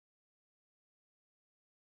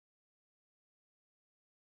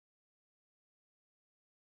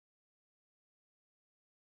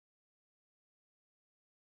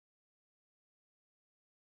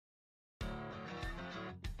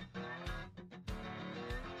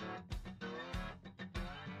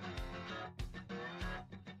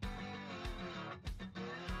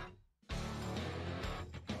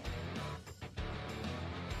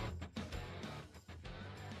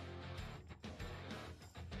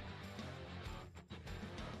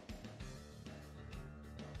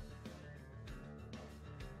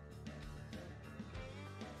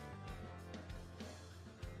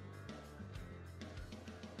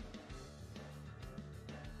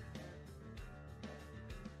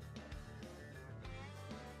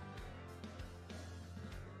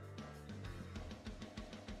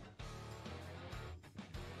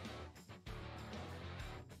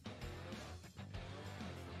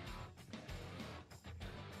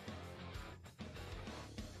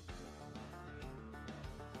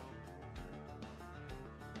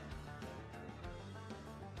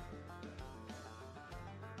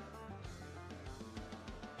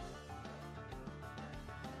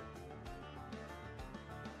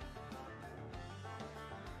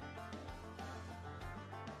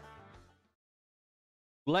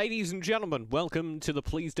Ladies and gentlemen, welcome to the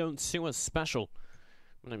Please Don't Sue Us special.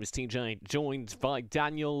 My name is TJ, joined by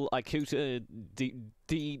Daniel Ikuta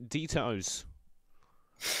Ditos.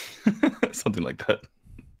 Something like that.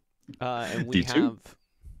 And we D2? have...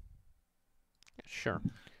 Sure.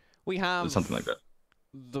 We have... Something like that.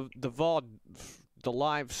 The VOD, the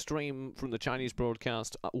live stream from the Chinese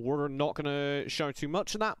broadcast. We're not going to show too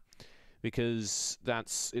much of that, because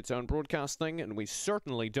that's its own broadcast thing, and we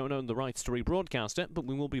certainly don't own the rights to rebroadcast it, but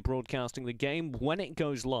we will be broadcasting the game when it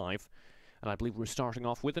goes live, and I believe we're starting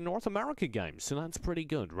off with the North America game, so that's pretty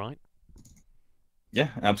good, right? Yeah,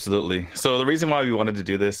 absolutely. So the reason why we wanted to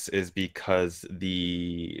do this is because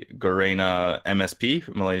the Garena MSP,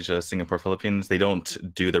 Malaysia, Singapore, Philippines, they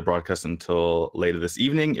don't do their broadcast until later this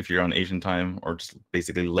evening if you're on Asian time, or just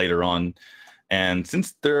basically later on. And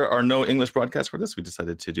since there are no English broadcasts for this, we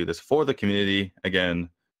decided to do this for the community. Again,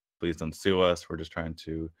 please don't sue us. We're just trying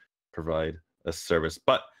to provide a service.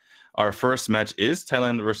 But our first match is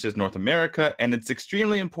Thailand versus North America. And it's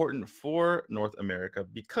extremely important for North America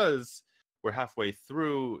because we're halfway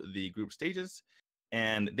through the group stages.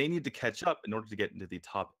 And they need to catch up in order to get into the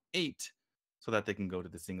top 8 so that they can go to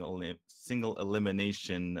the single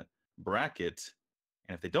elimination bracket.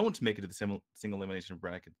 And if they don't make it to the single elimination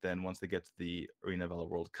bracket, then once they get to the Arena Valor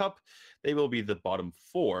World Cup, they will be the bottom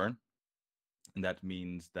 4. And that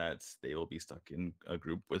means that they will be stuck in a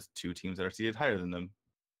group with 2 teams that are seated higher than them.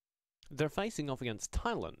 They're facing off against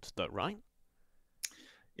Thailand, though, right?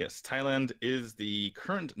 Yes, Thailand is the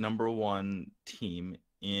current #1 team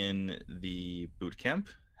in the boot camp,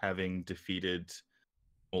 having defeated,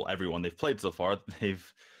 well, everyone they've played so far. They've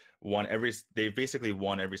basically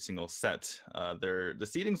won every single set. The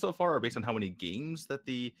seeding so far are based on how many games that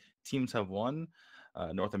the teams have won.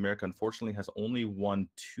 North America, unfortunately, has only won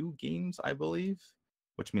 2 games, I believe,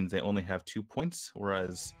 which means they only have 2 points.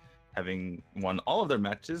 Whereas having won all of their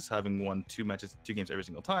matches, having won 2 games every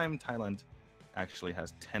single time, Thailand actually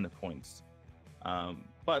has 10 points.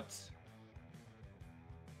 But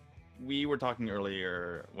we were talking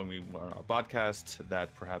earlier when we were on our podcast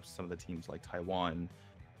that perhaps some of the teams like Taiwan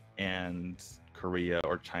and Korea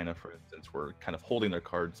or China, for instance, were kind of holding their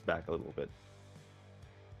cards back a little bit.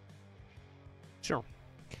 Sure.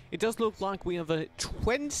 It does look like we have a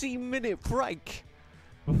 20-minute break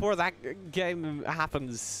before that game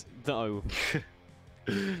happens, though.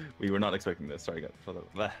 We were not expecting this. Sorry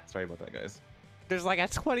about that, guys. There's like a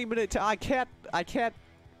 20-minute... I can't...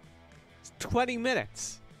 20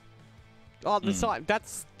 minutes on the side.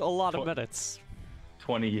 That's a lot of minutes.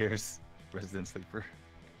 20 years, resident sleeper.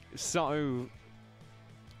 So...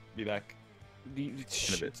 Be back in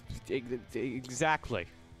a bit. Exactly.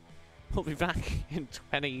 We'll be back in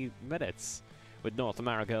 20 minutes with North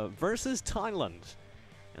America versus Thailand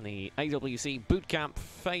in the AWC Bootcamp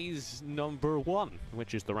Phase #1,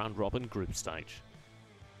 which is the round-robin group stage.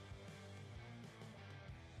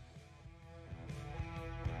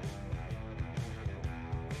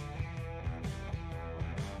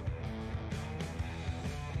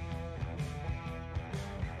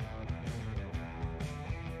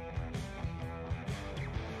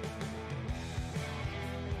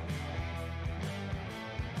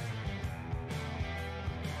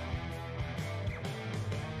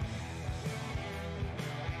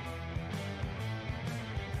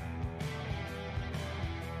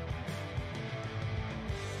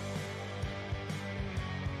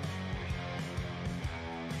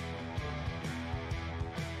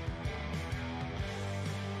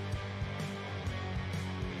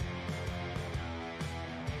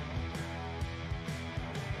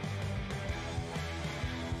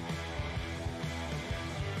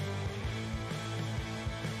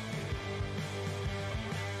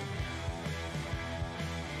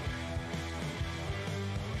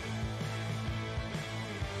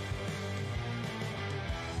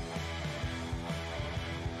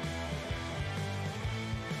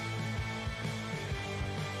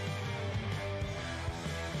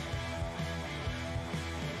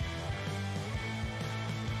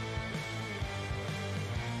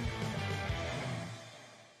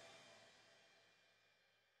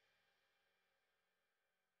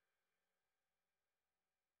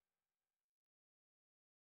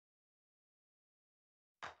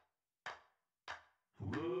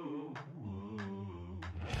 Whoa, whoa.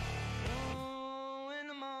 Oh, in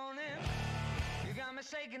the morning, you got me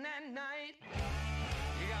shaking at night.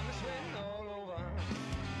 You got me sweating all over.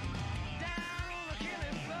 Down on the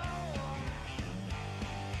killing floor.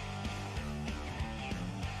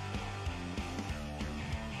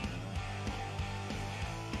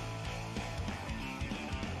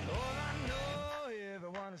 Oh, I know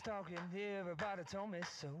everyone is was talking, everybody told me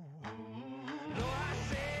so. No, I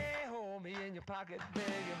say, hold me in your pocket,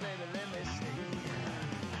 baby, baby, let me stay.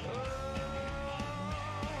 Oh,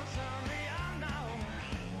 turn me on now,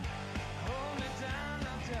 hold me down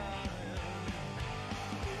now, darling.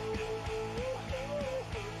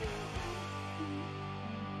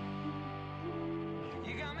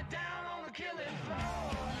 You got me down on the killing floor.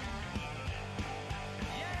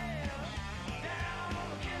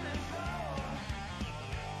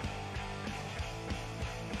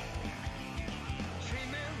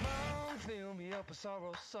 Up a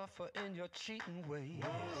sorrow, suffer in your cheating ways.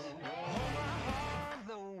 Hold my heart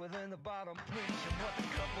low within the bottom, preaching what the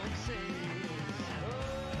cup would say. Oh,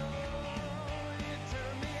 you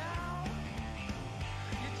turn me out,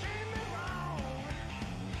 you treat me wrong,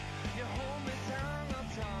 you hold me down, I'm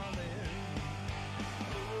darling.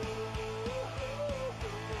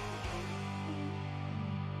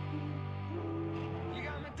 You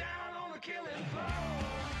got me down on the killing floor.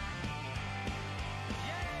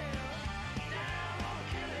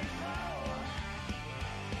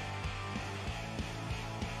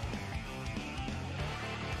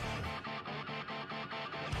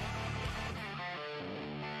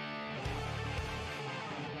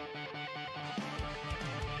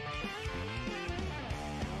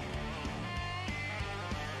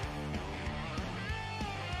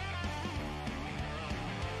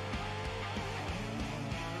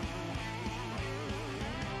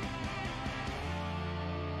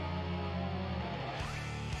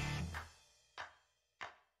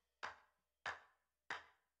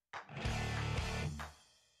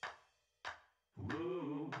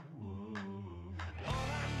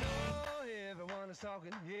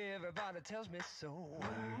 Talking, everybody tells me so.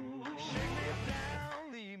 Shake me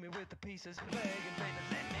down, leave me with the pieces, begging, baby,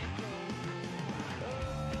 let me go. Oh,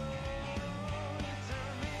 you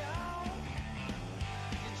turn me out,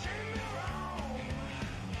 you treat me wrong,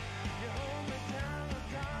 you hold me down,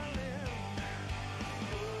 darling.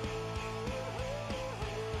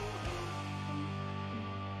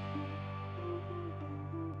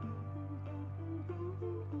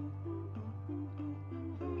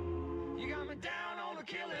 You got me down on the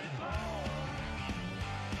killing floor.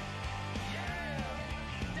 Yeah,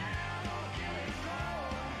 down on the killing floor.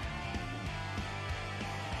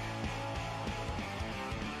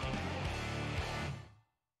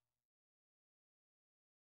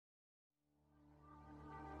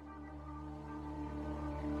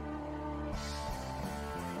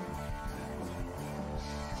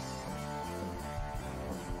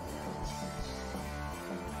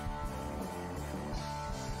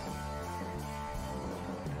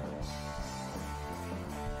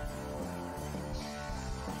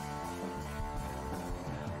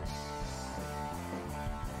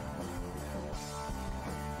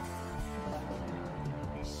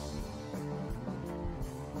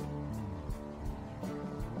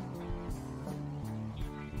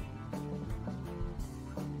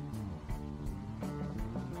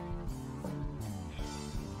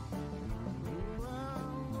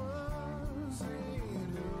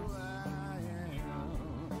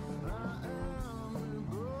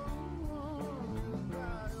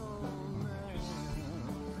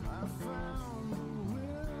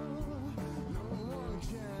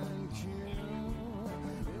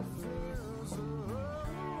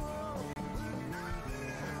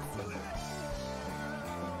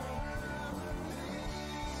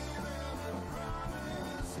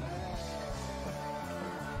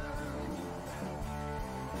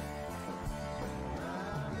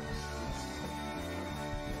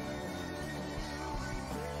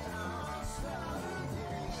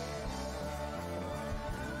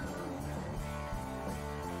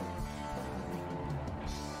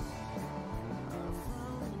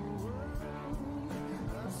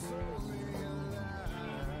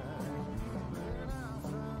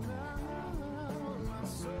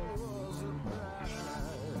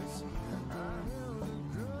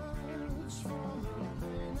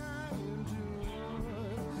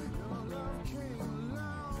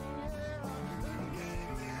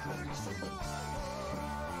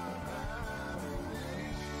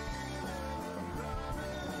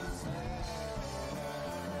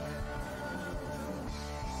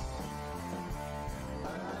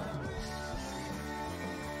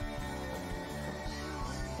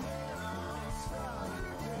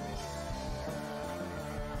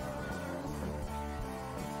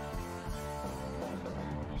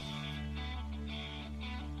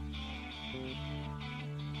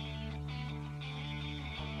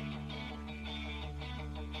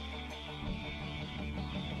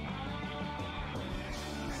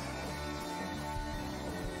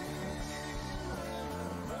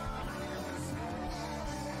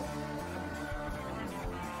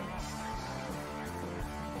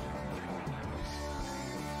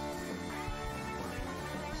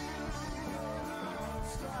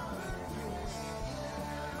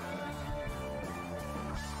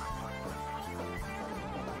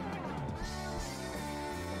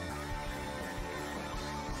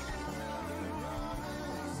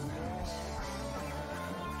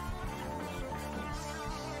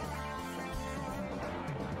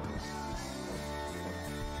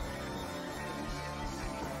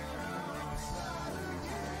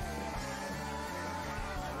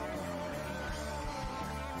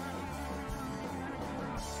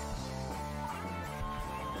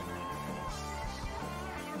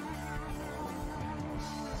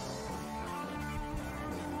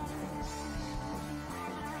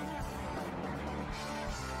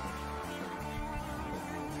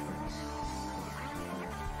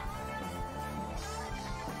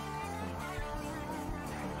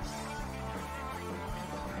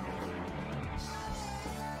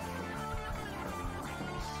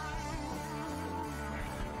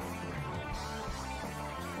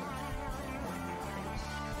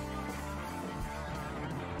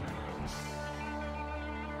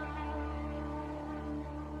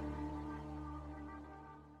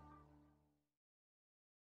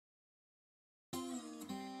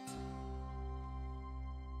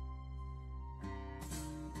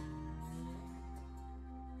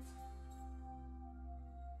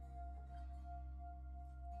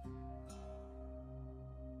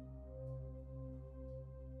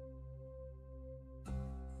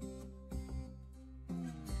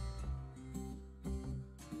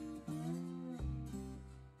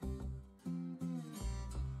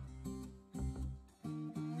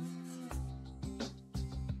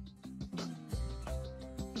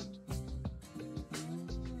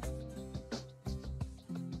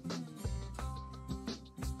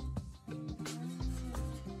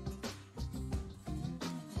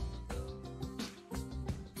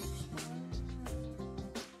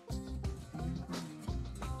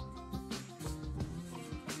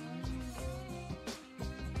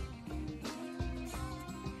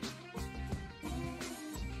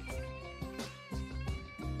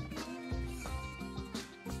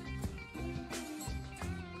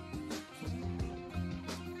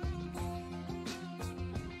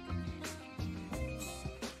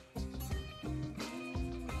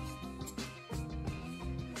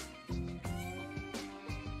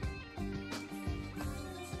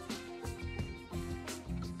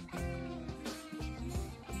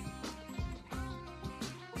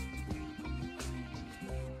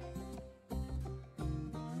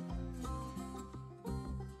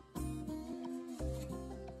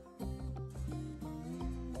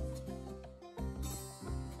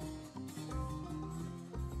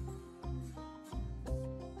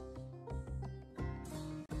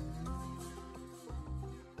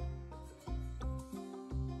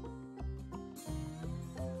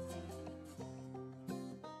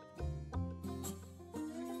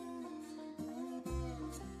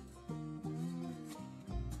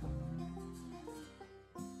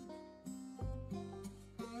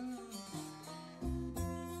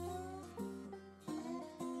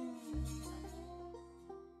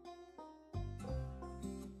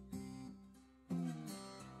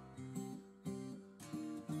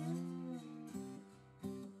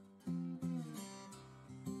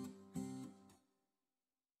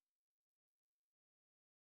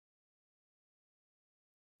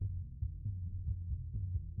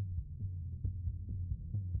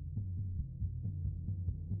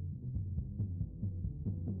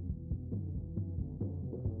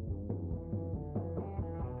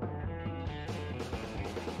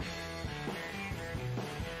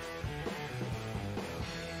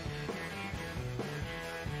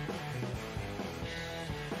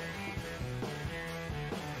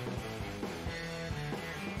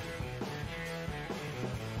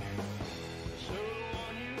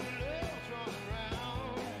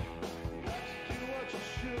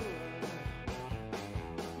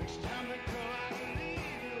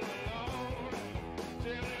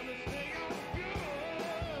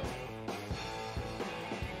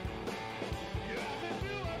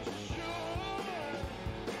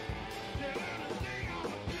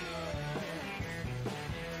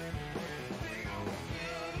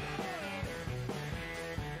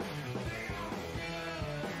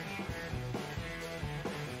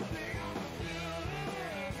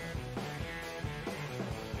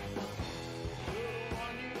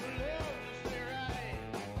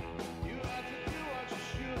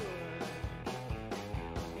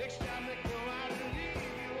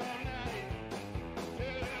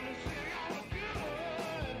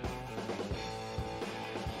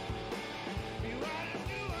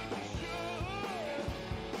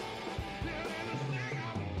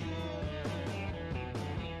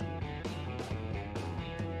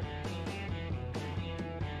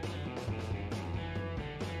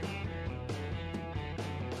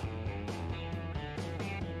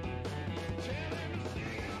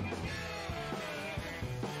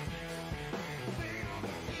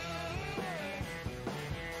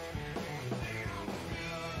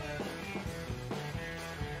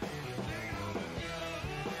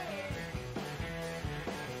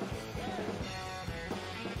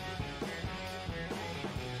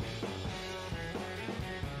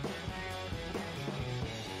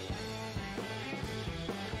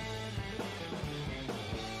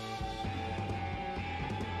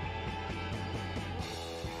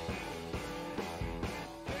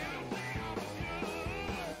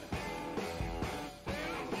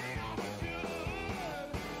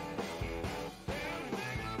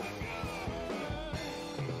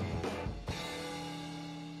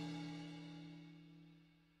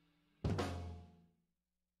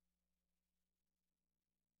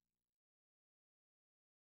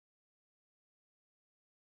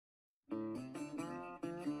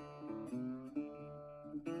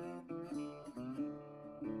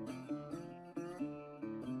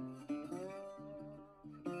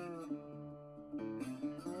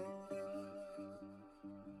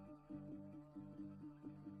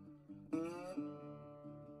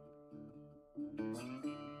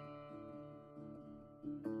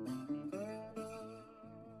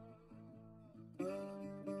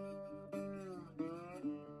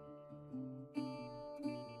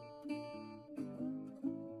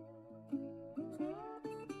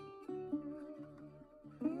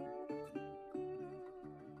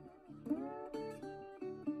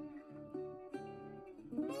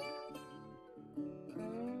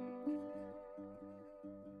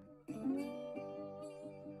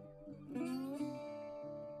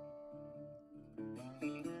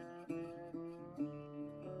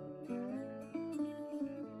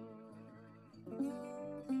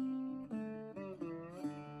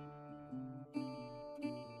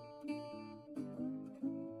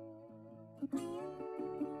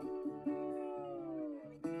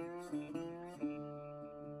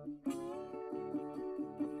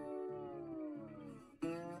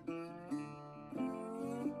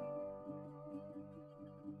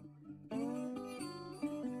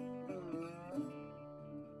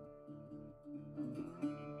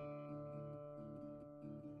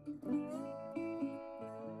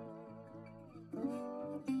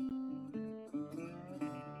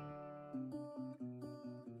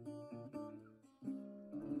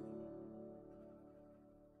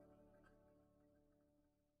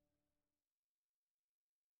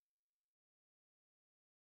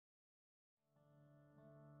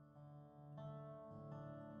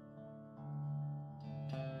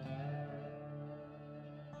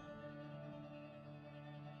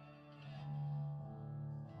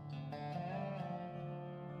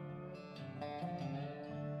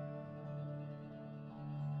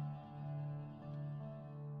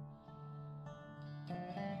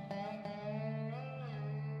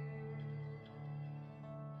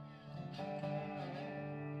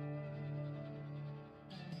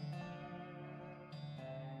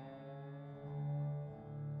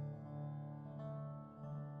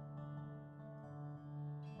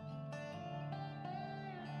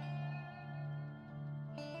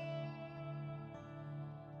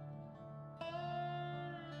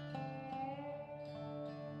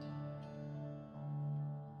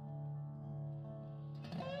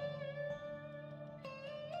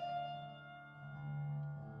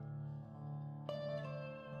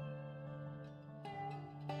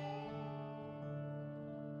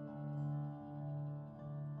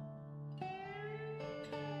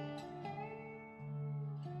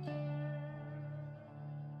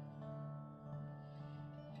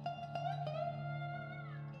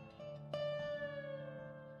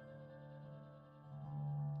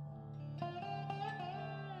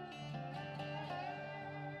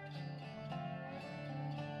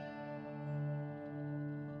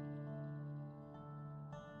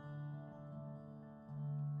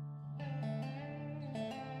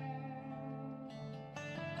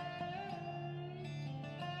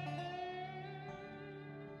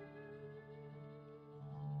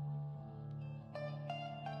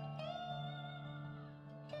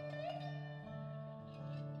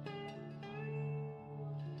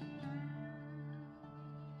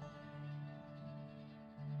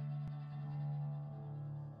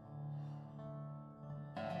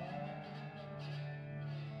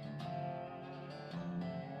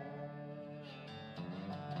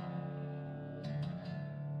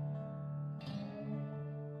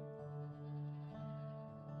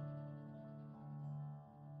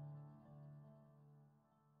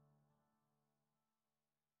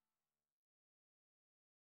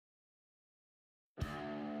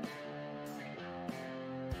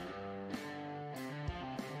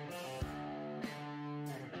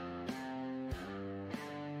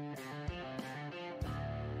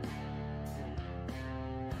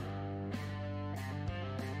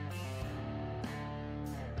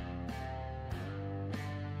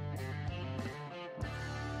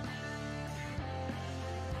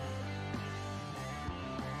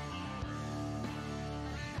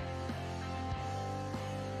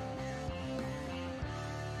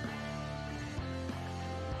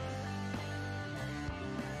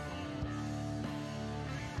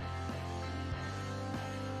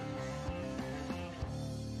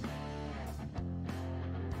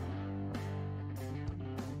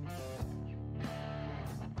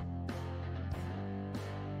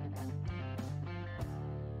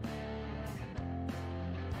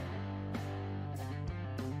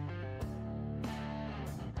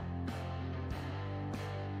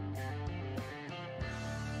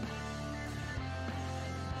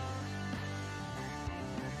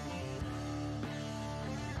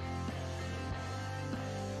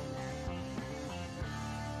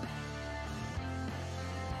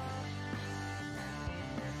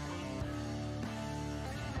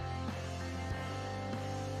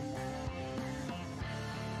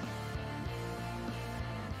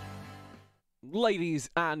 Ladies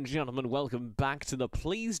and gentlemen, welcome back to the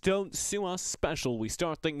Please Don't Sue Us special. We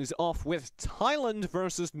start things off with Thailand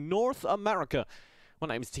versus North America. My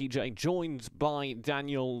name is TJ, joined by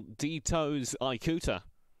Daniel D-Toes Ikuta.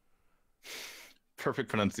 Perfect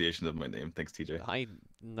pronunciation of my name. Thanks, TJ. I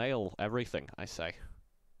nail everything I say,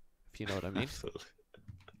 if you know what I mean. Absolutely.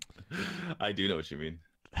 I do know what you mean.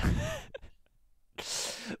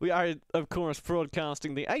 We are, of course,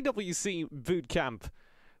 broadcasting the AWC boot camp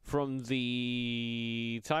from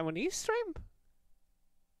the Taiwanese stream?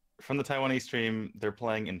 From the Taiwanese stream, they're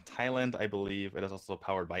playing in Thailand, I believe. It is also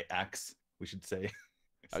powered by Axe, we should say.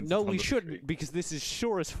 No, we shouldn't, because this is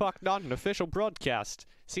sure as fuck not an official broadcast.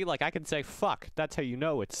 See, like, I can say fuck. That's how you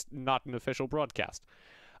know it's not an official broadcast.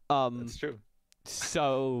 That's true.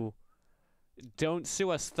 So, don't sue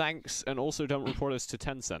us, thanks, and also don't report us to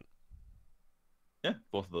Tencent. Yeah,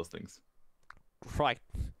 both of those things. Right.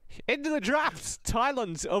 Into the draft!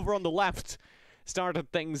 Thailand, over on the left,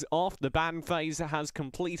 started things off. The ban phase has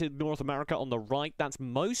completed. North America on the right. That's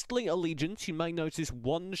mostly allegiance. You may notice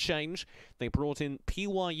one change. They brought in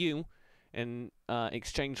PYU in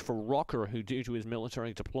exchange for Rocker, who, due to his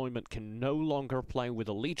military deployment, can no longer play with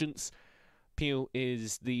allegiance. Pew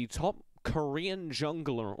is the top Korean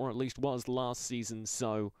jungler, or at least was last season,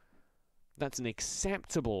 so that's an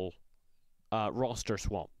acceptable roster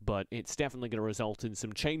swap, but it's definitely going to result in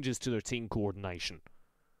some changes to their team coordination.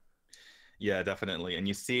 Yeah, definitely. And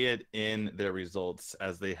you see it in their results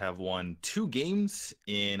as they have won 2 games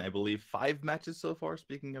in, I believe, 5 matches so far,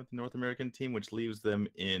 speaking of the North American team, which leaves them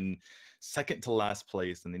in second to last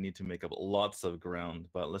place, and they need to make up lots of ground.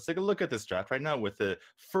 But let's take a look at this draft right now with the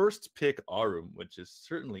first pick, Arum, which is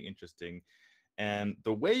certainly interesting. And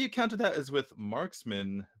the way you counter that is with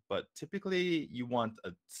marksman, but typically you want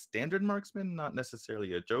a standard marksman, not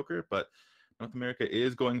necessarily a joker, but North America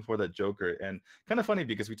is going for that joker. And kind of funny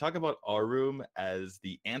because we talk about Arum as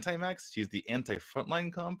the anti-Max, she's the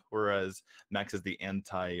anti-frontline comp, whereas Max is the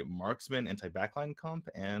anti-marksman, anti-backline comp,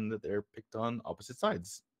 and they're picked on opposite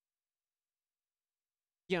sides.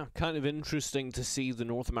 Yeah, kind of interesting to see the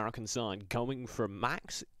North American side going from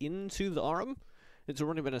Max into the Arum. It's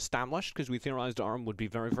already been established because we theorized Arum would be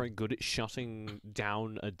very, very good at shutting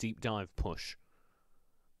down a deep dive push.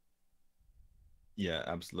 Yeah,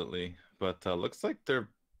 absolutely. But looks like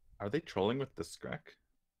are they trolling with the Scrack?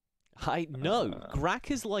 I know.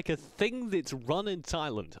 Grak is like a thing that's run in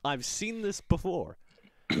Thailand. I've seen this before.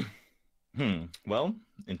 Well,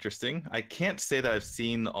 interesting. I can't say that I've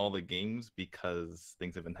seen all the games because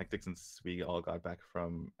things have been hectic since we all got back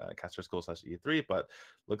from Caster School /E3, but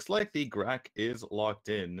looks like the Grak is locked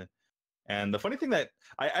in. And the funny thing that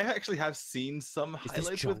I actually have seen some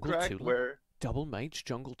highlights with Grak where... Double Mage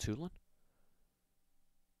Jungle Tulin?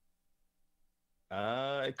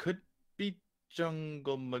 It could be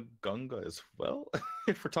Jungle Magunga as well,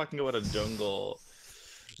 if we're talking about a jungle...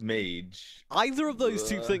 mage. Either of those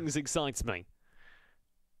two things excites me.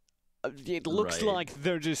 It looks like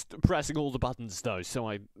they're just pressing all the buttons, though, so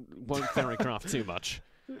I won't theorycraft too much.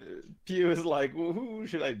 Pew is like, well, who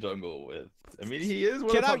should I jungle with? I mean, he is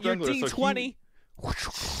one Get of the out your junglers,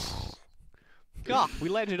 D20! God, we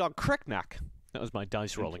landed on Cricknack. That was my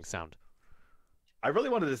dice rolling sound. I really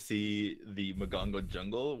wanted to see the Magongo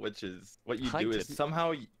jungle, which is what you do is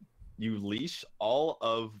somehow you leash all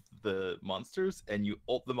of the monsters and you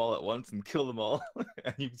ult them all at once and kill them all,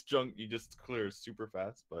 and you just clear super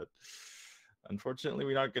fast. But unfortunately,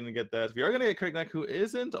 we're not going to get that. We are going to get Cricknack, who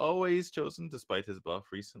isn't always chosen despite his buff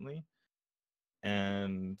recently.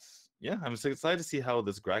 And yeah, I'm so excited to see how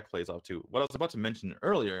this Grak plays off too. What I was about to mention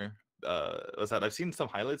earlier was that I've seen some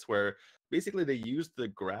highlights where basically they use the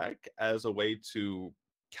Grak as a way to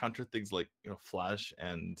counter things like Flash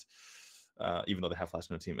and even though they have Flash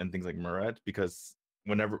in their team, and things like Murad, because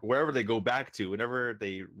wherever they go back to, whenever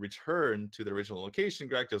they return to the original location,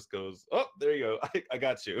 Grak just goes, oh, there you go, I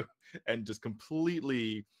got you, and just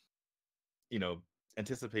completely,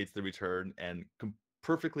 anticipates the return and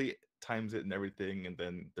perfectly times it and everything, and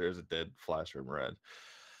then there's a dead Flash or Murad.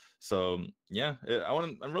 So yeah,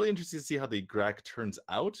 I'm really interested to see how the Grak turns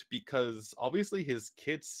out, because obviously his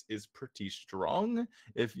kits is pretty strong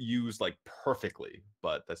if used like perfectly,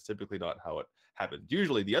 but that's typically not how it happens.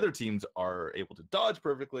 Usually the other teams are able to dodge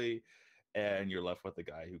perfectly, and you're left with a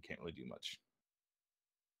guy who can't really do much.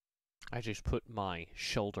 I just put my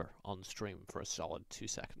shoulder on stream for a solid 2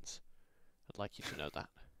 seconds. I'd like you to know that.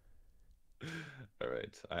 All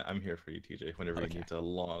right, I'm here for you, TJ. Whenever you need a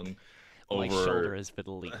long. My shoulder has been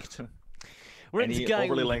leaked. We're into game.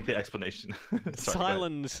 Overly lengthy explanation.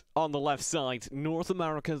 Thailand on the left side, North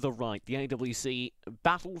America the right. The AWC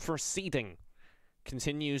battle for seeding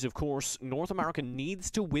continues, of course. North America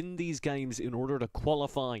needs to win these games in order to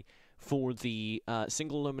qualify for the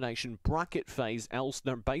single elimination bracket phase, else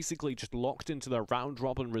they're basically just locked into their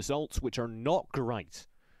round-robin results, which are not great.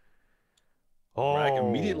 Greg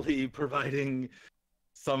immediately providing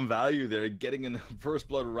some value there, getting in first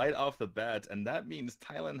blood right off the bat, and that means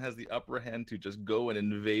Thailand has the upper hand to just go and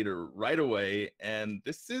invade her right away, and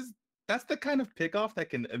that's the kind of pickoff that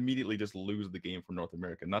can immediately just lose the game for North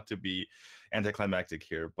America. Not to be anticlimactic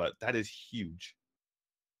here, but that is huge.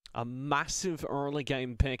 A massive early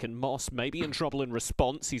game pick, and Moss may be in trouble in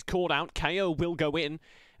response. He's caught out. KO will go in,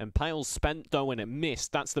 and Pale's spent though, and it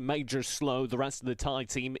missed. That's the major slow. The rest of the Thai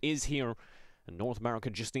team is here, and North America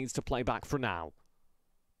just needs to play back for now.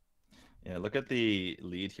 Yeah, look at the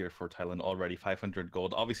lead here for Thailand already, 500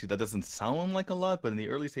 gold. Obviously, that doesn't sound like a lot, but in the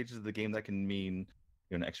early stages of the game, that can mean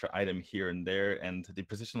an extra item here and there, and the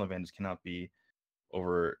positional advantage cannot be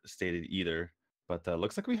overstated either. But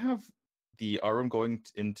looks like we have the Arum going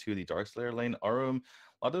into the Darkslayer lane. Arum,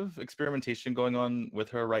 a lot of experimentation going on with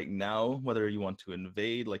her right now, whether you want to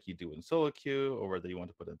invade like you do in solo queue, or whether you want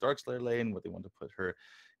to put a Darkslayer lane, whether you want to put her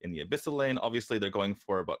in the Abyssal lane. Obviously, they're going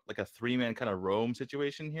for about like a 3-man kind of roam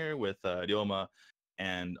situation here with Ryoma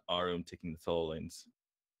and Arum taking the solo lanes.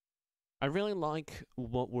 I really like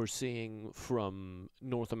what we're seeing from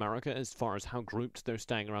North America as far as how grouped they're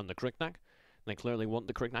staying around the Kriknak. They clearly want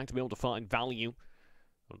the Kriknak to be able to find value.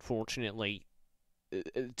 Unfortunately,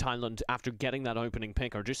 Thailand, after getting that opening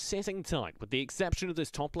pick, are just sitting tight, with the exception of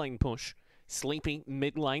this top lane push. Sleepy,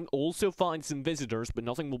 mid lane, also finds some visitors, but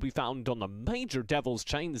nothing will be found on the major Devil's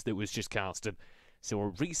Chains that was just casted. So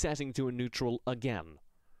we're resetting to a neutral again.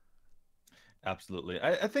 Absolutely.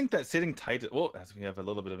 I think that sitting tight, well, as we have a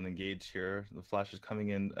little bit of an engage here, the flash is coming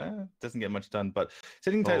in, doesn't get much done, but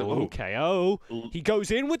sitting tight. KO. He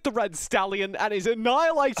goes in with the Red Stallion and is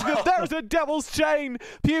annihilating it. There's a Devil's Chain.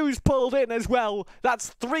 Pew's pulled in as well. That's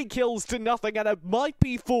 3 kills to nothing, and it might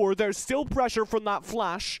be 4. There's still pressure from that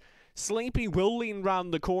flash. Sleepy will lean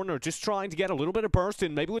round the corner, just trying to get a little bit of burst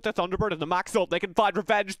in. Maybe with the Thunderbird and the Max Ult, they can find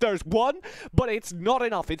revenge. There's 1, but it's not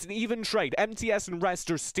enough. It's an even trade. MTS and Rest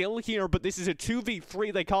are still here, but this is a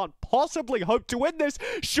 2v3. They can't possibly hope to win this.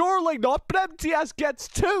 Surely not, but MTS gets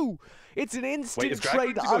 2. It's an instant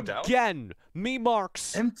trade again. Me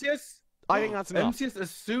marks. MTS? I think that's enough. MTS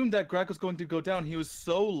assumed that Greg was going to go down. He was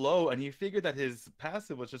so low, and he figured that his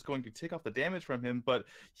passive was just going to take off the damage from him, but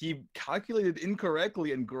he calculated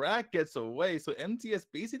incorrectly, and Greg gets away. So MTS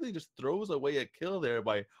basically just throws away a kill there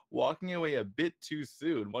by walking away a bit too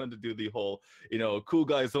soon. Wanted to do the whole, cool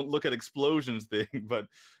guys don't look at explosions thing, but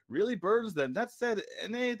really burns them. That said,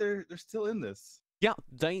 NA, they're still in this. Yeah,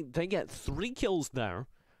 they get 3 kills there.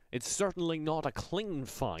 It's certainly not a clean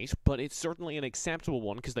fight, but it's certainly an acceptable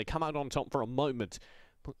one because they come out on top for a moment.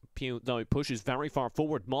 Pew, though, pushes very far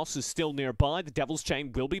forward. Moss is still nearby. The Devil's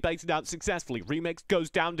Chain will be baited out successfully. Remix goes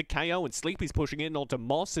down to KO, and Sleepy's pushing in onto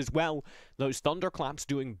Moss as well. Those thunderclaps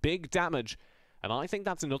doing big damage, and I think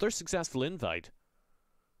that's another successful invade.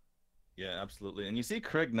 Yeah, absolutely. And you see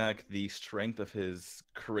Krignak, the strength of his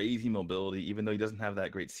crazy mobility, even though he doesn't have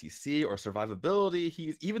that great CC or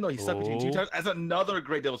survivability, even though he's stuck between 2 times, as another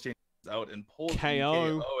great Devil's Chain out and pulls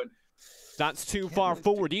KO. And that's too far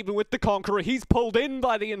forward, even with the Conqueror. He's pulled in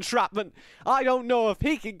by the entrapment. I don't know if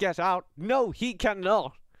he can get out. No, he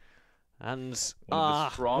cannot. And,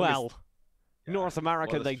 North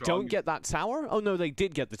America, they don't get that tower? Oh, no, they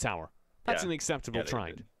did get the tower. That's an acceptable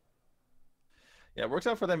trade. Yeah, it works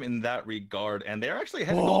out for them in that regard, and they're actually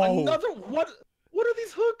heading on another. What are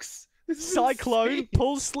these hooks? Cyclone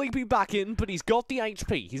pulls Sleepy back in, but he's got the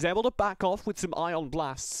HP. He's able to back off with some ion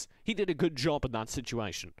blasts. He did a good job in that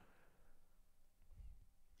situation.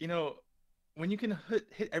 When you can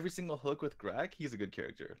hit every single hook with Greg, he's a good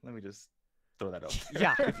character. Let me just throw that out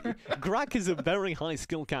there. Yeah, Greg is a very high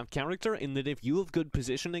skill cap character in that if you have good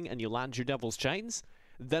positioning and you land your Devil's Chains,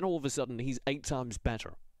 then all of a sudden he's 8 times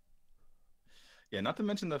better. Yeah, not to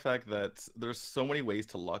mention the fact that there's so many ways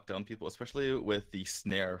to lock down people, especially with the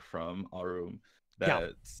snare from Arum.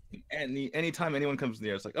 That anytime anyone comes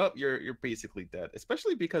near, it's like, oh, you're basically dead.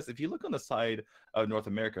 Especially because if you look on the side of North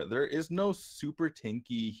America, there is no super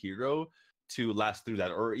tanky hero to last through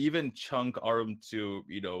that, or even chunk Arum to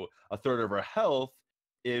a third of her health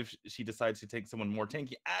if she decides to take someone more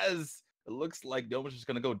tanky. As it looks like Noma's just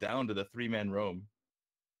going to go down to the 3-man roam.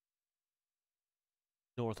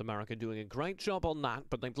 North America doing a great job on that,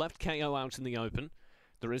 but they've left KO out in the open.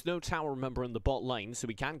 There is no tower member in the bot lane, so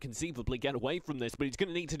he can conceivably get away from this, but he's going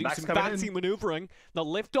to need to do Max some coming fancy in. maneuvering. The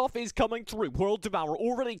liftoff is coming through. World Devour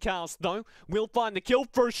already cast, though. We'll find the kill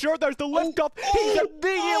for sure. There's the liftoff. He's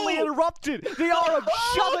immediately interrupted. The Aram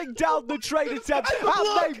shutting down the trade attempt,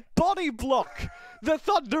 and they body block the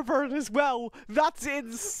Thunderbird as well. That's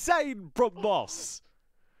insane from Moss.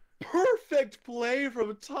 Perfect play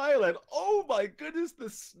from Thailand. Oh my goodness,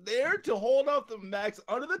 the snare to hold off the Max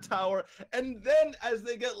under the tower, and then as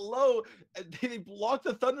they get low, they block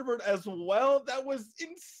the Thunderbird as well. That was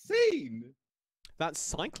insane. That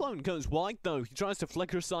Cyclone goes wide though. He tries to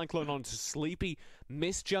flicker Cyclone onto Sleepy,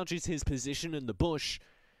 misjudges his position in the bush.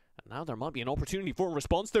 And now there might be an opportunity for a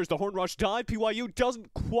response. There's the Horn Rush dive. PYU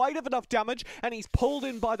doesn't quite have enough damage, and he's pulled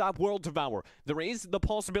in by that World Devour. There is the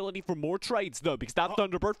possibility for more trades, though, because that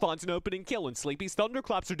Thunderbird finds an opening kill, and Sleepy's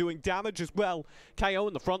Thunderclaps are doing damage as well. KO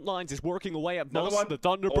in the front lines is working away at Moss. The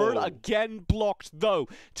Thunderbird again blocked, though.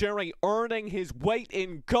 Jerry earning his weight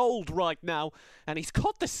in gold right now, and he's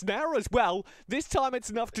caught the snare as well. This time it's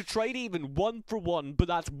enough to trade even 1 for 1, but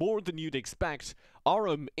that's more than you'd expect.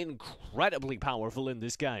 Aram incredibly powerful in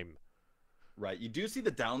this game. Right, you do see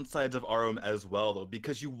the downsides of Arum as well, though,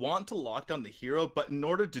 because you want to lock down the hero, but in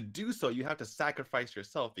order to do so, you have to sacrifice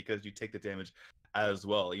yourself because you take the damage as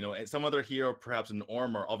well. You know, and some other hero, perhaps an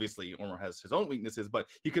Ormor, obviously Ormor has his own weaknesses, but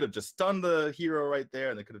he could have just stunned the hero right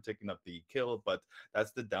there and they could have taken up the kill, but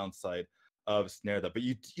that's the downside of Snare. But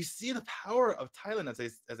you see the power of Thailand as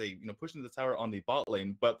they push into the tower on the bot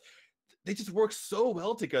lane, but they just work so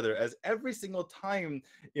well together as every single time,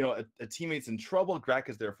 a teammate's in trouble, Grak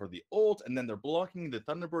is there for the ult, and then they're blocking the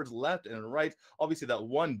Thunderbirds left and right. Obviously, that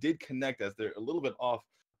one did connect as they're a little bit off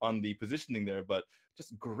on the positioning there, but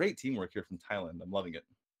just great teamwork here from Thailand. I'm loving it.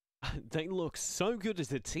 They look so good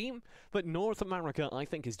as a team, but North America, I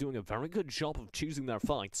think, is doing a very good job of choosing their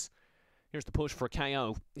fights. Here's the push for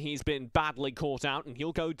KO. He's been badly caught out, and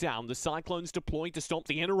he'll go down. The Cyclone's deployed to stop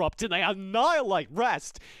the interrupt, and they annihilate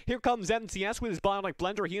Rest. Here comes MTS with his Bionic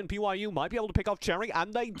Blender. He and PYU might be able to pick off Cherry,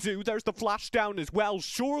 and they do. There's the flash down as well,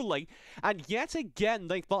 surely. And yet again,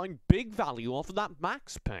 they find big value off of that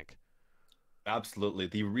Max pick. Absolutely.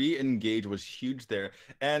 The re-engage was huge there.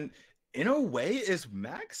 And in a way, is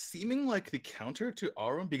Max seeming like the counter to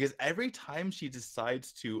Arum? Because every time she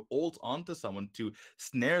decides to ult onto someone to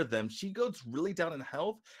snare them, she goes really down in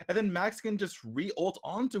health, and then Max can just re-ult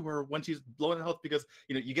onto her when she's low in health because,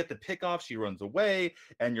 you get the pick off, she runs away,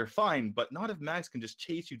 and you're fine, but not if Max can just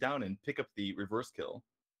chase you down and pick up the reverse kill.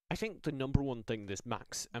 I think the number one thing this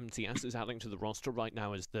Max MTS is adding to the roster right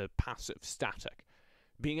now is the passive static.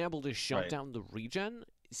 Being able to shut down the regen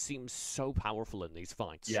seems so powerful in these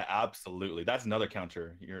fights. Yeah, absolutely. That's another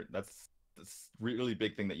counter. That's really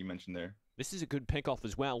big thing that you mentioned there. This is a good pick-off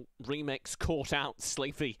as well. Remix caught out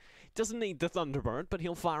Sleepy. Doesn't need the Thunderbird, but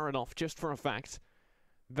he'll fire it off just for effect.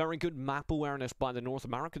 Very good map awareness by the North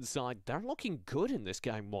American side. They're looking good in this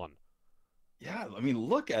game one. Yeah, I mean,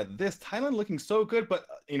 look at this. Thailand looking so good, but,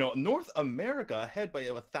 North America ahead by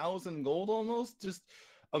 1,000 gold almost. Just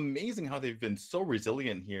amazing how they've been so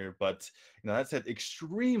resilient here, but that's an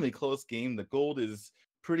extremely close game. The gold is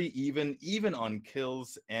pretty even on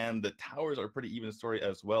kills, and the towers are pretty even story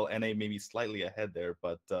as well. NA maybe slightly ahead there,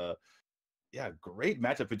 but yeah, great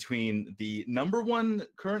matchup between the #1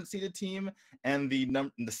 current seeded team and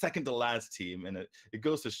the second to last team, and it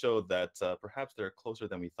goes to show that perhaps they're closer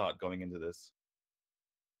than we thought going into this.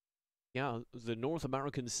 Yeah, the North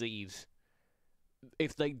American seed,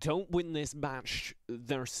 if they don't win this match,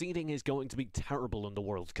 their seeding is going to be terrible in the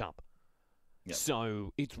World Cup. Yep.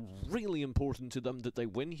 So it's really important to them that they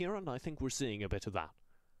win here, and I think we're seeing a bit of that.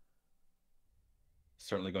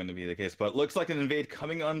 Certainly going to be the case, but looks like an invade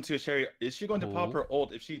coming on to Sherry. Is she going to pop her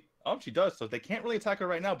ult? If she does, so they can't really attack her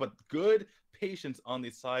right now, but good patience on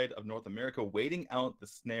the side of North America, waiting out the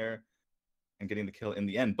snare and getting the kill in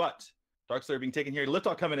the end. But Darkslayer being taken here,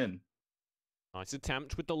 Liftoff coming in. Nice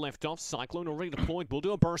attempt with the liftoff. Cyclone already deployed. Will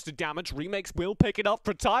do a burst of damage. Remakes will pick it up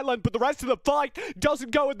for Thailand, but the rest of the fight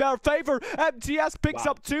doesn't go in their favor. MTS picks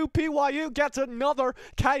up 2. PYU gets another.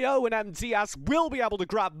 KO, and MTS will be able to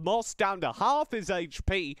grab Moss down to half his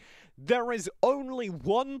HP. There is only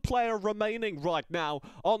one player remaining right now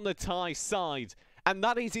on the Thai side, and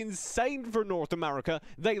that is insane for North America.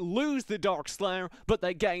 They lose the Darkslayer, but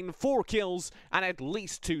they gain 4 kills and at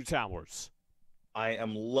least 2 towers. I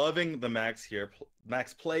am loving the Max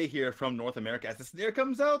play here from North America. As the snare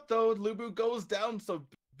comes out, though, Lubu goes down. So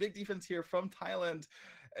big defense here from Thailand.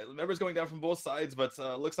 Members going down from both sides, but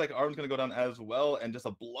looks like Arm's going to go down as well, and just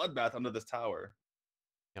a bloodbath under this tower.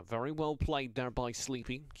 Yeah, very well played there by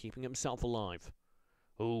Sleepy, keeping himself alive.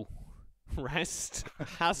 Oh, Rest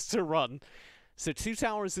has to run. So 2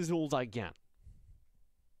 towers is all they get.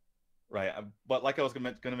 Right, but like I was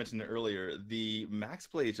going to mention earlier, the max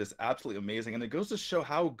play is just absolutely amazing, and it goes to show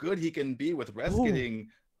how good he can be with Rest Ooh. getting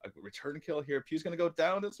a return kill here. Pew's going to go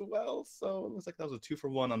down as well, so it looks like that was a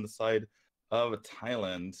 2-for-1 on the side of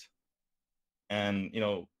Thailand. And, you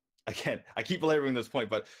know, again, I keep belaboring this point,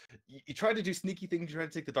 but you try to do sneaky things, you try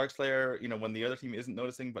to take the Dark Slayer, you know, when the other team isn't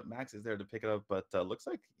noticing, but Max is there to pick it up. But looks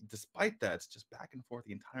like, despite that, it's just back and forth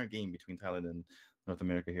the entire game between Thailand and North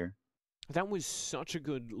America here. That was such a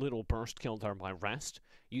good little burst kill there by Rest,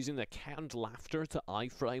 using the canned laughter to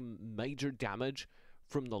iframe major damage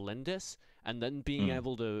from the Lindis, and then being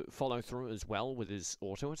able to follow through as well with his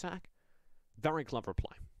auto attack. Very clever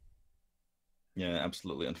play. Yeah,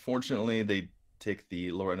 absolutely. Unfortunately, they take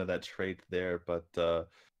the lower end of that trait there, but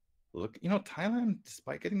look, you know, Thailand,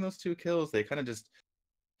 despite getting those 2 kills, they kind of just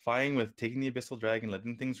fine with taking the Abyssal Dragon,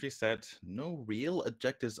 letting things reset. No real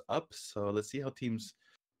objectives up, so let's see how teams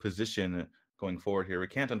position going forward here. We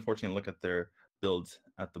can't unfortunately look at their builds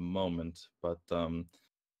at the moment, but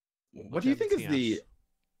what do you think is the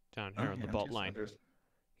down here in the bot lane?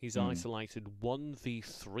 He's isolated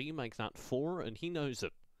 1v3, make that 4, and he knows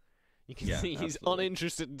it. You can see he's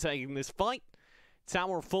uninterested in taking this fight.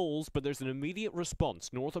 Tower falls, but there's an immediate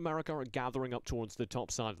response. North America are gathering up towards the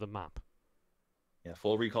top side of the map. Yeah,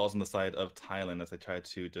 full recalls on the side of Thailand as they try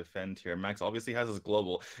to defend here. Max obviously has his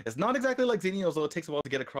global. It's not exactly like Xenios, though it takes a while to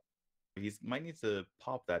get across. He might need to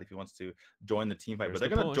pop that if he wants to join the team fight. But they're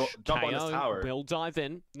going to jump on this tower. Will dive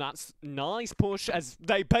in. That's nice push as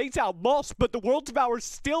they bait out Moss, but the World Devourer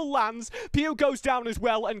still lands. Pio goes down as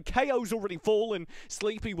well, and KO's already fallen.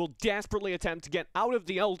 Sleepy will desperately attempt to get out of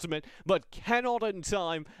the ultimate, but cannot in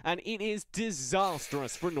time, and it is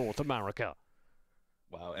disastrous for North America.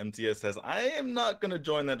 Wow, MTS says, I am not going to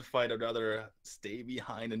join that fight. I'd rather stay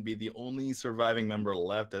behind and be the only surviving member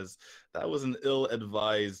left, as that was an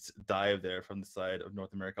ill-advised dive there from the side of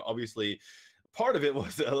North America. Obviously, part of it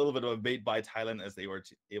was a little bit of a bait by Thailand as they were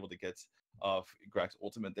able to get off Grak's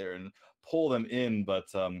ultimate there and pull them in, but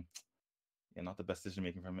yeah, not the best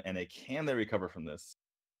decision-making from NA. Can they recover from this?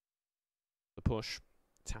 The push.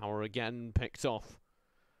 Tower again picked off.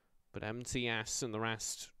 But MTS and the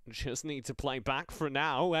rest just need to play back for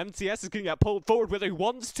now. MTS is going to get pulled forward whether he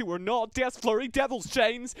wants to or not. Death Flurry, Devil's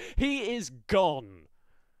Chains, he is gone.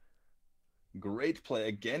 Great play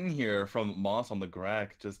again here from Moss on the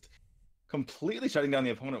Grak, just completely shutting down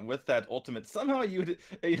the opponent with that ultimate. Somehow you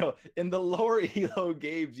know, in the lower elo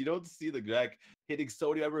games, you don't see the Grak hitting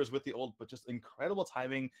so many members with the ult, but just incredible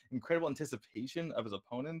timing, incredible anticipation of his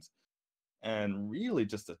opponent. And really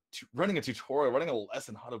just running a tutorial, running a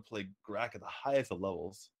lesson how to play Grak at the highest of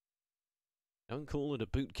levels. Don't call it a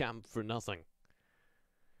boot camp for nothing.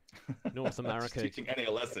 North America teaching any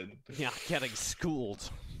a lesson. Yeah, getting schooled.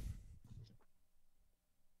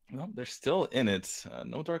 Well, they're still in it.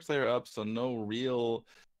 No Dark Slayer up, so no real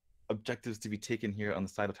objectives to be taken here on the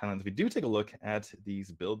side of Thailand. If we do take a look at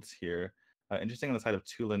these builds here, interesting on the side of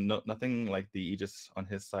Tulin, nothing like the Aegis on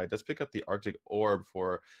his side. Does pick up the Arctic Orb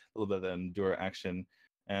for a little bit of the Endure action.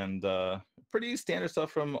 And pretty standard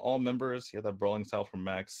stuff from all members. You have that Brawling Style from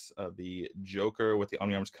Max. The Joker with the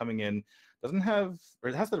Omni Arms coming in. Doesn't have, or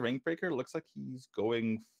it has the Rank Breaker. Looks like he's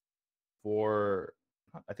going for,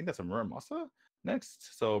 I think that's a Muramasa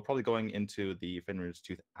next. So probably going into the Fenrir's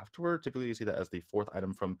Tooth afterward. Typically you see that as the 4th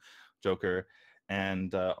item from Joker.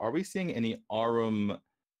 And are we seeing any Arum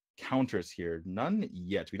counters here? None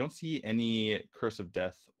yet. We don't see any Curse of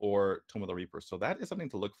Death or Tome of the Reaper, so that is something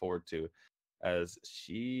to look forward to, as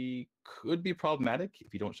she could be problematic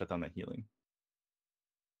if you don't shut down that healing.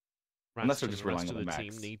 Unless they're just relying on the Max. The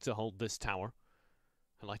team need to hold this tower,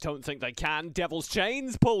 and I don't think they can. Devil's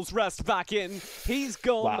Chains pulls Rest back in. He's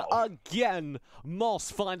gone again.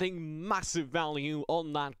 Moss finding massive value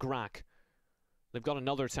on that Grak. They've got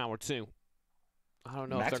another tower too. I don't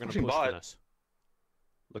know if they're going to push for this.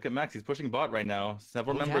 Look at Max, he's pushing bot right now.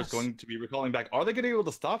 Several members going to be recalling back. Are they going to be able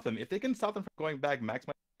to stop them? If they can stop them from going back, Max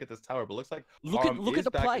might get this tower, but looks like look at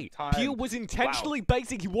the play. Pugh was intentionally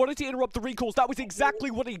baiting. He wanted to interrupt the recalls. That was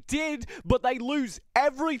exactly what he did, but they lose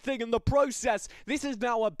everything in the process. This is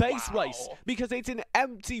now a base race because it's an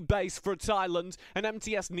empty base for Thailand, and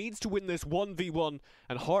MTS needs to win this 1v1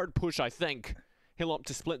 and hard push, I think. He'll opt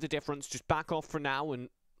to split the difference, just back off for now, and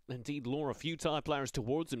indeed lure a few Thai players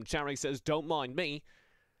towards him. Cherry says, don't mind me.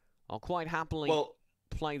 I'll quite happily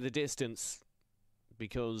play the distance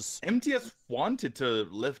because MTS wanted to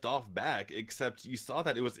lift off back, except you saw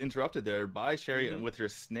that it was interrupted there by Sherry with her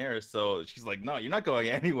snare. So she's like, no, you're not going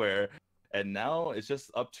anywhere. And now it's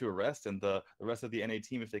just up to Rest and the rest of the NA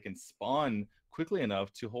team if they can spawn quickly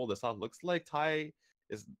enough to hold this off. Looks like Ty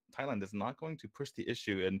Thailand is not going to push the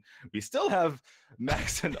issue, and we still have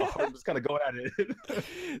Max and Arm just kind of going at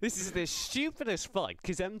it. This is the stupidest fight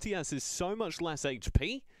because MTS is so much less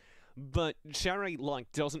HP, but Sherry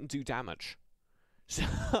like doesn't do damage. So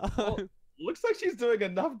Well, looks like she's doing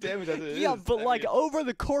enough damage as it is. yeah, but I like mean, over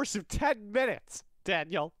the course of 10 minutes,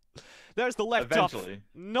 Daniel, there's the left up, eventually.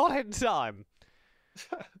 not in time.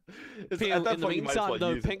 It's- Peel, at that in the point, you might as meantime, well though,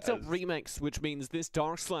 use it picked up as- remix, which means this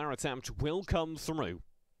Dark Slayer attempt will come through.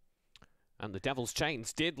 And the Devil's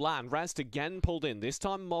Chains did land. Rest again pulled in. This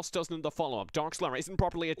time Moss doesn't in the follow-up. Dark Slayer isn't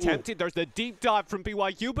properly attempted. There's the deep dive from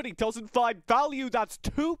BYU, but he doesn't find value. That's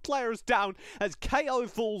 2 players down as KO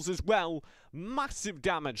falls as well. Massive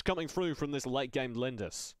damage coming through from this late-game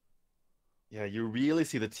Lindis. Yeah, you really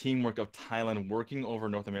see the teamwork of Thailand working over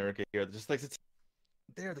North America here. Just like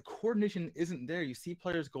the coordination isn't there. You see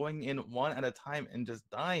players going in one at a time and just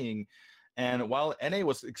dying. And while NA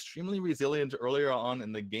was extremely resilient earlier on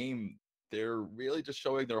in the game, they're really just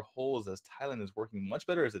showing their holes as Thailand is working much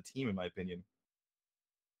better as a team, in my opinion.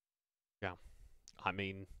 Yeah, I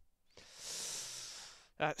mean,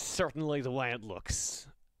 that's certainly the way it looks.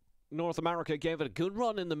 North America gave it a good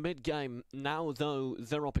run in the mid-game. Now, though,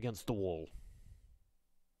 they're up against the wall.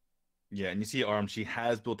 Yeah, and you see Arm, she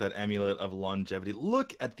has built that amulet of longevity.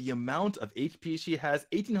 Look at the amount of HP she has.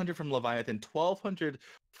 1,800 from Leviathan, 1,200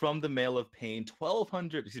 from the Mail of Pain,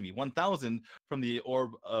 1,000 from the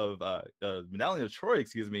Orb of Medallion of Troy,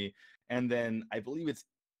 and then I believe it's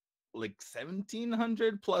like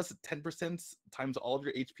 1,700 plus 10% times all of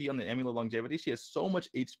your HP on the Amulet of Longevity. She has so much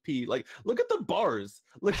HP. Like, look at the bars.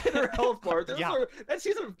 Look at her health bar. Yeah.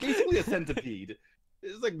 She's basically a centipede.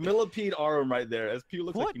 It's like millipede arm right there, as Pew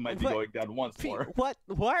looks What? like he might be going down once more. What?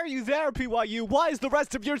 Why are you there, PYU? Why is the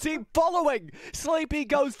rest of your team following? Sleepy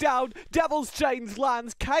goes down, Devil's Chains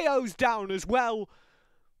lands, KO's down as well.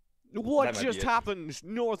 What That might just be it. happened,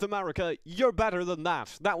 North America? You're better than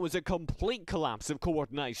that. That was a complete collapse of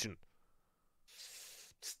coordination.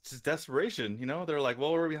 It's just desperation, you know? They're like,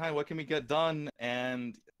 well, we're behind. What can we get done?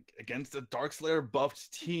 And against a Dark Slayer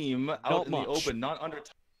buffed team out Not in much. the open, not under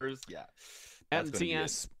tires. Yeah. That's gonna be it.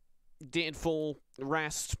 MTS did fall,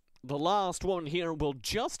 rest. The last one here will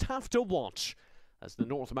just have to watch as the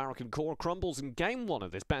North American core crumbles and game 1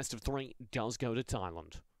 of this best of 3 does go to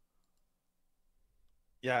Thailand.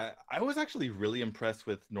 Yeah, I was actually really impressed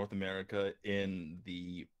with North America in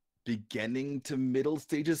the beginning to middle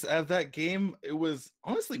stages of that game. It was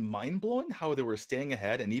honestly mind-blowing how they were staying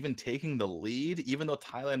ahead and even taking the lead, even though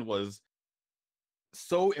Thailand was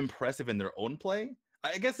so impressive in their own play.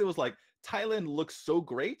 I guess it was like Thailand looks so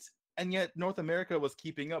great, and yet North America was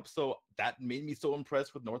keeping up. So that made me so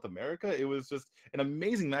impressed with North America. It was just an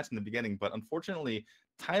amazing match in the beginning, but unfortunately,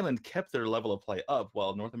 Thailand kept their level of play up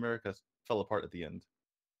while North America fell apart at the end.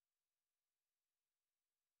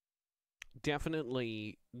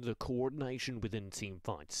 Definitely the coordination within team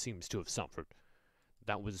fights seems to have suffered.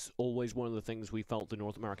 That was always one of the things we felt the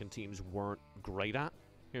North American teams weren't great at.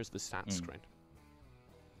 Here's the stats screen.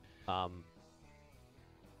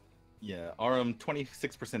 Yeah, Aram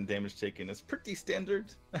 26% damage taken is pretty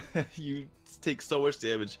standard. You take so much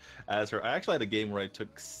damage as her. I actually had a game where I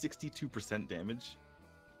took 62% damage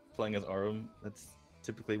playing as Aram. That's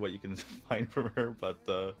typically what you can find from her,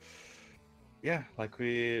 but yeah, like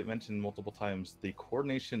we mentioned multiple times, the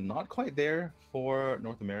coordination not quite there for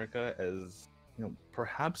North America, as you know,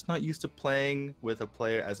 perhaps not used to playing with a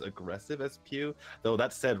player as aggressive as Pew. Though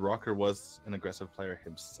that said, Rocker was an aggressive player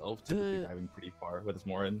himself, typically diving pretty far with his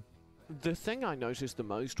Morin. The thing I noticed the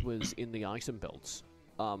most was in the item builds.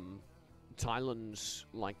 Thailand,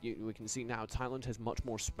 like we can see now, Thailand has much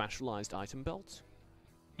more specialized item builds.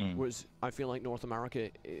 Whereas I feel like North America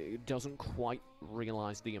doesn't quite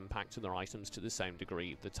realize the impact of their items to the same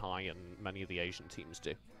degree the Thai and many of the Asian teams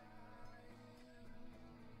do.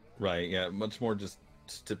 Right, yeah, much more just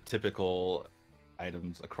typical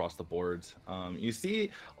items across the board. You see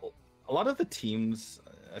a lot of the teams,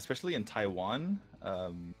 especially in Taiwan,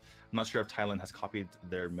 I'm not sure if Thailand has copied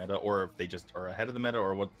their meta or if they just are ahead of the meta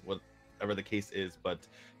or whatever the case is, but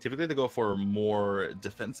typically they go for more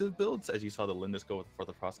defensive builds, as you saw the Lindis go for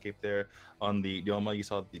the Frostcape there. On the Yoma, you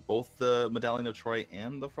saw both the Medallion of Troy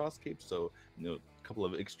and the Frostcape, so you know, a couple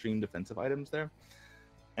of extreme defensive items there.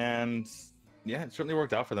 And yeah, it certainly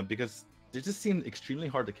worked out for them because they just seemed extremely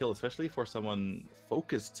hard to kill, especially for someone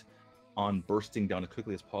focused on bursting down as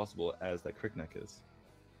quickly as possible as that Crickneck is.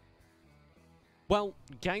 Well,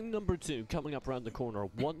 game number 2 coming up around the corner.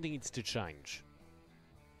 What needs to change?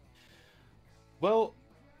 Well,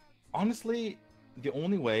 honestly, the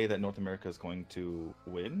only way that North America is going to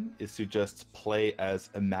win is to just play as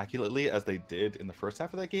immaculately as they did in the first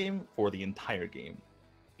half of that game for the entire game.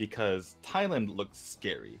 because Thailand looked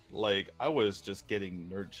scary. Like, I was just getting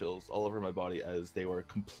nerd chills all over my body as they were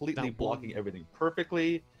completely blocking everything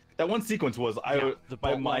perfectly. That one sequence was,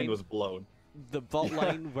 my mind was blown. The bot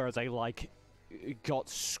lane where they, like, got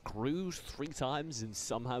screwed 3 times and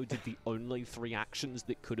somehow did the only 3 actions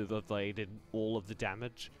that could have evaded all of the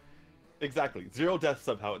damage. Exactly. 0 deaths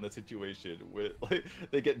somehow in the situation. With, like,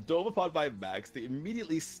 they get dove upon by Max, they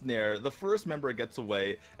immediately snare, the first member gets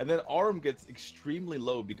away, and then Arm gets extremely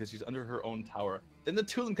low because she's under her own tower. Then the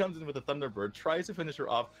Tulin comes in with a Thunderbird, tries to finish her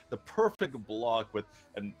off, the perfect block with,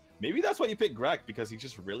 and maybe that's why you pick Greg, because he's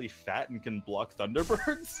just really fat and can block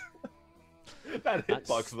Thunderbirds. That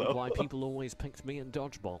hitbox, though. That's why people always picked me in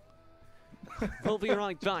Dodgeball. We'll be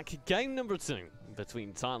right back. Game number 2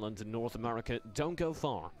 between Thailand and North America. Don't go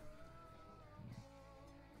far.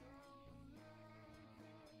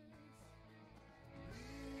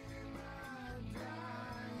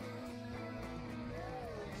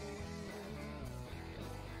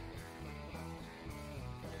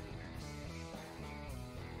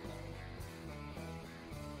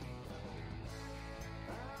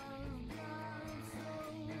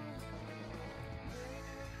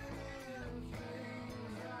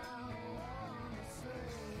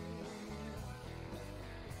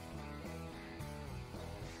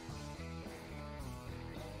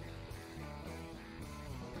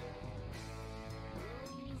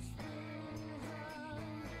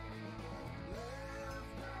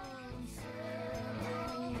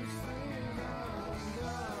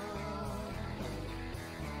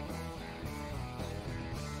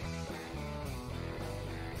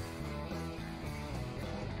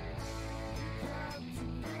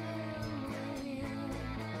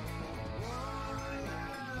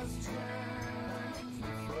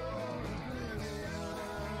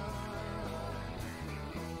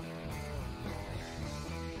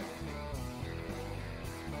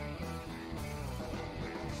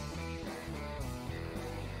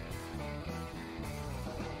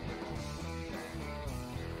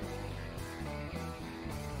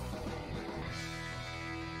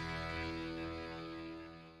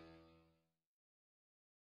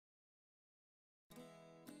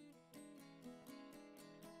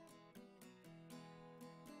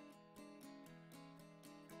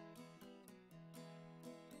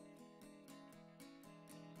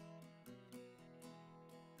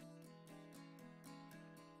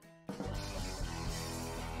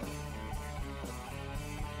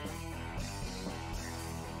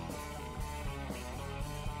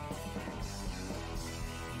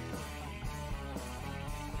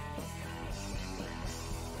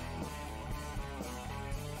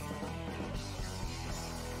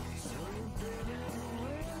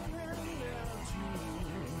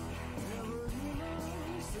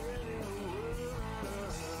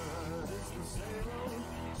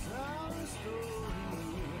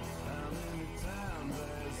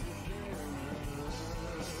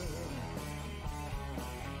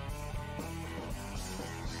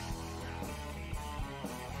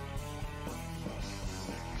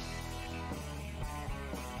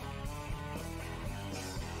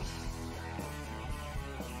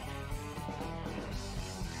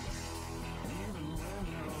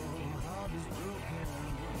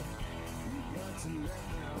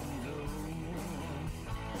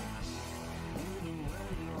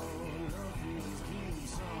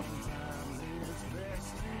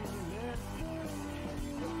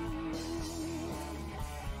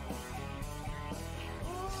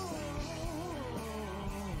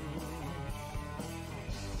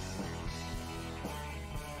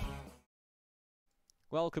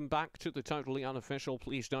 Welcome back to the totally unofficial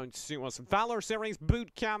Please Don't Sue Us Valor Series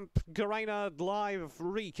Bootcamp Garena Live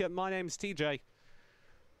Recap. My name's TJ.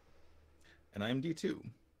 And I'm D2.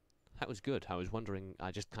 That was good. I was wondering,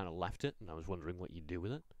 I just kind of left it, and I was wondering what you'd do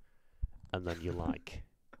with it. And then you like...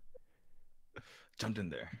 Jumped in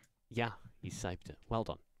there. Yeah, you saved it. Well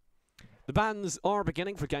done. The bans are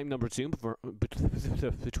beginning for game number 2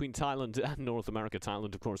 between Thailand and North America.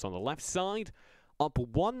 Thailand, of course, on the left side, up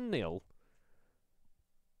 1-0.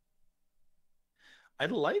 I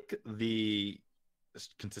like the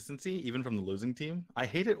consistency, even from the losing team. I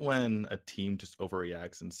hate it when a team just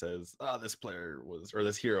overreacts and says, "Oh, this player was, or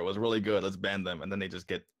this hero was really good, let's ban them," and then they just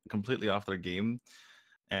get completely off their game.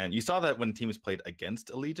 And you saw that when teams played against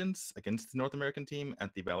Allegiance, against the North American team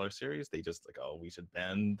at the Valor Series, they just like, "Oh, we should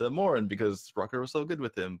ban the Morin because Rocker was so good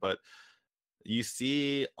with him." But you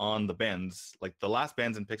see on the bans, like the last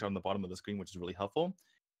bans and picks are on the bottom of the screen, which is really helpful.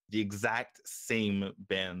 The exact same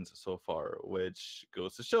bans so far, which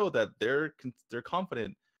goes to show that they're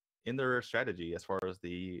confident in their strategy as far as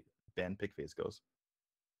the ban pick phase goes.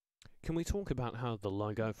 Can we talk about how the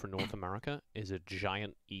logo for North America is a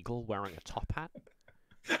giant eagle wearing a top hat?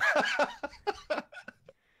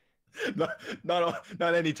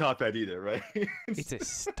 not any top hat either, right? It's a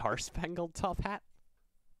star-spangled top hat?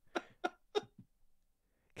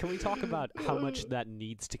 Can we talk about how much that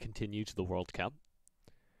needs to continue to the World Cup?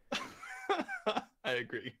 I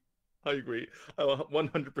agree.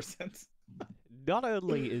 100%. Not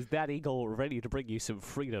only is that eagle ready to bring you some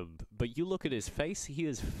freedom, but you look at his face, he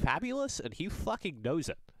is fabulous, and he fucking knows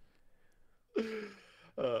it.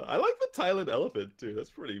 I like the Thailand elephant, too. That's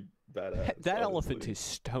pretty badass. That elephant is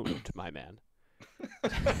stoned, my man.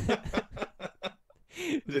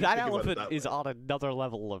 That elephant is on another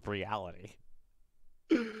level of reality.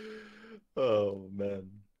 Oh, man.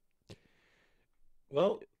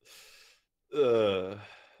 Well, the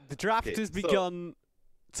draft has begun.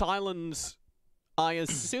 Thailand, I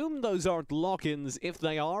assume those aren't lock-ins. If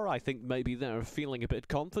they are, I think maybe they're feeling a bit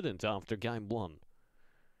confident after game 1.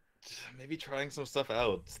 Maybe trying some stuff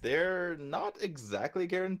out. They're not exactly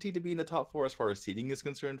guaranteed to be in the top 4 as far as seeding is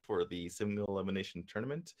concerned for the single elimination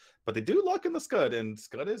tournament, but they do lock in the Scud, and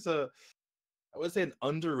Scud is I would say, an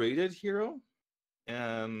underrated hero.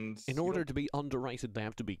 And in order to be underrated, they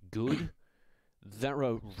have to be good. They're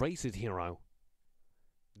a rated hero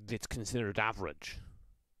that's considered average.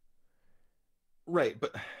 Right,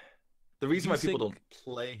 but the reason why people don't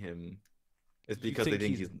play him is because they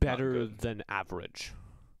think he's better than average.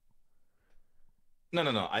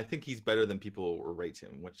 No. I think he's better than people rate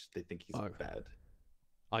him, which they think he's bad.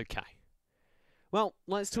 Okay. Well,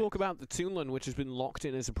 let's talk about the Toonlin, which has been locked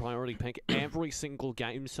in as a priority pick every single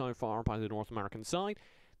game so far by the North American side.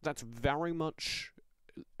 That's very much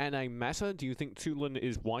NA meta. Do you think Toonlin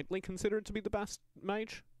is widely considered to be the best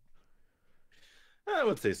mage? I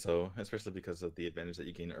would say so, especially because of the advantage that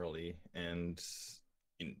you gain early and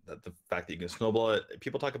the fact that you can snowball it.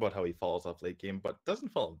 People talk about how he falls off late game, but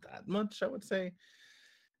doesn't fall that much, I would say.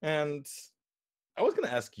 And I was going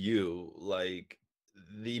to ask you, like,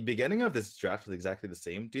 the beginning of this draft was exactly the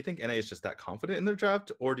same. Do you think NA is just that confident in their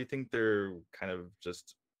draft, or do you think they're kind of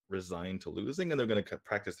just resigned to losing and they're going to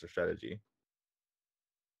practice their strategy?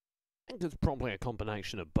 I think it's probably a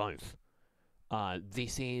combination of both.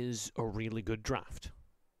 This is a really good draft,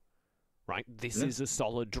 right? This is a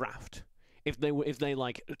solid draft. If they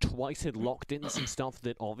like twice had locked in some stuff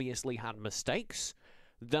that obviously had mistakes,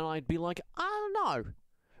 then I'd be like, I don't know.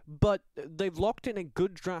 But they've locked in a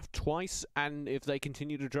good draft twice, and if they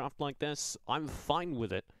continue to draft like this, I'm fine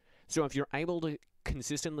with it. So if you're able to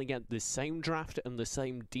consistently get the same draft and the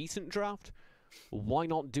same decent draft, why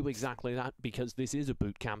not do exactly that? Because this is a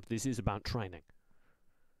boot camp. This is about training.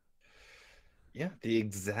 Yeah, the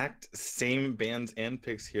exact same bans and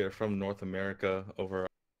picks here from North America over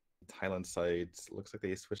Thailand side. Looks like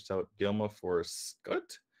they switched out Dilma for Scud.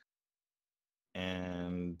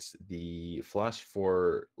 And the flash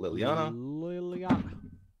for Liliana.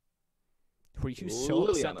 Were you so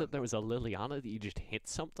upset that there was a Liliana that you just hit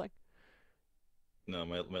something? No,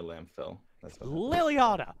 my lamp fell. That's what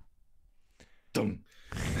Liliana! Dum.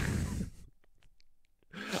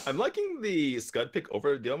 I'm liking the Scud pick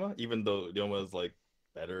over Dilma, even though Dilma is like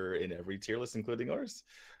better in every tier list, including ours.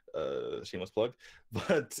 Shameless plug.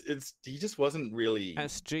 But he just wasn't really...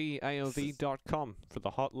 SGAOV.com for the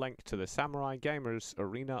hot link to the Samurai Gamers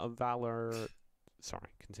Arena of Valor. Sorry,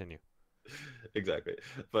 continue. Exactly.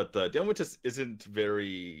 But Dilma just isn't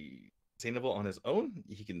very sustainable on his own.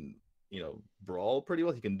 He can, brawl pretty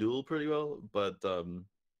well. He can duel pretty well, but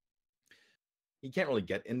he can't really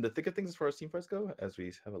get in the thick of things as far as team fights go, as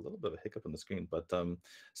we have a little bit of a hiccup on the screen. But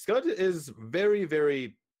Scud is very,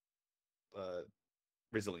 very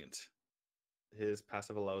resilient. His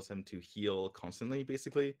passive allows him to heal constantly,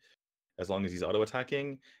 basically, as long as he's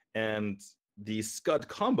auto-attacking. And the Scud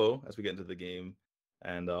combo, as we get into the game,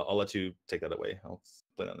 and I'll let you take that away. I'll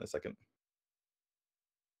explain that in a second.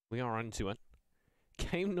 We are into it.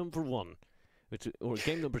 Game number 1, or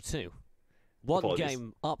game number 2. One Apologies.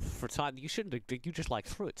 Game up for time. You shouldn't have, you just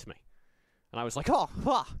threw it to me. And I was like, oh,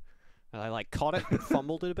 ah. And I caught it and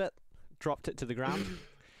fumbled it a bit, dropped it to the ground.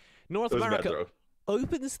 North America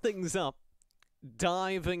opens things up,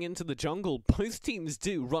 diving into the jungle. Both teams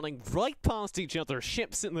do, running right past each other,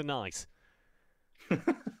 ships in the night.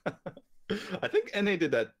 I think NA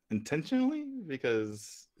did that intentionally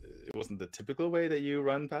because it wasn't the typical way that you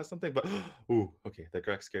run past something, but ooh, okay, that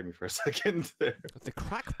crack scared me for a second there. The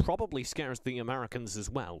crack probably scares the Americans as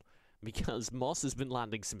well, because Moss has been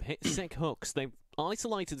landing some sick hooks. They've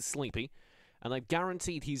isolated Sleepy, and they've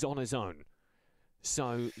guaranteed he's on his own.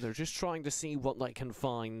 So they're just trying to see what they can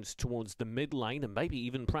find towards the mid lane, and maybe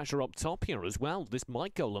even pressure up top here as well. This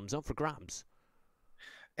might golem's up for grabs.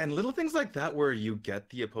 And little things like that where you get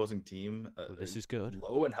the opposing team This is good.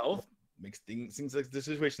 low in health makes things like the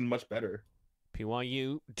situation much better.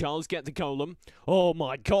 PYU does get the golem. Oh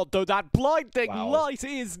my god, though, that blinding light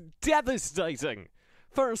is devastating.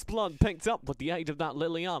 First blood picked up with the aid of that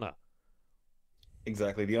Liliana.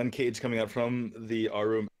 Exactly. The Uncage coming out from the R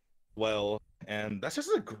room well. And that's just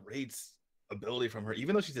a great ability from her.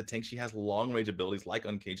 Even though she's a tank, she has long range abilities like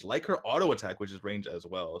Uncage, like her auto attack, which is range as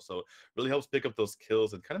well. So really helps pick up those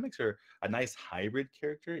kills and kind of makes her a nice hybrid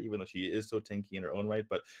character, even though she is so tanky in her own right.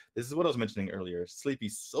 But this is what I was mentioning earlier.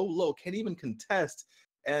 Sleepy's so low, can't even contest.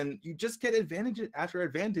 And you just get advantage after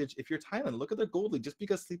advantage if you're Thailand. Look at their gold lead just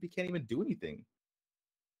because Sleepy can't even do anything.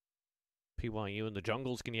 PYU and the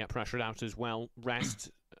jungles can get pressured out as well. Rest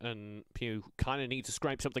and Pew kind of need to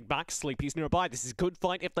scrape something back. Sleepy's nearby. This is a good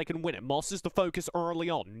fight if they can win it. Moss is the focus early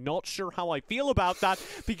on. Not sure how I feel about that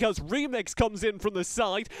because Remix comes in from the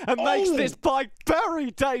side and makes this fight very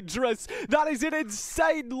dangerous. That is an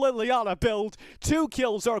insane Liliana build. 2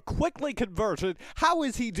 kills are quickly converted. How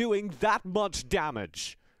is he doing that much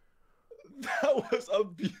damage? That was a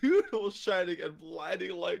beautiful shining and blinding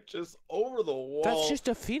light just over the wall. That's just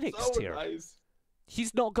a Phoenix tier. Nice.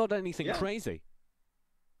 He's not got anything crazy.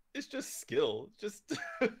 It's just skill, just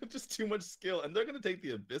too much skill, and they're gonna take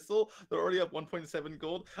the Abyssal. They're already up 1.7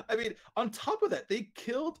 gold. I mean, on top of that, they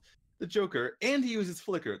killed the Joker, and he uses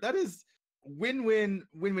Flicker. That is win-win,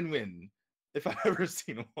 win-win-win. If I've ever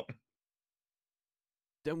seen one.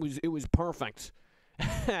 It was perfect,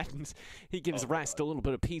 and he gives Rest a little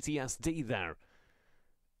bit of PTSD there.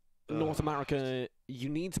 North America, you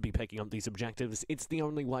need to be picking up these objectives. It's the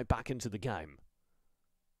only way back into the game.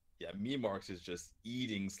 Yeah, Memarks is just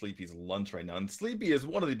eating Sleepy's lunch right now. And Sleepy is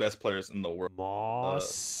one of the best players in the world.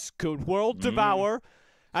 Moss, good world devour.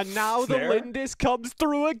 And now the Lindis comes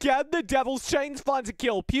through again. The Devil's Chains finds a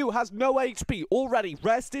kill. Pew has no HP already.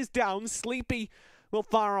 Rest is down. Sleepy will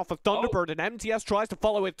fire off a Thunderbird, and MTS tries to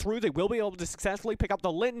follow it through. They will be able to successfully pick up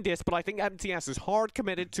the Lindis, but I think MTS is hard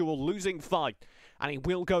committed to a losing fight. And he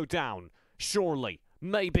will go down. Surely.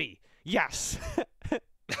 Maybe. Yes.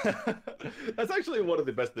 That's actually one of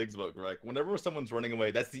the best things about Greg. Whenever someone's running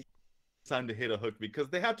away, that's the time to hit a hook because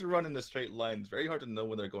they have to run in a straight line. It's very hard to know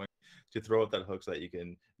when they're going to throw out that hook so that you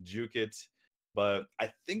can juke it. But I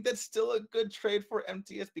think that's still a good trade for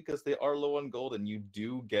MTS because they are low on gold and you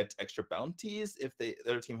do get extra bounties if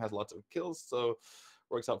their team has lots of kills. So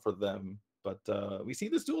works out for them. But we see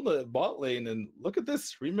this duel in the bot lane, and look at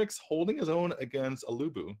this. Remix holding his own against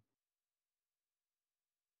Alubu.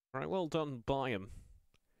 All right, well done by him.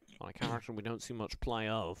 My character we don't see much play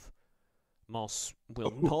of. Moss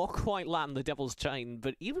will not quite land the Devil's Chain,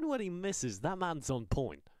 but even when he misses, that man's on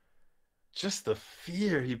point. Just the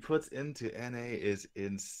fear he puts into NA is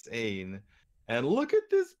insane. And look at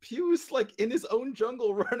this Puce, like in his own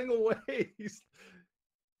jungle running away.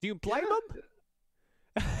 Do you blame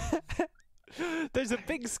him? There's a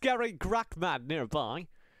big scary Grak man nearby.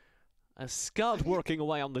 A Scud working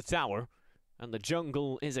away on the tower. And the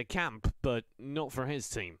jungle is a camp, but not for his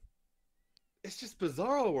team. It's just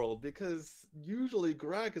Bizarro World because usually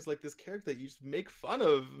Greg is like this character that you just make fun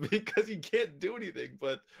of because he can't do anything.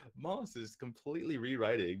 But Moss is completely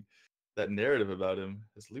rewriting that narrative about him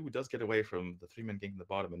as Liu does get away from the 3-man gank in the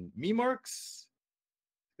bottom. And Memarks,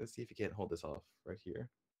 let's see if he can't hold this off right here.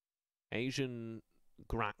 Asian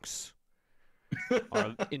Graks are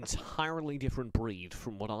an entirely different breed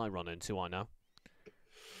from what I run into, I know.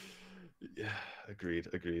 Yeah, agreed.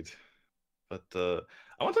 But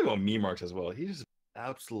I want to talk about Memarks as well. He's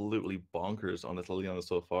absolutely bonkers on this Liliana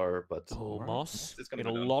so far. But Moss in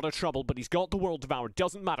a lot of trouble, but he's got the world devoured.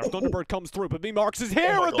 Doesn't matter. Thunderbird comes through, but Memarks is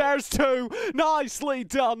here, and there's 2. Nicely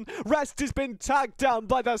done. Rest has been tagged down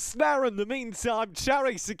by the snare in the meantime.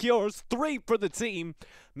 Cherry secures 3 for the team.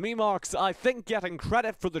 Memarks, I think, getting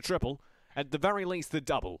credit for the triple. At the very least, the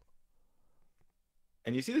double.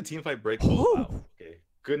 And you see the team fight break. Oh, wow. Okay.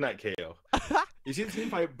 Good night, KO. You see the team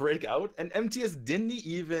fight break out, and MTS didn't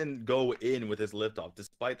even go in with his liftoff,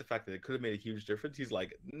 despite the fact that it could have made a huge difference. He's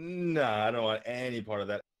like, nah, I don't want any part of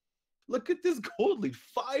that. Look at this gold lead,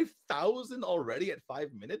 5,000 already at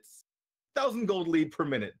 5 minutes. 1,000 gold lead per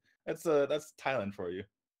minute. That's Thailand for you.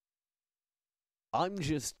 I'm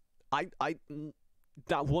just,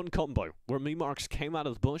 that one combo where Memarks came out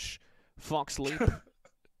of the bush, Fox Leap,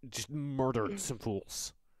 just murdered some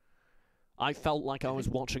fools. I felt like I was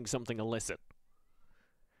watching something illicit.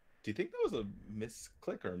 Do you think that was a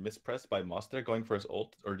misclick or a mispress by Moss there going for his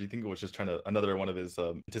ult? Or do you think it was just trying to, another one of his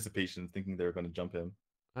anticipations, thinking they were going to jump him?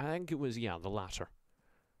 I think it was, the latter.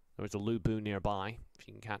 There was a Lubu nearby. If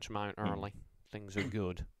you can catch him out early, things are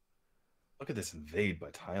good. Look at this invade by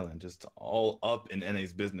Thailand, just all up in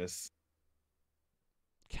NA's business.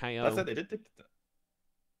 KO That said, they did take the...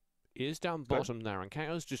 is down Go ahead. bottom there, and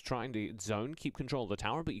KO's just trying to zone, keep control of the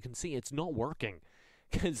tower, but you can see it's not working.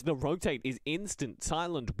 Because the rotate is instant.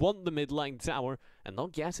 Thailand want the mid lane tower, and they'll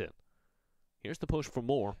get it. Here's the push for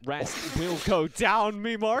more. Rest will go down.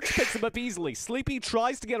 Memarks picks him up easily. Sleepy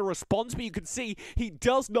tries to get a response, but you can see he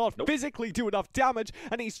does not physically do enough damage,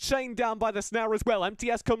 and he's chained down by the snare as well.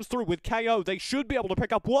 MTS comes through with KO. They should be able to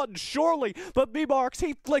pick up one, surely, but Memarks,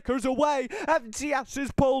 he flickers away. MTS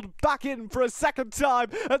is pulled back in for a second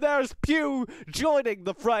time, and there's Pew joining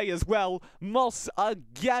the fray as well. Moss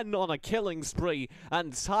again on a killing spree,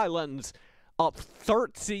 and Thailand up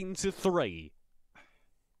 13-3.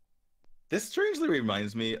 This strangely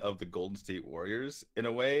reminds me of the Golden State Warriors in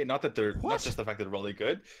a way. Not that they're not just the fact that they're really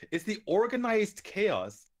good. It's the organized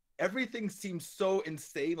chaos. Everything seems so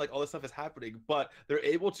insane, like all this stuff is happening, but they're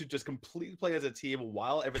able to just completely play as a team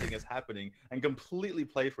while everything is happening and completely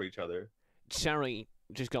play for each other. Cherry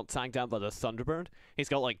just got tagged down by the Thunderbird. He's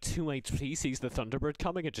got like 2 HP, sees the Thunderbird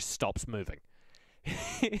coming and just stops moving.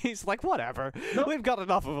 He's like, whatever, we've got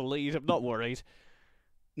enough of a lead, I'm not worried.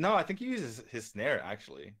 No, I think he uses his snare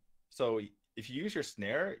actually. So if you use your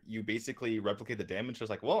snare, you basically replicate the damage. So it's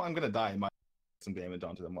like, well, I'm gonna die. I might put some damage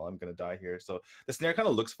onto them while I'm gonna die here. So the snare kind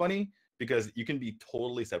of looks funny because you can be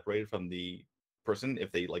totally separated from the person if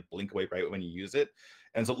they like blink away right when you use it.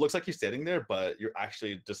 And so it looks like you're standing there, but you're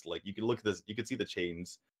actually just like, you can look at this, you can see the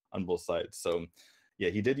chains on both sides. So yeah,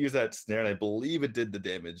 he did use that snare, and I believe it did the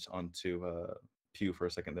damage onto Pew for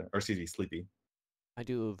a second there, or excuse me, Sleepy. I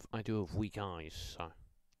do have weak eyes, so.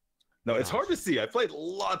 No, it's hard to see. I played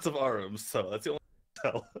lots of ARMs, so that's the only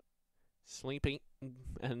tell. Sleepy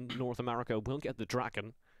and North America will get the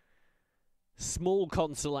Dragon. Small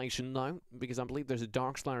consolation, though, because I believe there's a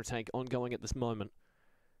Darkslayer take ongoing at this moment.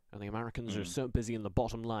 And the Americans are so busy in the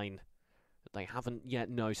bottom lane that they haven't yet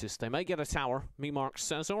noticed. They may get a tower. Memarks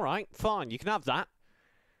says, all right, fine, you can have that.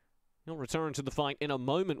 He'll return to the fight in a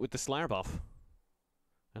moment with the Slayer buff.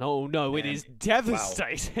 And oh no, it is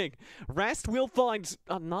devastating. Wow. Rest will find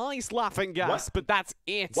a nice laughing gas, but that's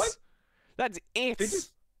it. What? That's it. They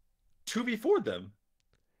just 2v4'd them.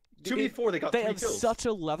 2v4, they got 3 kills. They have such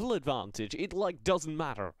a level advantage, it like doesn't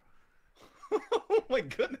matter. Oh my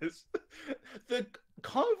goodness. The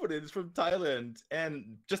confidence from Thailand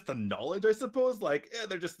and just the knowledge, I suppose, like, yeah,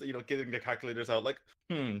 they're just, you know, getting the calculators out, like,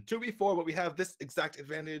 2v4, but we have this exact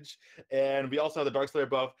advantage, and we also have the Darkslayer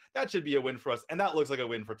buff. That should be a win for us, and that looks like a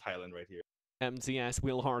win for Thailand right here. MTS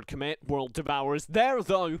will hard commit, World Devourers there,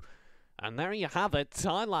 though. And there you have it,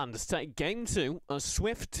 Thailand take Game 2, a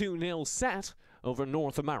swift 2-0 set over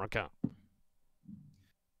North America.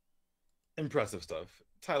 Impressive stuff.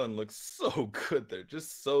 Thailand looks so good there,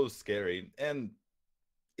 just so scary. And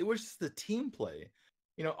it was just the team play.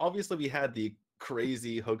 You know, obviously we had the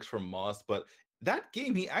crazy hooks from Moss, but that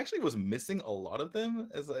game, he actually was missing a lot of them,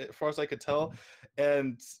 as far as I could tell.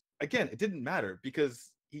 And again, it didn't matter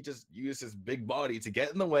because he just used his big body to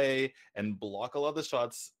get in the way and block a lot of the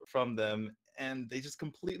shots from them. And they just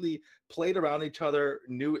completely played around each other,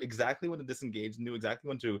 knew exactly when to disengage, knew exactly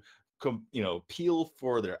when to, you know, peel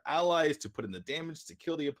for their allies, to put in the damage, to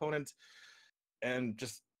kill the opponent. And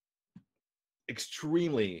just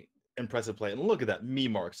extremely impressive play. And look at that,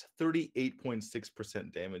 Memarks,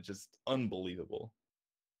 38.6% damage, just unbelievable.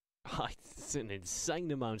 It's an insane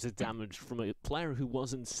amount of damage from a player who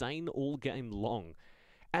was insane all game long.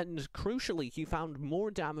 And crucially, he found more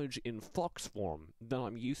damage in Fox form than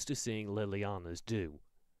I'm used to seeing Liliana's do.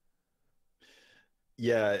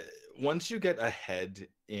 Yeah, once you get ahead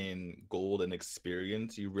in gold and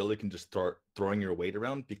experience, you really can just start throwing your weight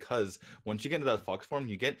around, because once you get into that Fox form,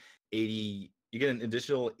 you get 80, you get an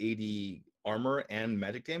additional 80 armor and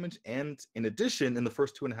magic damage, and in addition, in the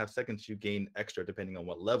first 2.5 seconds, you gain extra depending on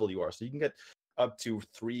what level you are. So you can get up to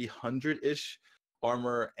 300-ish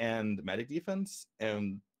armor and magic defense,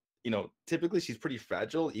 and you know, typically she's pretty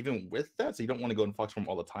fragile even with that, so you don't want to go in Fox form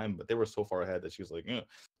all the time, but they were so far ahead that she was like,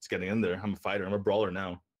 it's getting in there. I'm a fighter, I'm a brawler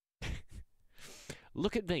now.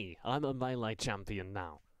 Look at me, I'm a melee champion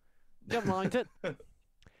now. Don't mind it.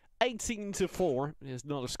 18-4 is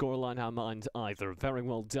not a scoreline I mind either. Very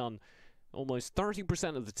well done. Almost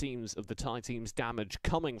 30% of the teams, of the Thai team's damage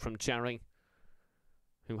coming from Cherry,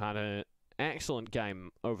 who had an excellent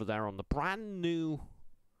game over there on the brand new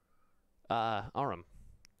Aram.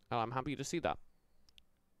 I'm happy to see that.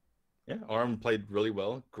 Yeah, Aram played really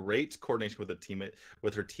well. Great coordination with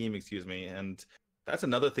her team, excuse me. And That's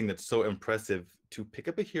another thing that's so impressive, to pick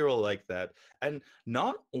up a hero like that and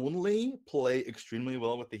not only play extremely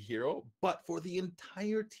well with the hero, but for the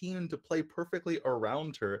entire team to play perfectly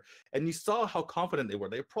around her. And you saw how confident they were.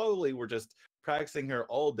 They probably were just practicing her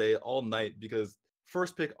all day, all night, because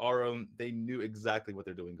first pick Arum, they knew exactly what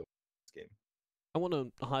they're doing going into this game. I want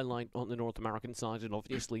to highlight on the North American side, it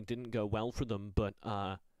obviously didn't go well for them, but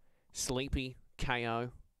Sleepy, KO,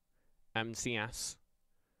 MCS,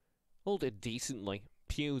 all did decently.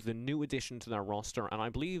 Pew, the new addition to their roster, and I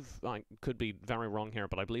believe, I could be very wrong here,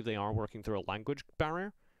 but I believe they are working through a language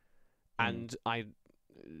barrier. And I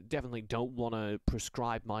definitely don't want to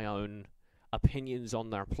prescribe my own opinions on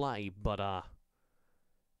their play, but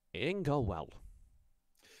it didn't go well.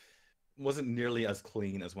 Wasn't nearly as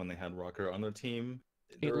clean as when they had Rocker on their team.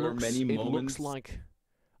 It looks like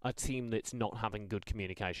a team that's not having good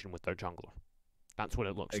communication with their jungler. That's what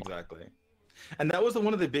it looks like. Exactly. And that was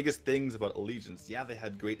one of the biggest things about Allegiance. Yeah, they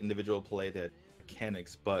had great individual play, they had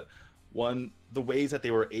mechanics, but the ways that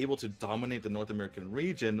they were able to dominate the North American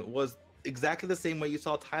region was exactly the same way you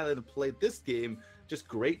saw Thailand play this game. Just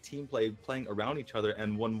great team play, playing around each other.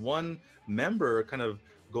 And when one member kind of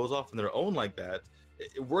goes off on their own like that,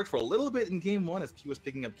 it worked for a little bit in game one as P was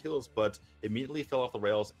picking up kills, but immediately fell off the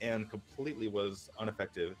rails and completely was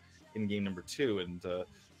ineffective in game number two. And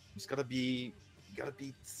just gotta be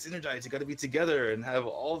synergized, you gotta be together and have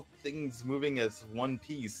all things moving as one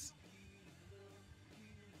piece.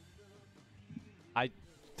 I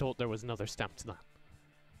thought there was another step to that,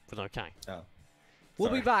 but okay. Oh,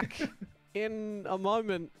 we'll be back in a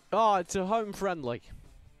moment. Oh, it's a home friendly.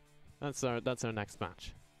 That's our next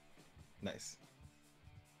match. Nice.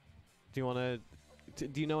 Do you want to?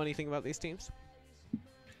 Do you know anything about these teams?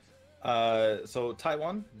 So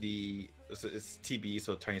Taiwan, it's TB,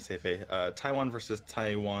 so Chinese Taipei. Taiwan versus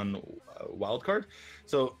Taiwan wildcard.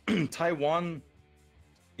 So Taiwan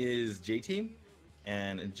is J Team,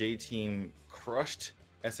 and J Team crushed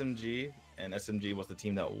SMG, and SMG was the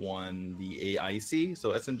team that won the AIC.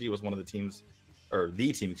 So SMG was one of the teams, or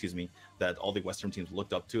the team, excuse me, that all the Western teams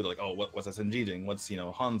looked up to. They're like, oh, what's SMG doing? What's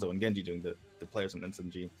Hanzo and Genji doing? The players in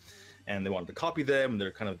SMG, and they wanted to copy them.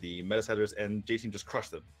 They're kind of the meta setters, and J Team just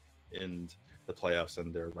crushed them in the playoffs,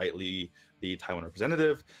 and they're rightly the Taiwan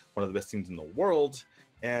representative, one of the best teams in the world.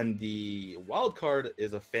 And the wild card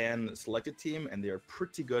is a fan selected team, and they are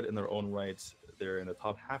pretty good in their own right. They're in the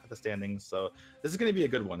top half of the standings, so this is going to be a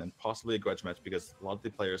good one and possibly a grudge match, because a lot of the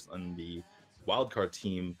players on the wild card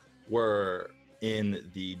team were in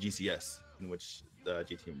the GCS, in which the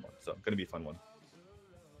G team won. So going to be a fun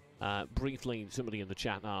one. Briefly, somebody in the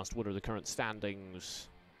chat asked, what are the current standings?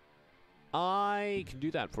 I can do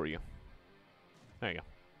that for you. There you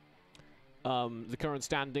go. The current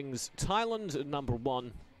standings, Thailand at number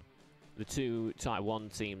 1. The two Taiwan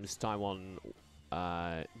teams, Taiwan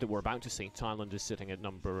that we're about to see, Thailand is sitting at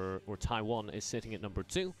Taiwan is sitting at number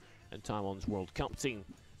 2, and Taiwan's World Cup team.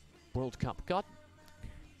 World Cup, God.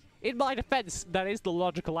 In my defense, that is the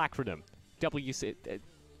logical acronym. WC,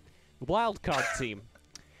 wildcard team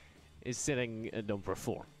is sitting at number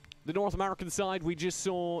 4. The North American side, we just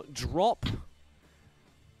saw drop.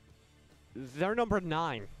 They're number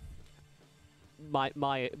 9. My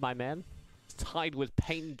man, tied with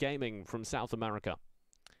Pain Gaming from South America.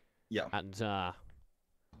 Yeah. And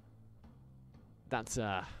that's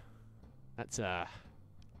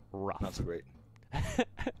rough. Not so great.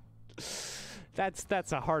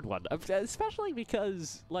 That's a hard one, especially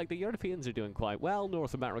because like the Europeans are doing quite well.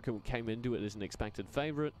 North America came into it as an expected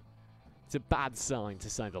favorite. It's a bad sign, to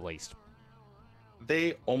say the least.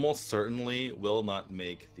 They almost certainly will not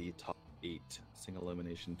make the top 8 single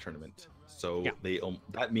elimination tournament. So yeah.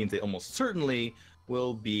 That means they almost certainly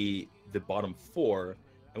will be the bottom 4,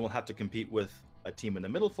 and will have to compete with a team in the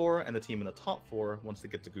middle 4 and a team in the top 4 once they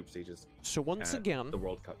get to group stages. So once again, the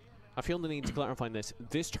World Cup. I feel the need to clarify this.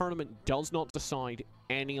 This tournament does not decide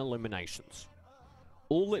any eliminations.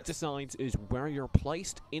 All it decides is where you're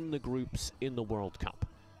placed in the groups in the World Cup.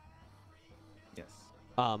 Yes.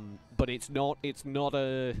 But it's not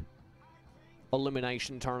a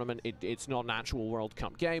elimination tournament. It's not an actual World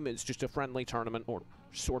Cup game. It's just a friendly tournament, or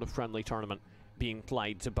sort of friendly tournament, being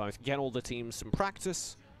played to both get all the teams some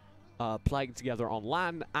practice, playing together on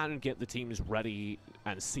LAN, and get the teams ready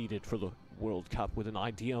and seeded for the World Cup with an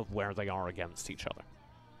idea of where they are against each other.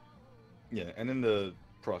 Yeah, and in the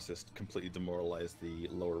process, completely demoralize the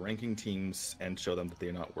lower ranking teams and show them that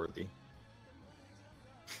they're not worthy.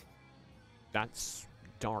 That's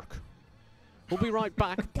dark. We'll be right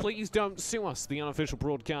back. Please don't sue us. The unofficial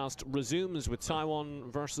broadcast resumes with Taiwan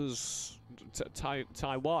versus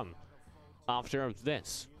Taiwan after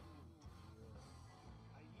this.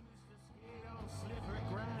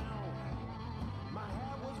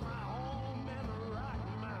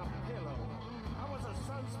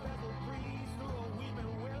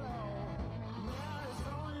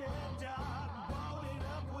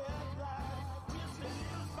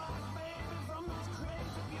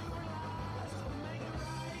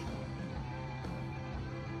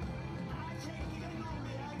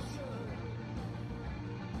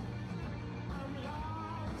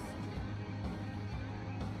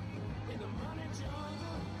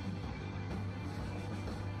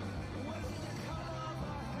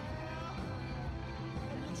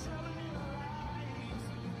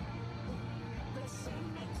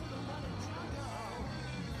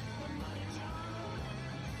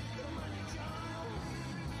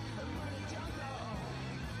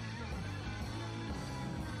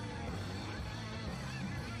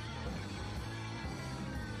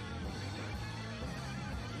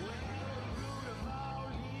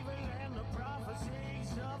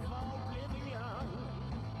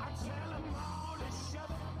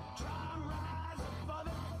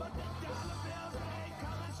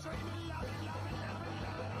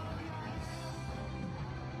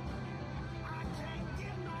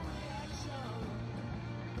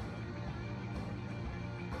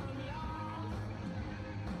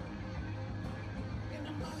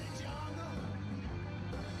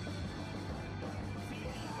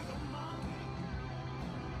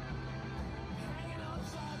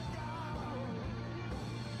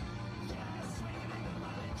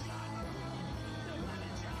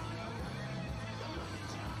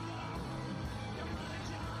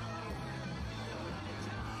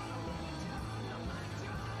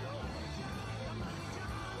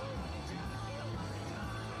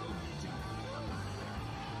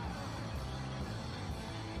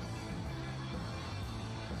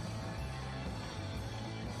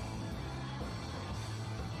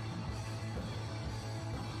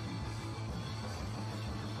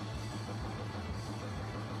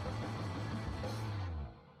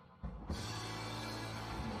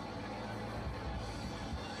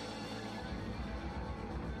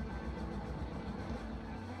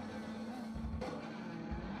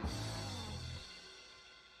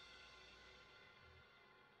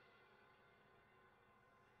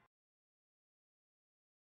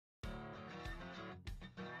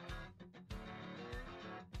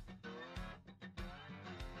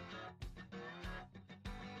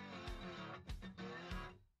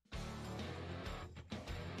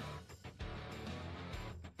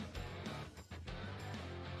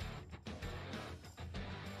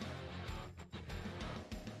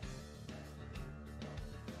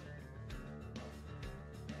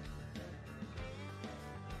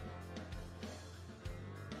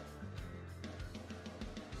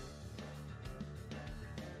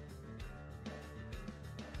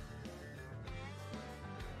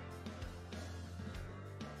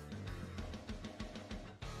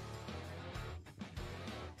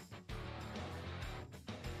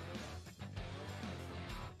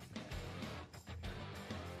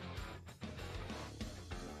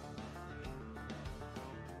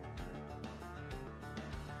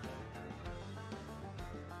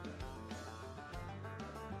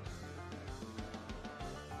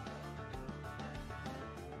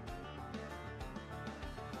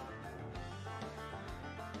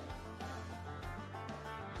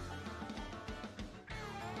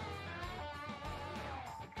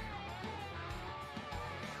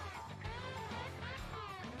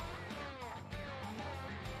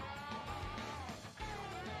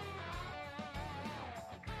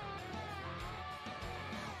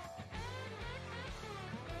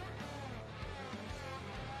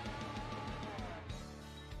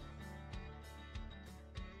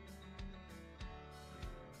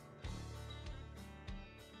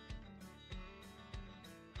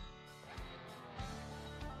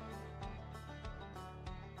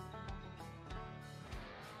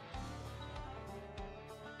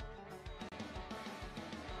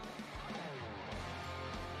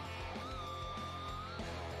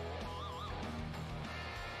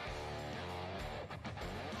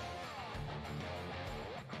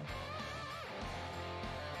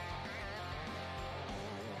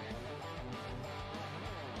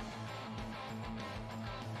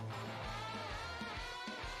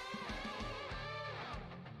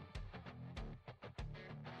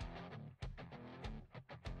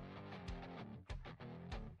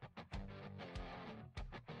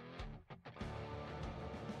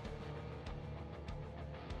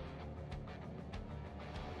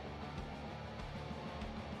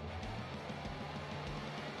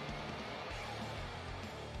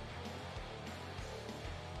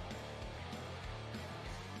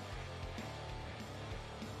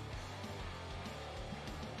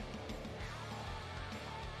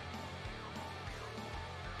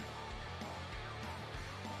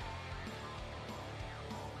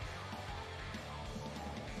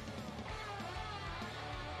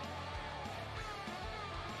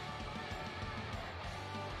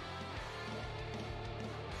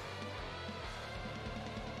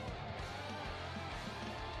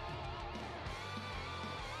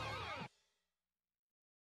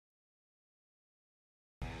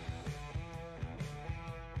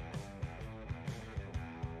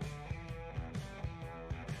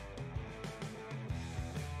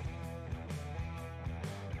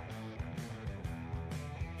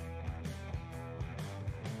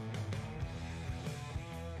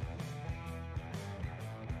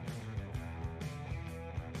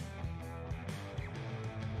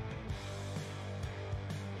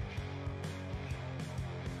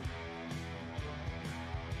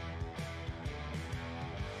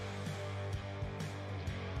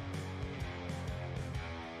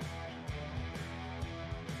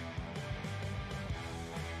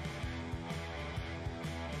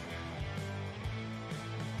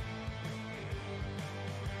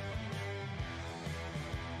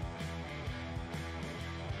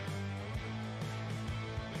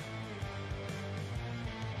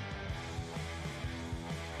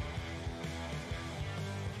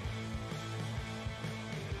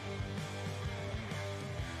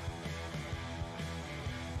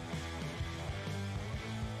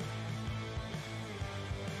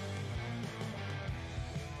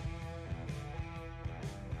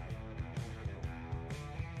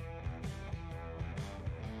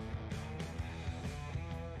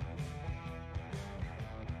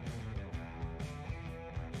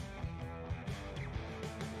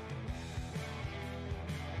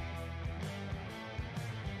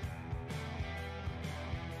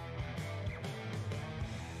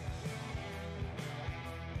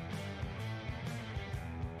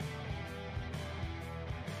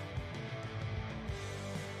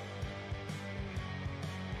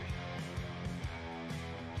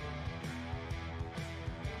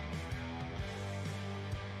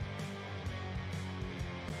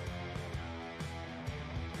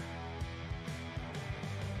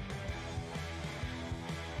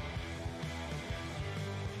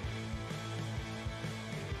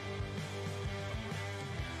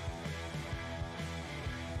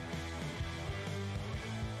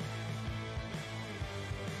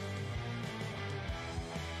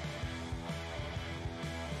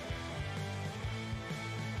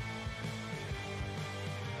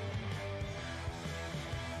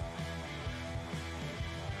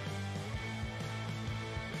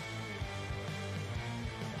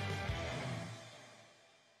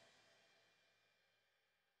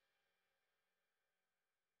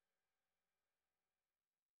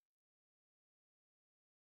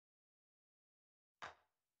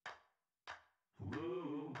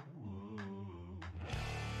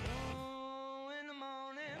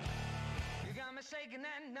 shaking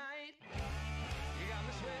that night. You got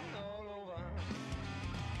me sweating all over.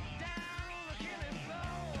 Down on the killing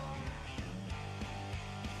floor.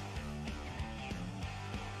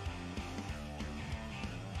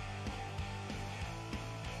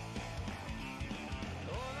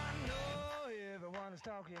 All I know, everyone is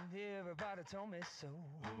talking, everybody told me so.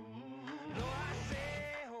 No, I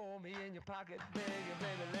say, hold me in your pocket, baby,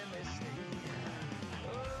 baby, let me stay.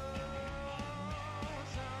 Oh,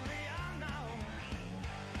 turn me on now.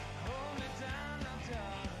 Hold me down now,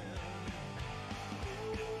 darling.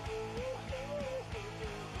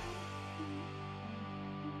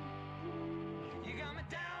 You got me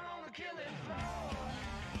down on the killing floor.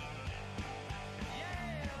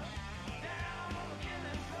 Yeah, down on the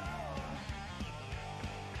killing floor.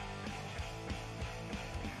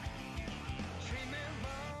 Treat me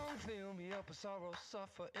wrong, fill me up with sorrow,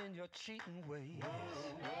 suffer in your cheating ways.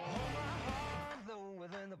 Hold my heart low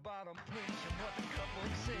within the bottom, preaching what the cup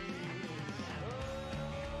would say. Oh,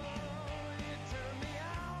 you turn me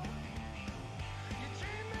out, you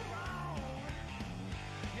treat me wrong,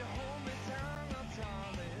 you hold me down, now,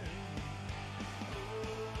 darling.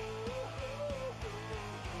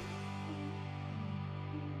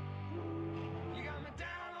 You got me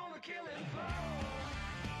down on the killing floor.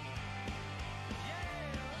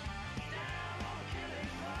 Yeah, down on the killing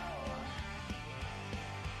floor.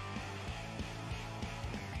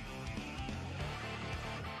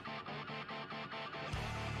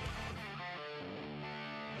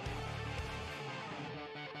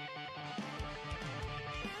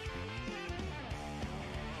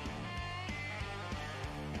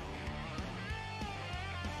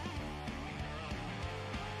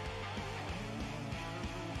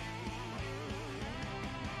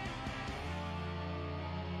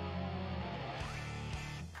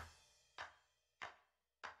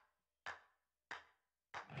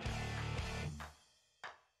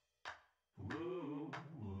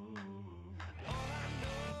 All I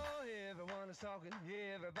know, everyone is talking,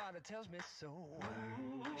 everybody tells me so.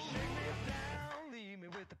 Shake me down, leave me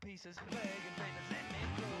with the pieces, begging, baby, let me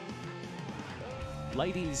go.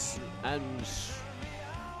 Ladies and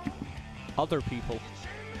other people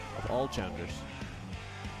of all genders.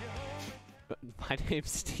 My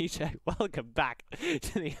name's TJ. Welcome back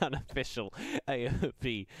to the unofficial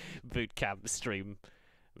AOP bootcamp stream.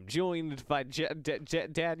 I'm joined by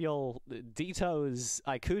Daniel Dito's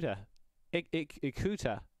Ikuta.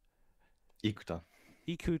 Ikuta.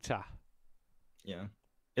 Ikuta. Yeah.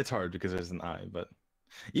 It's hard because there's an I, but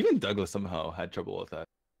even Douglas somehow had trouble with that.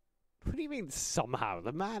 What do you mean somehow?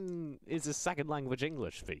 The man is a second language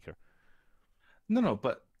English speaker. No,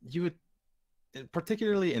 but you would,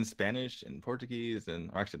 particularly in Spanish and Portuguese, and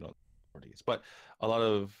or actually not Portuguese, but a lot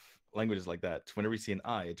of languages like that, whenever you see an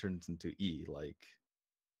I, it turns into E, like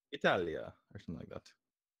Italia or something like that.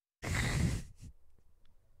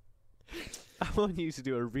 I want you to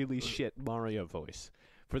do a really shit Mario voice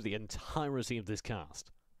for the entirety of this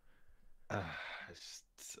cast.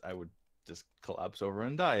 I would just collapse over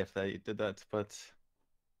and die if they did that, but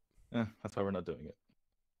that's why we're not doing it.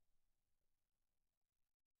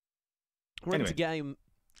 We're into Anyway. game.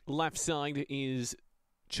 Left side is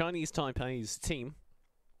Chinese Taipei's team,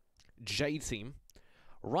 J team.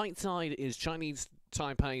 Right side is Chinese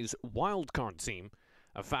Taipei's wildcard team,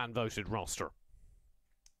 a fan-voted roster.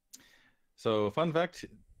 So, fun fact,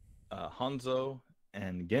 Hanzo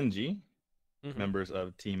and Genji, members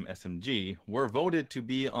of Team SMG, were voted to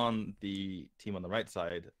be on the team on the right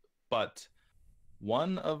side, but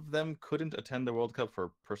one of them couldn't attend the World Cup for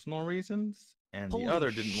personal reasons, and Holy the other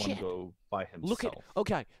didn't want shit. to go by himself. Look at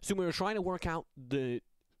okay. So we were trying to work out the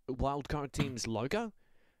wildcard team's logo.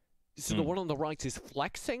 So the one on the right is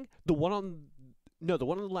flexing. The one on the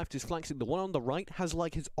left is flexing. The one on the right has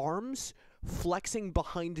like his arms flexing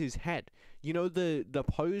behind his head. You know the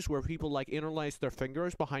pose where people like interlace their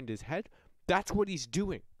fingers behind his head? That's what he's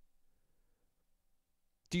doing.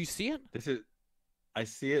 Do you see it? I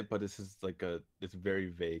see it, but it's very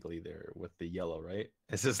vaguely there with the yellow, right?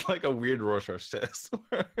 It's just like a weird Rorschach test.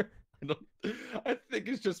 I think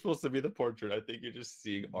it's just supposed to be the portrait. I think you're just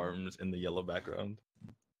seeing arms in the yellow background.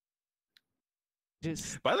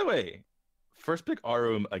 By the way, first pick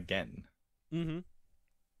Arum again. Mm-hmm.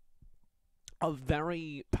 A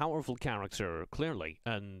very powerful character, clearly,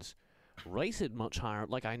 and rated much higher.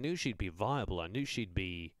 Like, I knew she'd be viable. I knew she'd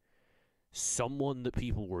be someone that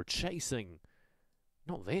people were chasing.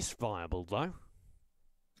 Not this viable, though.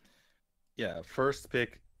 Yeah, first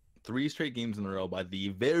pick 3 straight games in a row by the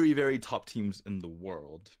very, very top teams in the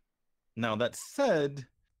world. Now, that said,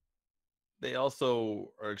 they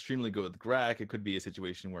also are extremely good with Grak. It could be a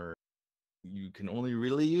situation where you can only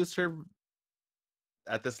really use her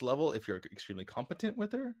at this level if you're extremely competent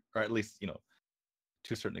with her, or at least,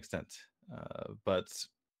 to a certain extent. But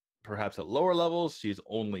perhaps at lower levels, she's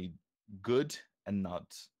only good and not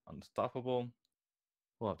unstoppable.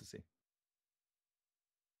 We'll have to see.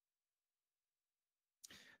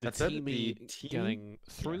 The That said, teaming team- getting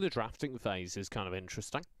through yeah. the drafting phase is kind of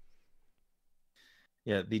interesting.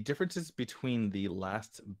 Yeah, the differences between the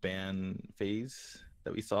last ban phase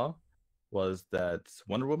that we saw was that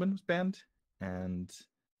Wonder Woman was banned and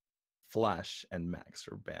Flash and Max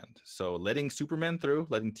are banned. So letting Superman through,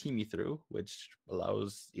 letting Teamy through, which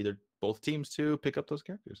allows either both teams to pick up those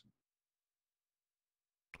characters.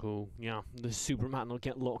 Oh, yeah, the Superman will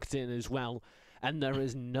get locked in as well. And there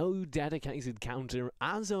is no dedicated counter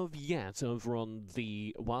as of yet over on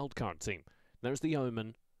the wildcard team. There's the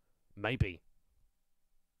Omen. Maybe.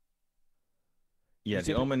 Yeah, You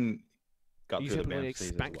the Omen got You through the typically ban phase as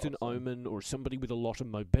expect an well, so- Omen or somebody with a lot of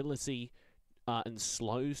mobility and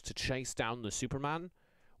slows to chase down the Superman.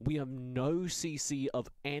 We have no CC of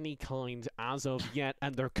any kind as of yet,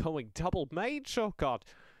 and they're going double mage? Oh, God.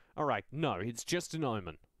 All right, no, it's just an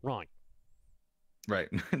Omen. Right. Right.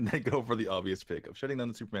 And they go for the obvious pick of shutting down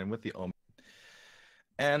the Superman with the Omen.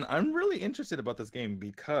 And I'm really interested about this game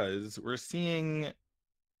because we're seeing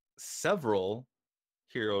several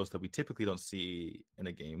heroes that we typically don't see in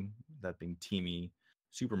a game, that being Teamy,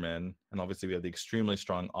 Superman, and obviously we have the extremely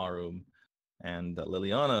strong Arum and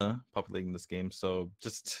Liliana populating this game. So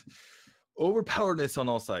just overpoweredness on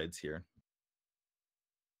all sides here.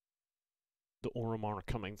 The Oromar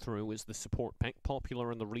coming through is the support pick,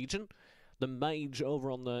 popular in the region. The mage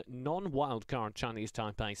over on the non-wildcard Chinese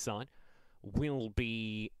Taipei side will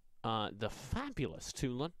be the fabulous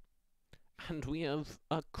Tulin. And we have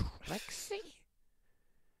a Crexy.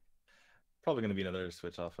 Probably going to be another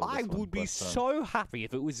switch off of this I one, would be but, so happy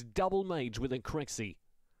if it was double mage with a Crexy.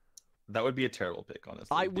 that would be a terrible pick, honestly.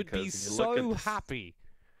 I would be because if you look so at happy.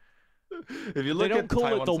 If you look They don't at call it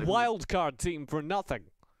Taiwan's the like- wildcard team for nothing.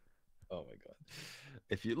 Oh my god!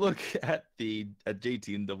 If you look at the J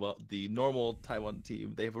team, the normal Taiwan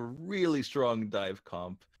team, they have a really strong dive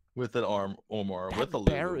comp with an Omar, That with a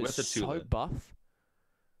bear Lulu, is with a so Tulin. buff.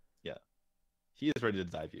 He is ready to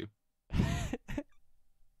dive you.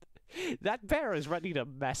 That bear is ready to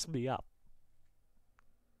mess me up.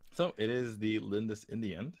 So it is the Lindis in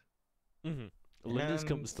the end. Lindis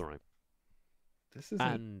comes And through. This is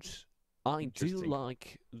And I do interesting.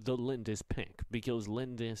 like the Lindis pick because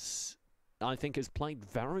Lindis, I think, has played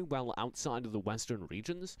very well outside of the Western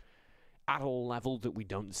regions at a level that we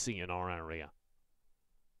don't see in our area.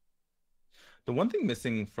 the one thing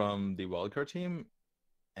missing from the wildcard team,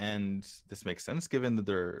 and this makes sense given that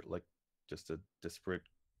they're like just a disparate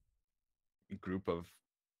group of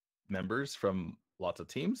members from lots of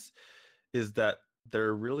teams, is that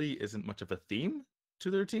there really isn't much of a theme to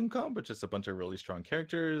their team comp, but just a bunch of really strong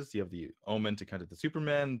characters. You have the Omen to counter the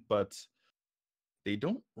Superman, but they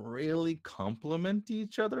don't really complement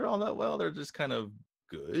each other all that well. They're just kind of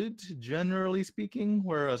good, generally speaking.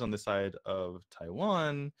 Whereas on the side of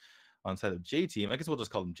Taiwan, on the side of J Team, I guess we'll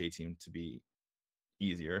just call them J Team to be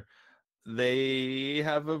easier. They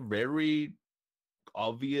have a very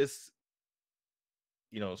obvious,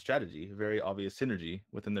 strategy, very obvious synergy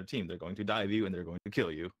within their team. They're going to dive you and they're going to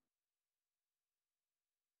kill you.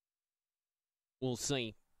 We'll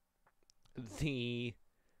see. The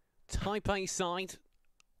Taipei side,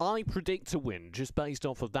 I predict to win just based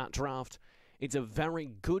off of that draft. It's a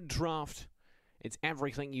very good draft. It's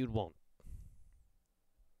everything you'd want.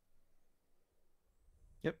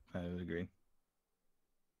 Yep, I would agree.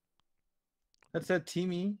 That said,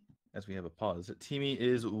 Teamy, as we have a pause, Teamy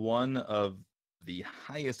is one of the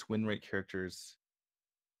highest win rate characters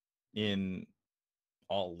in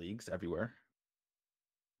all leagues everywhere.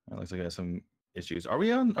 It looks like I have some issues. Are we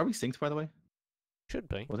synced, by the way? Should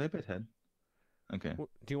be. Was I a bit ahead? Okay. Do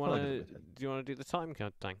you Well, I want did to? a bit. Do you want to do the time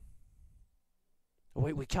count thing? Oh,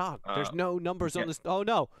 wait, we can't. There's Uh, no numbers on yeah. this. Oh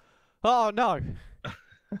no! Oh no!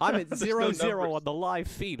 I'm at There's 0-0 numbers. on the live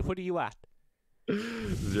feed. What are you at?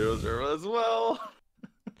 0-0 as well.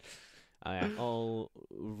 I'll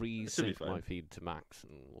be resync my fine. feed to max,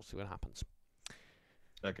 and we'll see what happens.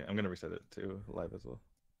 Okay, I'm gonna reset it to live as well.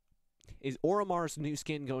 Is Oromar's new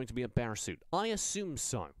skin going to be a bear suit? I assume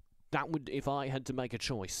so. That would, if I had to make a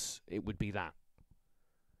choice, it would be that.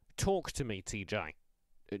 Talk to me, TJ.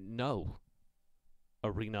 No.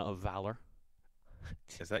 Arena of Valor.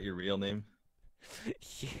 Is that your real name?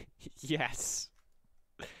 Yes.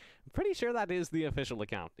 I'm pretty sure that is the official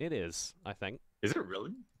account. It is, I think. Is it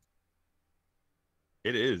really?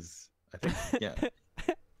 It is. I think. Yeah.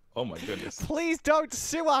 Oh my goodness. Please don't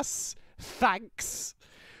sue us. Thanks.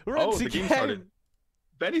 We're Oh, into the game started.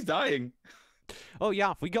 Benny's dying. Oh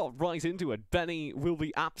yeah, if we got right into it, Benny will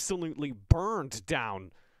be absolutely burned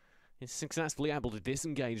down. He's successfully able to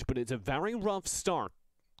disengage, but it's a very rough start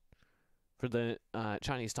for the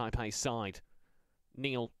Chinese Taipei side.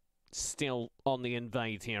 Neil still on the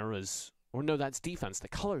invade here as... Or no, that's defense. The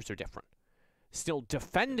colors are different. Still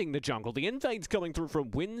defending the jungle. The invade's coming through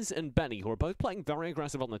from Wins and Benny, who are both playing very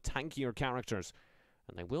aggressive on the tankier characters.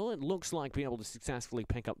 And they will, it looks like, be able to successfully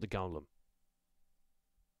pick up the golem.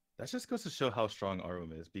 That just goes to show how strong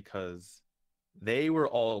Arum is, because they were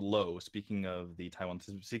all low, speaking of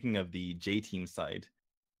the J team side.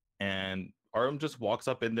 And Arum just walks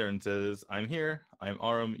up in there and says, I'm here, I'm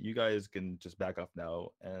Arum, you guys can just back off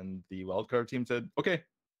now. And the wildcard team said, okay,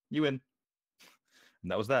 you win.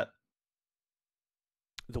 And that was that.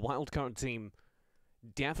 The wildcard team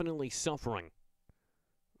definitely suffering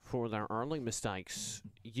for their early mistakes.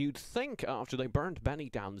 You'd think after they burned Benny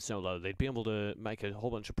down solo, they'd be able to make a whole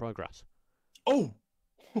bunch of progress. Oh!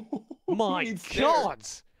 My God!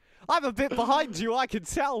 I'm a bit behind you, I can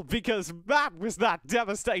tell, because that was that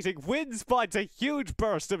devastating. Wins finds a huge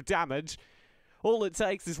burst of damage. All it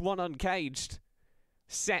takes is one uncaged.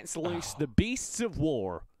 Sets loose the beasts of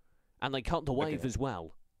war. And they cut the wave as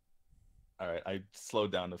well. Alright, I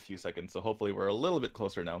slowed down a few seconds, so hopefully we're a little bit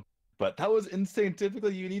closer now. But that was insane.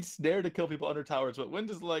 Typically, you need Snare to kill people under towers, but Wind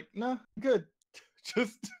is like, nah, good.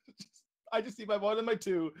 I just see my 1 and my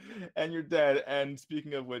 2, and you're dead. And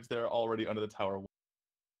speaking of which, they're already under the tower.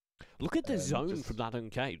 Look at the zone from that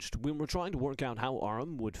uncaged. When we're trying to work out how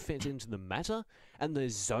Arum would fit into the meta, and the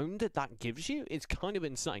zone that gives you is kind of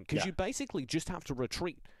insane, because you basically just have to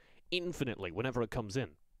retreat infinitely whenever it comes in.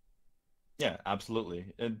 Yeah, absolutely.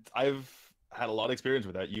 And I've had a lot of experience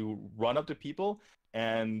with that. You run up to people,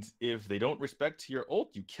 and if they don't respect your ult,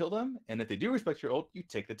 you kill them. And if they do respect your ult, you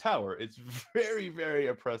take the tower. It's very, very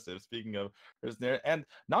oppressive, speaking of her Snare. And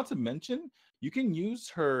not to mention, you can use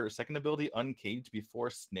her second ability, Uncaged, before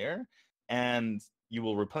Snare, and you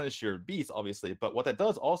will replenish your beast, obviously. But what that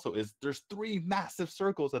does also is there's 3 massive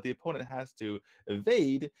circles that the opponent has to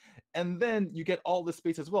evade, and then you get all the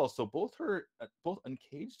space as well. So both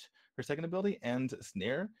Uncaged, her second ability, and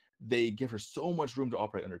Snare, they give her so much room to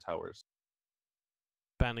operate under towers.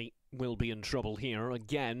 Benny will be in trouble here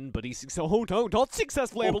again, but he's not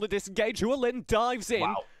successfully able to disengage. Hualin dives in.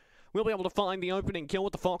 Wow. We'll be able to find the opening kill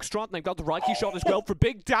with the Foxtrot, and they've got the Reiki shot as well for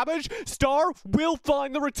big damage. Star will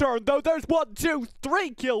find the return, though. There's 1, 2,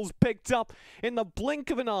 3 kills picked up in the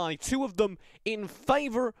blink of an eye. 2 of them in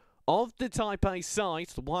favor of the Taipei side.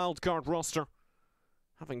 The wildcard roster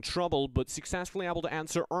having trouble, but successfully able to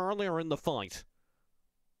answer earlier in the fight.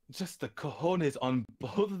 Just the cojones on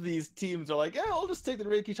both of these teams are like, yeah, I'll just take the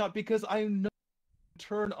Reiki shot because I know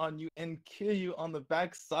turn on you and kill you on the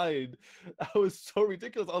backside. That was so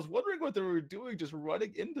ridiculous. I was wondering what they were doing, just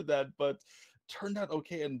running into that, but turned out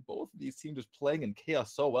okay. And both of these teams just playing in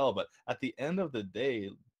chaos so well. But at the end of the day,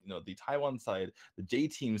 you know, the Taiwan side, the J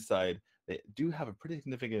team side, they do have a pretty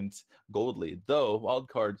significant gold lead, though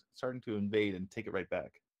Wildcard starting to invade and take it right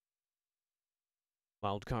back.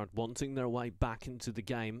 Wildcard wanting their way back into the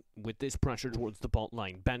game with this pressure towards the bot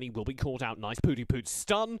lane. Benny will be caught out. Nice Pooty Poot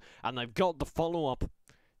stun, and they've got the follow-up.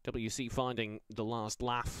 WC finding the last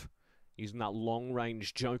laugh, using that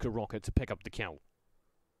long-range Joker rocket to pick up the kill.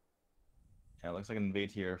 Yeah, it looks like an invade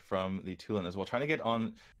here from the Tulin as well, trying to get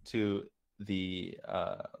on to the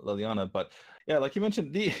Liliana. But yeah, like you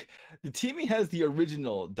mentioned, the teaming has the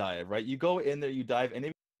original dive, right? You go in there, you dive, and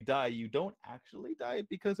if die, you don't actually die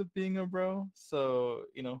because of being a bro. So,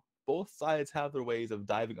 you know, both sides have their ways of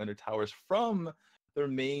diving under towers from their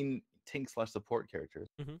main tank/support characters.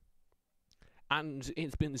 And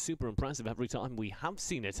it's been super impressive every time we have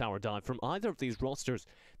seen a tower dive from either of these rosters,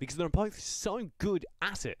 because they're both so good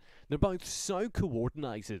at it. They're both so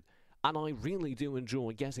coordinated, and I really do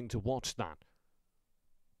enjoy getting to watch that.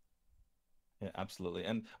 Yeah, absolutely.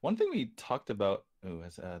 And one thing we talked about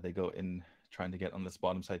as they go in trying to get on this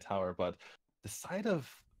bottom side tower, but the side of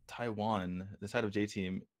Taiwan, the side of J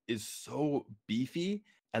team, is so beefy,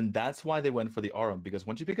 and that's why they went for the Arum, because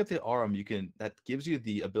once you pick up the Arum, that gives you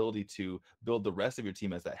the ability to build the rest of your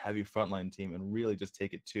team as that heavy frontline team and really just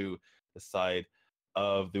take it to the side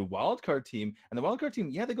of the wildcard team. And the wildcard team,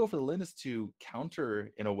 yeah, they go for the Linus to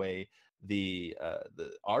counter in a way the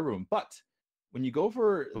Arum, but when you go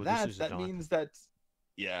for that means that,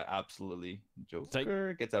 yeah, absolutely,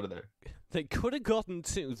 Joker gets out of there. They could have gotten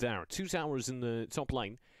 2 there, 2 towers in the top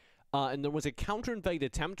lane. And there was a counter-invade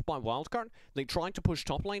attempt by Wildcard. They tried to push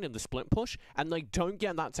top lane in the split push, and they don't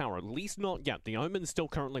get that tower, at least not yet. The Omen's still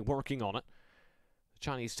currently working on it.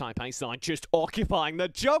 Chinese Taipei side just occupying the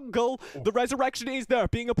jungle. The resurrection is there.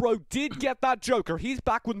 Being a Bro did get that Joker. He's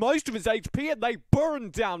back with most of his HP, and they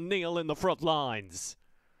burned down Neil in the front lines.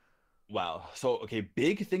 Wow. So, okay,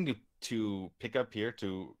 big thing to pick up here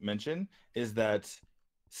to mention is that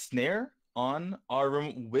Snare on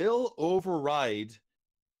Arum will override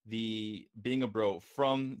the Being a Bro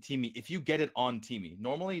from Teamy if you get it on Teamy.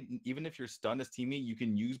 Normally, even if you're stunned as Teamy, you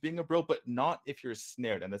can use Being a Bro, but not if you're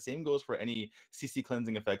snared. And the same goes for any CC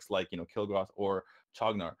cleansing effects like, Kilgoth or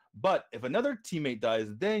Chognar. But if another teammate dies,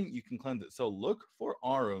 then you can cleanse it. So look for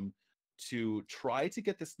Arum to try to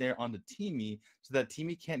get the snare onto Teamy so that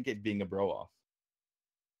Teamy can't get Being a Bro off.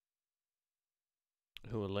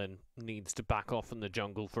 Hualin needs to back off in the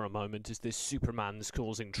jungle for a moment as this Superman's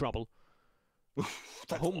causing trouble.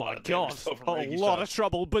 Oh my god, a lot of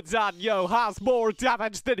trouble, but Zanyo has more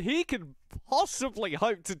damage than he can possibly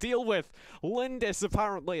hope to deal with. Lindis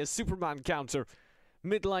apparently a Superman counter.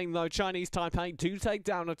 Mid lane though, Chinese Taipei do take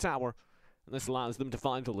down a tower, and this allows them to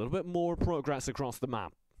find a little bit more progress across the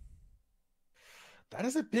map. That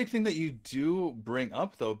is a big thing that you do bring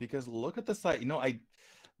up though, because look at the site. I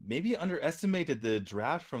maybe underestimated the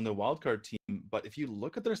draft from the wildcard team, but if you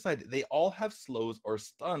look at their side, they all have slows or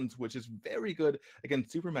stuns, which is very good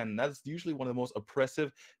against Superman, and that's usually one of the most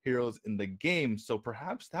oppressive heroes in the game. So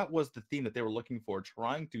perhaps that was the theme that they were looking for,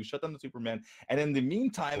 trying to shut down the Superman, and in the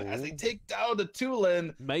meantime, as they take down the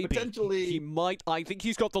Tulin, maybe potentially he might. I think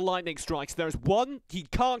he's got the lightning strikes. There's one, he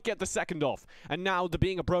can't get the second off, and now the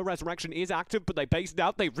Being a Bro resurrection is active, but they base it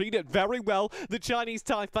out, they read it very well. The Chinese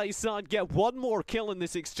Taipei side get one more kill in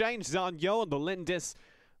this exchange. Zanyo and the Lindis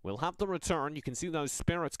will have the return. You can see those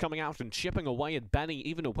spirits coming out and chipping away at Benny.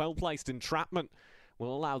 Even a well-placed entrapment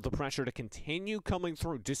will allow the pressure to continue coming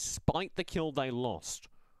through despite the kill they lost.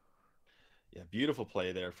 Yeah, beautiful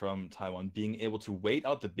play there from Taiwan, being able to wait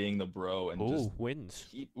out the Being the Bro and just wins.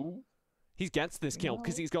 He gets this kill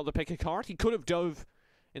because he's got to pick a card. He could have dove.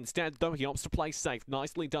 Instead, though, he opts to play safe.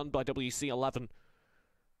 Nicely done by AWC 11.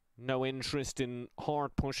 No interest in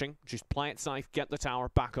hard pushing. Just play it safe, get the tower,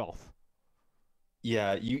 back off.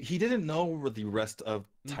 Yeah, he didn't know where the rest of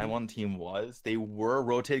Taiwan team was. They were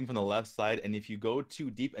rotating from the left side, and if you go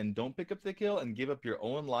too deep and don't pick up the kill and give up your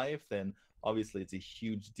own life, then obviously it's a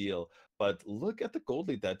huge deal. But look at the gold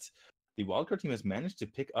lead that the wildcard team has managed to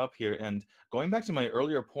pick up here. And going back to my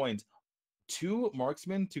earlier point, 2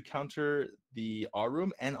 marksmen to counter the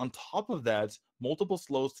Arum, and on top of that, multiple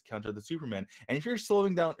slows to counter the Superman. And if you're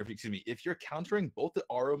slowing down, or excuse me, if you're countering both the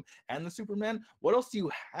Arum and the Superman, what else do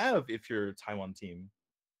you have if you're Taiwan team?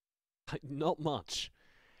 Not much.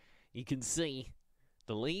 You can see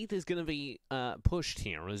the lead is going to be pushed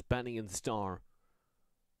here as Benny and Star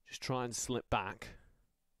just try and slip back.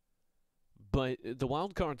 But the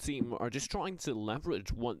wildcard team are just trying to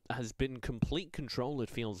leverage what has been complete control, it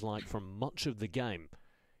feels like, for much of the game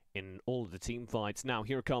in all of the team fights. Now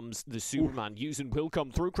here comes the Superman. Using will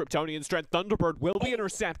come through. Kryptonian Strength. Thunderbird will be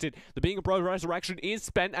intercepted. The Being a Bro resurrection is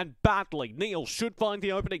spent, and badly. Neil should find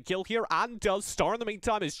the opening kill here, and does. Star in the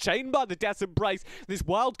meantime is chained by the Death's Embrace. This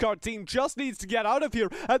wildcard team just needs to get out of here,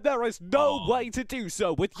 and there is no way to do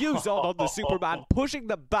so with Yuzon on the Superman, pushing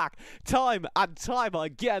them back time and time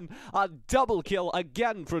again. A double kill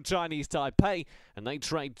again for Chinese Taipei, and they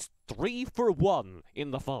trade 3 for 1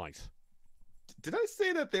 in the fight. Did I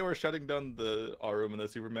say that they were shutting down the Arum and the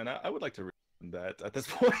Superman? I would like to read that at this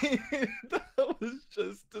point. That was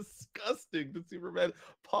just disgusting. The Superman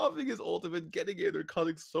popping his ultimate, getting in there,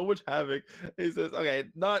 causing so much havoc. He says, okay,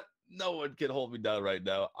 no one can hold me down right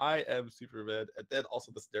now. I am Superman. And then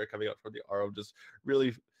also the snare coming out from the Arum, just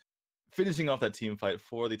really finishing off that team fight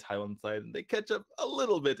for the Taiwan side. And they catch up a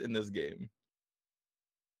little bit in this game.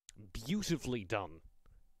 Beautifully done.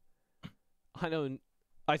 I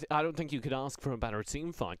don't think you could ask for a better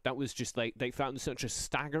team fight. That was just, they found such a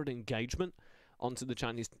staggered engagement onto the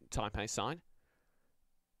Chinese Taipei side.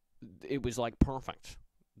 It was like perfect.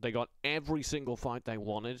 They got every single fight they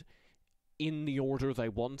wanted in the order they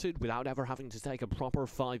wanted without ever having to take a proper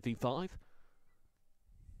 5v5.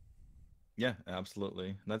 Yeah,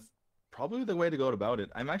 absolutely. That's probably the way to go about it.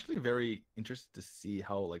 I'm actually very interested to see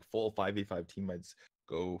how like full 5v5 teammates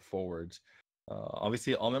go forward.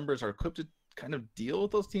 Obviously, all members are equipped to kind of deal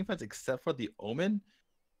with those team fights, except for the Omen,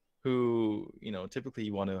 who, typically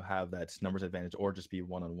you want to have that numbers advantage or just be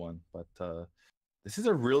one-on-one. But this is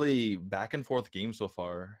a really back and forth game so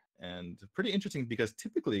far, and pretty interesting because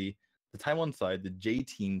typically the Taiwan side, the J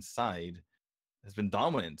team side, has been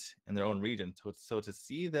dominant in their own region. So to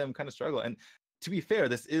see them kind of struggle, and to be fair,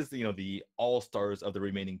 this is the all-stars of the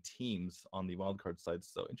remaining teams on the wildcard side.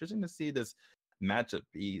 So interesting to see this matchup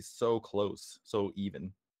be so close, so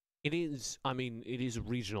even. It is, I mean, it is a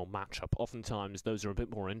regional matchup. Oftentimes, those are a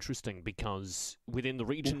bit more interesting because within the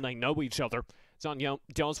region, they know each other. Zanyo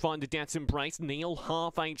does find the Death's Embrace. Neil,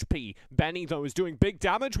 half HP. Benny, though, is doing big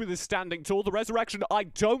damage with his standing tall. The Resurrection, I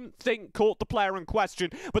don't think, caught the player in question,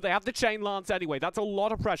 but they have the Chain Lance anyway. That's a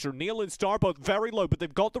lot of pressure. Neil and Star both very low, but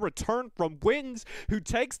they've got the return from Wins, who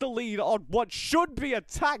takes the lead on what should be a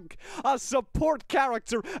tank, a support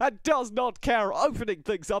character, and does not care. Opening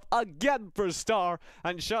things up again for Star,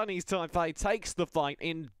 and Chinese Taipei takes the fight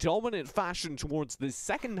in dominant fashion towards the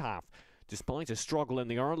second half. Despite a struggle in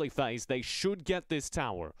the early phase, they should get this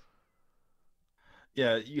tower.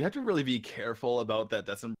 Yeah, you have to really be careful about that.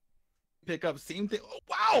 That's some pickup. Same thing. Oh,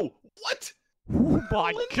 wow! What? Oh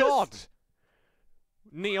my Lindis! god!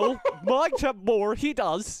 Neil might have more. He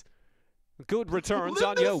does. Good return.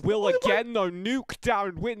 Zanyo will again, though, nuke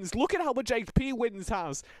down Wins. Look at how much HP Wins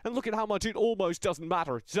has, and look at how much it almost doesn't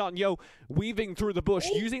matter. Zanyo weaving through the bush,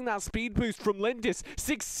 using that speed boost from Lindis,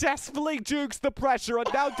 successfully jukes the pressure, and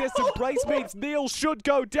now Disembrace means Neil should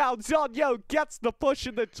go down. Zanyo gets the push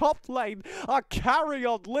in the top lane. A carry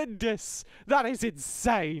on Lindis. That is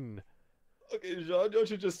insane. Okay, Jean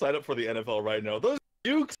should just sign up for the NFL right now. Those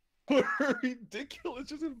dukes were ridiculous,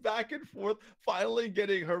 just back and forth, finally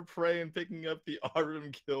getting her prey and picking up the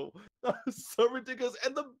RM kill. That was so ridiculous.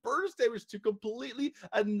 And the burst damage to completely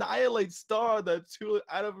annihilate Star, that tool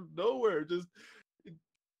out of nowhere. Just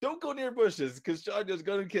don't go near bushes, because Chanya's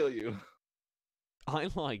gonna kill you. I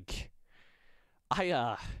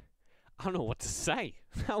don't know what to say.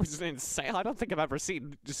 That was insane. I don't think I've ever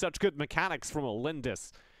seen such good mechanics from a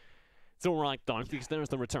Lindis. It's alright though, because there's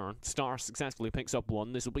the return. Star successfully picks up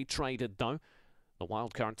one. This will be traded though. The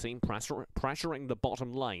wildcard team pressuring the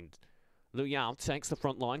bottom lane. Lu Yao takes the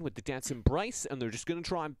front line with the Death's Embrace, and they're just going to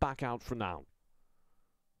try and back out for now.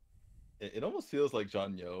 It almost feels like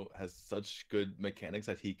Jean has such good mechanics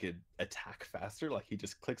that he could attack faster. Like he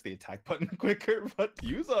just clicks the attack button quicker, but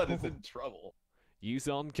Yuzon is in trouble.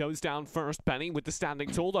 Yuzon goes down first. Benny with the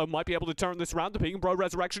standing tall, though, might be able to turn this around. The Ping Bro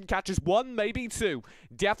Resurrection catches one, maybe two.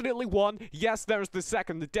 Definitely one. Yes, there's the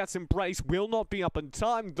second. The Death's Embrace will not be up in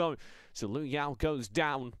time, though. So Lu Yao goes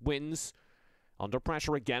down, Wins. Under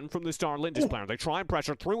pressure again from the Star Lindis player. They try and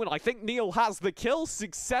pressure through, and I think Neil has the kill,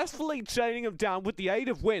 successfully chaining him down with the aid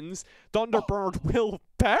of Wins. Thunderbird will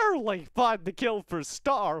barely find the kill for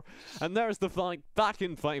Star, and there's the fight back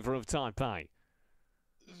in favor of Taipei.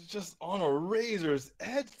 Just on a razor's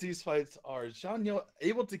edge, these fights are. Jean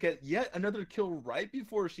able to get yet another kill right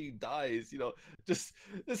before she dies. You know, just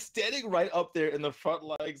standing right up there in the front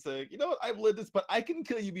line saying, you know what, I've lived this, but I can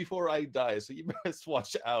kill you before I die, so you best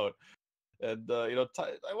watch out. And, you know,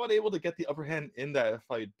 Taiwan able to get the upper hand in that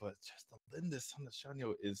fight, but just the Lindis on the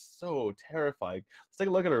Shanyo is so terrifying. Let's take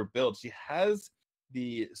a look at her build. She has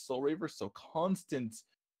the Soul Raver, so constant,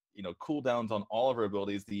 you know, cooldowns on all of her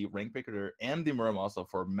abilities, the Rank Breaker and the Muramasa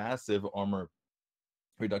for massive armor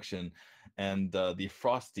reduction, and the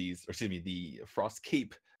Frosties, or excuse me, the Frost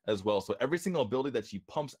Cape as well. So every single ability that she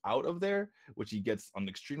pumps out of there, which she gets on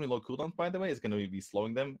extremely low cooldowns, by the way, is going to be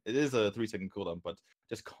slowing them. It is a 3-second cooldown, but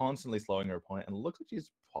just constantly slowing her opponent. And it looks like she's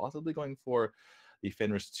possibly going for the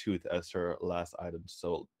Fenrir's Tooth as her last item.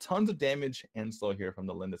 So tons of damage and slow here from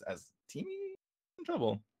the Lindis as teaming in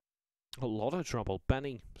trouble. A lot of trouble.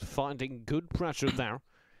 Benny finding good pressure there.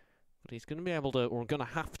 But he's going to be able to, or going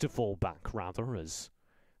to have to fall back, rather, as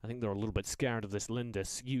I think they're a little bit scared of this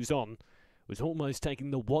Lindis. Yuzon was almost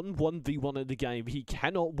taking the 1-1v1 of the game. He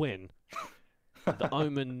cannot win. The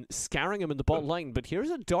Omen scaring him in the bot lane, but here's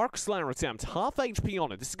a Dark Slayer attempt. Half HP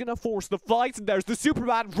on it. This is going to force the fight, and there's the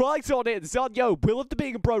Superman right on it. Zanyo will have the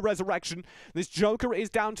Being a Bro Resurrection. This Joker is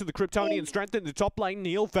down to the Kryptonian strength in the top lane.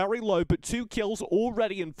 Neil very low, but 2 kills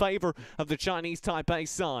already in favor of the Chinese Taipei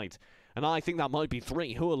side. And I think that might be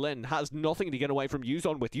 3. Hua Lin has nothing to get away from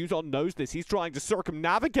Yuzon with. Yuzon knows this. He's trying to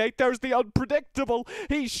circumnavigate. There's the unpredictable.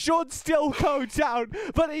 He should still go down,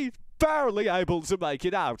 but he's barely able to make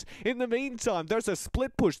it out. In the meantime, there's a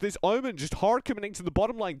split push. This Omen just hard committing to the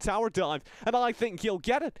bottom lane tower dive, and I think he'll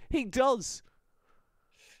get it. He does.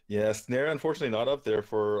 Yeah, Snare unfortunately not up there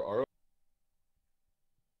for our.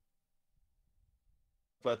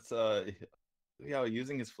 But yeah,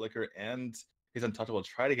 using his flicker and his untouchable,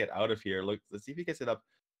 try to get out of here. Look, let's see if he gets it up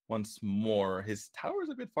once more. His tower is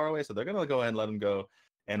a bit far away, so they're gonna go ahead and let him go.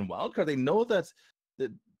 And Wildcard, they know that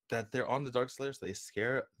they're on the Dark Slayer, so they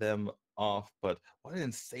scare them off. But what an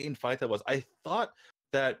insane fight that was. I thought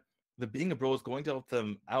that the Being a Bro was going to help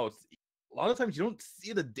them out. A lot of times you don't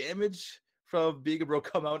see the damage from Being a Bro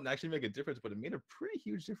come out and actually make a difference, but it made a pretty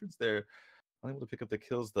huge difference there. Unable to pick up the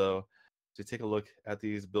kills though. to take a look at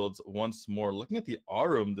these builds once more. Looking at the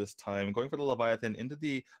Arum this time, going for the Leviathan into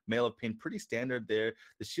the Mail of Pain, pretty standard there.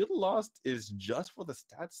 The Shield Lost is just for the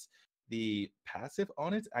stats. The passive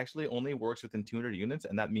on it actually only works within 200 units,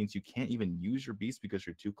 and that means you can't even use your beast because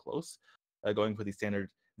you're too close. Going for the standard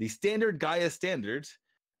Gaia standard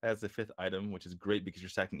as the 5th item, which is great because you're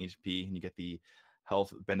stacking HP and you get the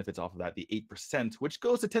health benefits off of that, the 8%, which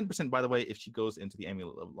goes to 10%, by the way, if she goes into the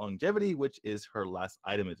Amulet of Longevity, which is her last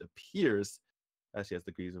item, it appears, as she has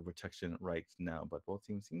degrees of protection right now. But both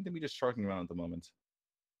teams seem to be just sharking around at the moment.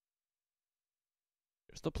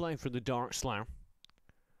 Here's the play for the Dark Slayer.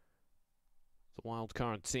 The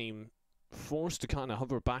wildcard team forced to kind of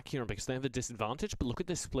hover back here because they have a disadvantage, but look at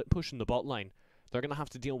this split push in the bot lane. They're going to have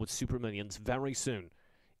to deal with super minions very soon.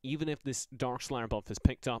 Even if this Dark Slayer buff is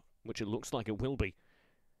picked up, which it looks like it will be,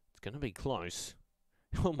 it's going to be close.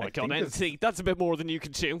 Oh my god, NT, that's a bit more than you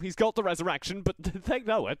can chew. He's got the resurrection, but they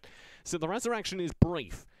know it. So the resurrection is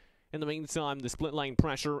brief. In the meantime, the split lane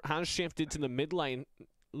pressure has shifted to the mid lane.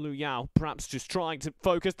 Lu Yao perhaps just trying to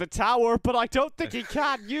focus the tower, but I don't think he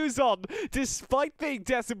can. Yuzon, despite being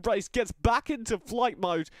Death Embrace, gets back into flight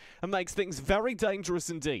mode and makes things very dangerous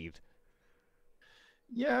indeed.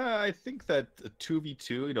 Yeah, I think that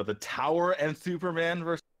 2v2, the tower and Superman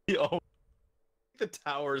versus the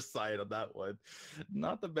tower side on that one.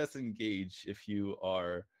 Not the best engage if you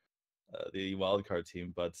are the wildcard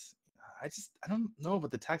team, but I don't know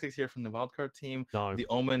about the tactics here from the wildcard team. No. The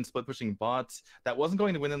Omen split pushing bots that wasn't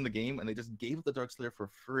going to win them the game, and they just gave the Dark Slayer for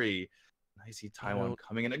free. And I see Taiwan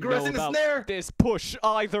coming in, aggressing the snare. This push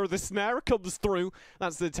either. The snare comes through.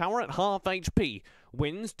 That's the tower at half HP.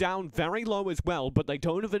 Wins down very low as well, but they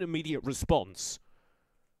don't have an immediate response.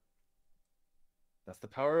 That's the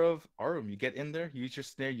power of Arum. You get in there, you use your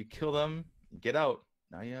snare, you kill them, you get out.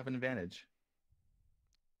 Now you have an advantage.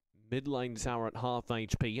 Mid lane tower at half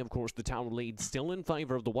HP. Of course, the tower lead still in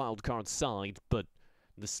favor of the wildcard side, but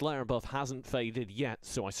the Slayer buff hasn't faded yet,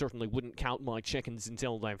 so I certainly wouldn't count my chickens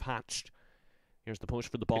until they've hatched. Here's the push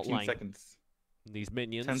for the bot 15 lane. seconds. These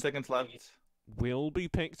minions 10 seconds left. Will be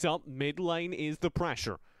picked up. Mid lane is the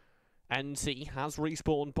pressure. NT has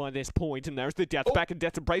respawned by this point, and there's the Death Spec and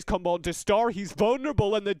Death Embrace come on to Star. He's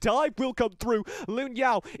vulnerable, and the dive will come through. Lun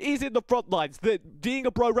Yao is in the front lines. The Being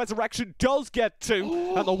a Bro Resurrection does get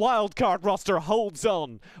two, and the wildcard roster holds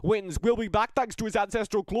on. Wins will be back thanks to his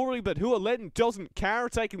ancestral glory, but Hua Lin doesn't care,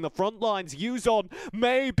 taking the front lines. Yuzon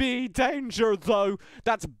may be danger, though.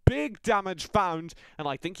 That's big damage found, and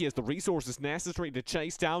I think he has the resources necessary to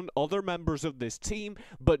chase down other members of this team,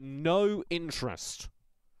 but no interest.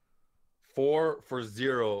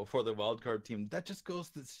 4-0 for the wildcard team. That just goes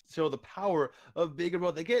to show the power of Big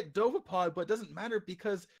Bro. They get Dovapod, but it doesn't matter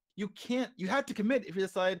because you have to commit if you're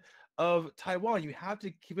the side of Taiwan. You have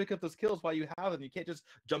to pick up those kills while you have them. You can't just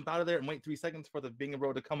jump out of there and wait 3 seconds for the Big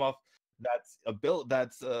Bro to come off. That's a build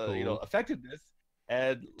that's effectiveness.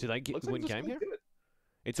 And did I win game here? Good.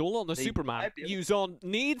 It's all on the Superman. Yuzon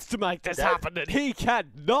needs to make this happen, and he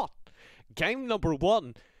cannot. Game number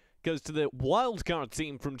 1 goes to the wildcard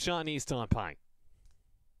team from Chinese Taipei.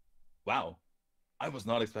 Wow. I was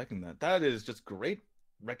not expecting that. That is just great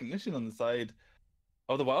recognition on the side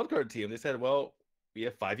of the wildcard team. They said, well, we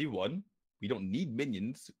have 5v1. We don't need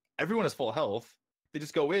minions. Everyone has full health. They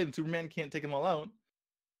just go in. Superman can't take them all out.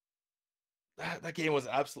 That game was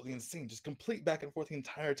absolutely insane. Just complete back and forth the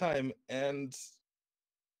entire time. And,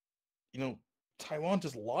 Taiwan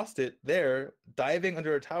just lost it there, diving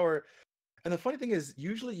under a tower. And the funny thing is,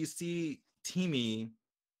 usually you see Teamy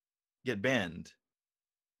get banned.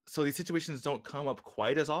 So these situations don't come up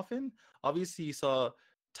quite as often. Obviously, you saw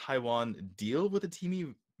Taiwan deal with the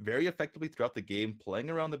Teamy very effectively throughout the game, playing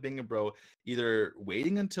around the Bing and Bro, either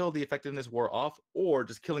waiting until the effectiveness wore off or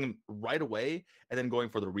just killing him right away and then going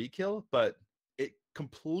for the re-kill. But it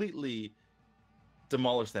completely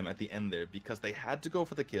demolished them at the end there because they had to go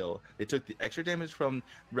for the kill. They took the extra damage from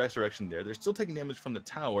Resurrection there. They're still taking damage from the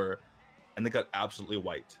tower. And they got absolutely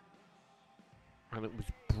wiped. And it was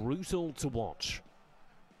brutal to watch.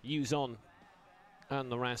 Yuzon and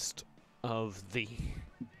the rest of the...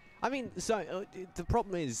 the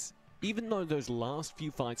problem is, even though those last few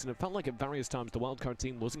fights, and it felt like at various times the wildcard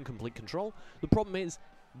team was in complete control, the problem is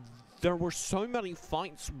there were so many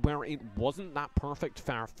fights where it wasn't that perfect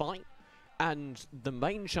fair fight, and the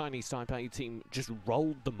main Chinese Taipei team just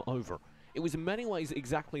rolled them over. It was in many ways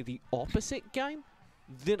exactly the opposite game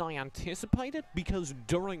than I anticipated, because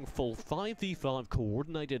during full 5v5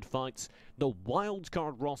 coordinated fights, the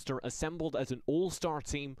wildcard roster assembled as an all-star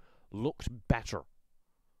team looked better.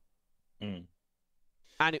 And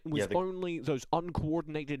it was only those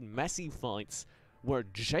uncoordinated, messy fights where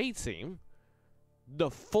J-Team the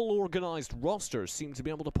full organized roster seemed to be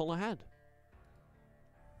able to pull ahead.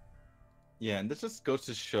 Yeah, and this just goes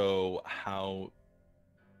to show how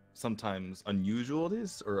sometimes unusual it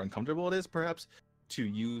is, or uncomfortable it is, perhaps, to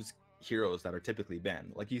use heroes that are typically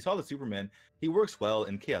banned. Like you saw the Superman, he works well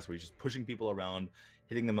in chaos, where he's just pushing people around,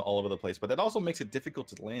 hitting them all over the place. But that also makes it difficult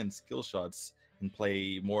to land skill shots and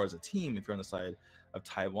play more as a team if you're on the side of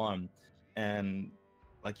Taiwan. And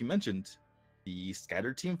like you mentioned, the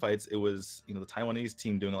scattered team fights, it was, the Taiwanese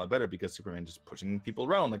team doing a lot better because Superman just pushing people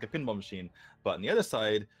around like a pinball machine. But on the other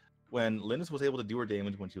side, when Linus was able to do her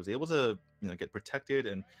damage, when she was able to, get protected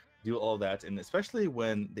and do all that, and especially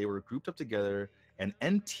when they were grouped up together, and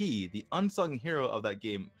NT, the unsung hero of that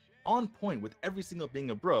game, on point with every single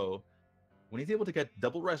being a bro, when he's able to get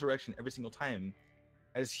double resurrection every single time,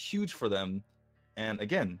 that is huge for them. And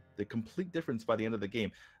again, the complete difference by the end of the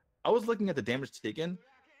game. I was looking at the damage taken.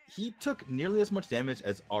 He took nearly as much damage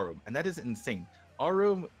as Arum, and that is insane.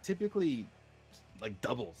 Arum typically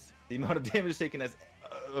doubles the amount of damage taken as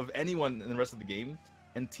of anyone in the rest of the game,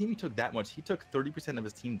 and Team took that much. He took 30% of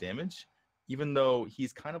his team damage, even though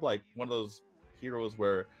he's kind of like one of those heroes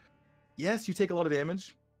where, yes, you take a lot of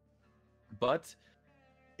damage, but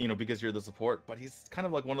because you're the support, but he's kind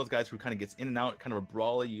of like one of those guys who kind of gets in and out, kind of a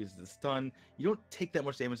brawler, uses the stun. You don't take that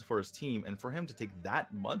much damage for his team, and for him to take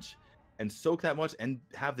that much and soak that much and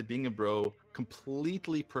have the being a bro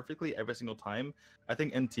completely perfectly every single time, I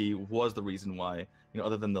think NT was the reason why,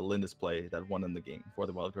 other than the Lindis play, that won in the game for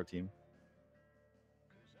the wildcard team.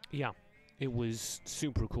 Yeah, it was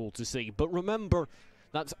super cool to see. But remember,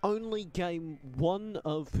 that's only game 1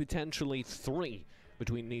 of potentially 3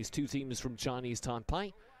 between these two teams from Chinese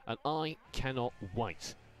Taipei, and I cannot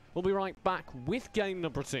wait. We'll be right back with game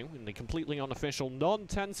number 2 in the completely unofficial,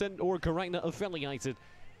 non-Tencent or Garena affiliated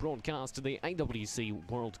broadcast to the AWC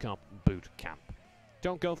World Cup Boot Camp.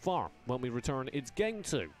 Don't go far. When we return, it's game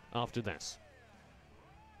 2 after this.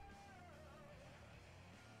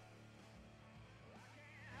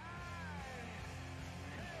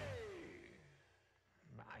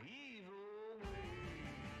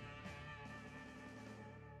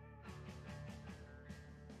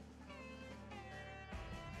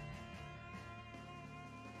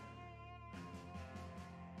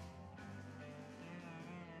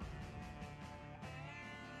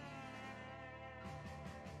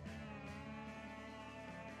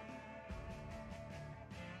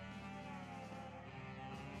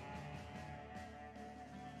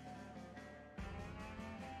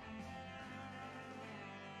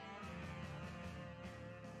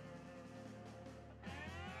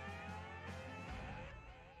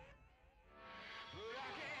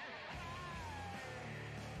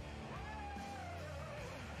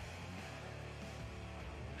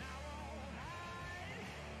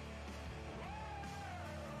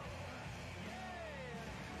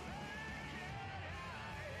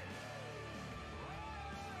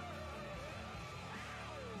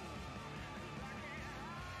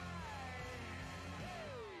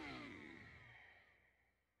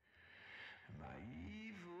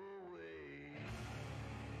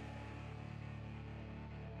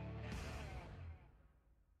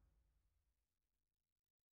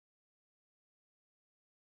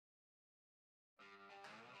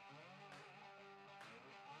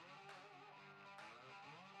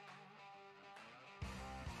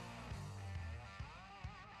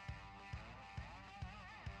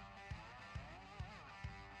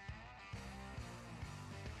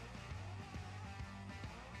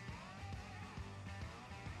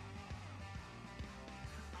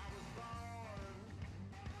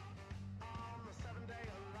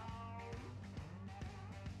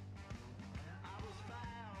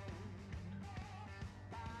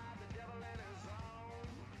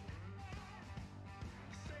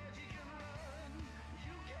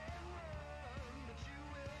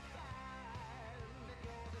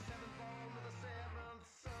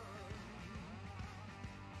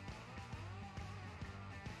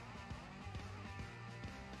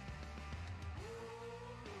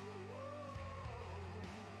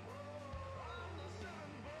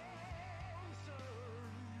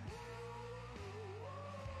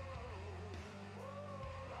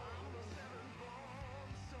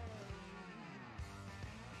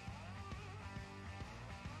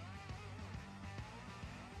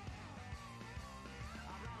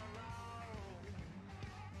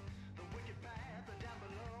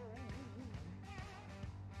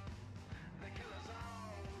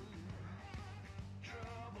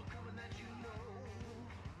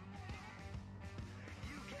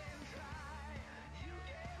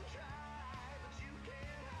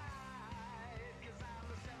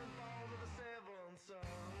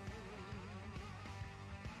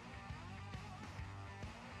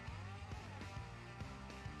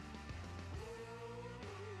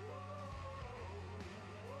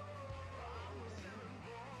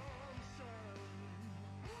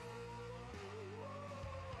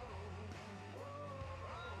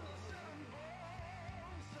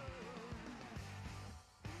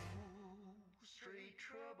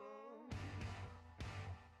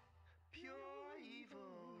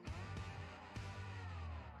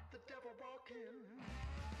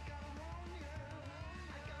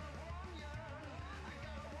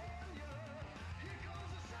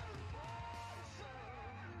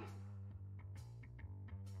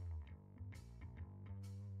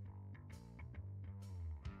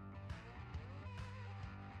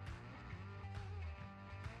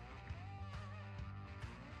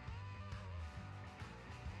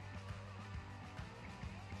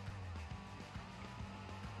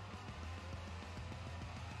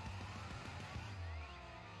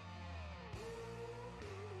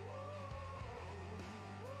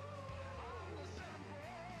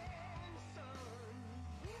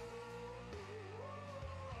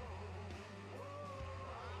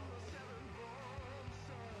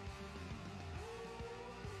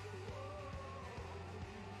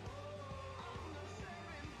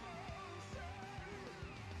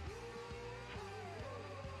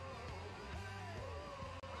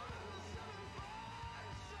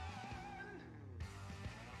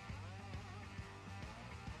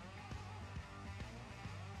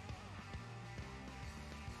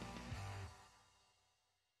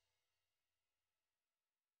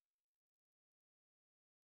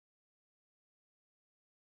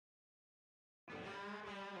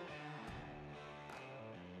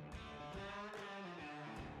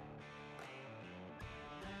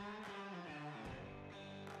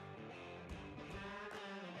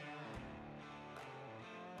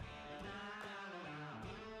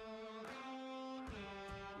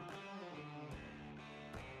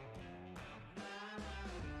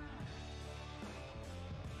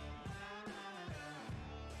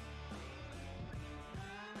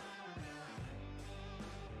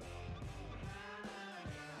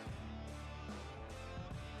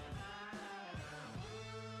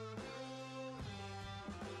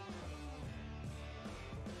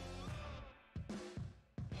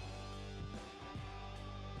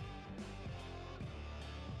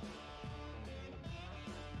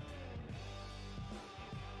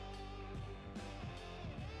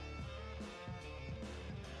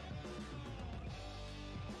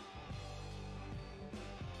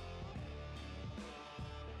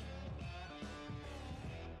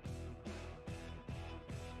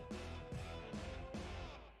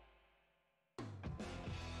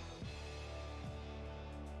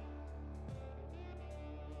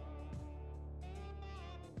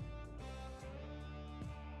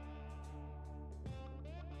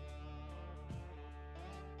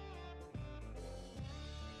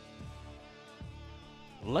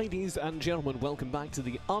 Ladies and gentlemen, welcome back to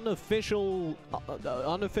the unofficially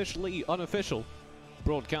unofficial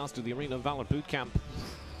broadcast of the Arena of Valor Bootcamp.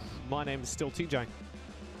 My name is still TJ,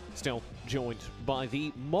 still joined by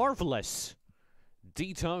the marvelous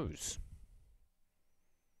D-Toes.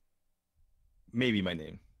 Maybe my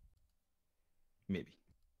name. Maybe.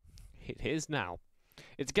 It is now.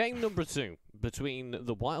 It's game number 2 between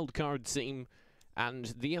the wildcard team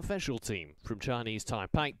and the official team from Chinese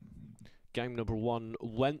Taipei. Game number 1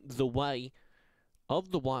 went the way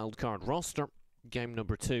of the wildcard roster. Game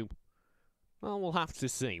number 2, well, we'll have to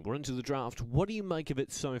see. We're into the draft. What do you make of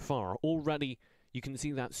it so far? Already, you can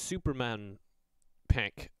see that Superman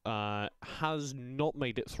pick has not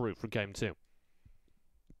made it through for Game 2.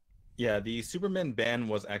 Yeah, the Superman ban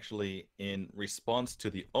was actually in response to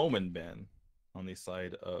the Omen ban on the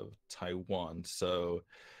side of Taiwan. So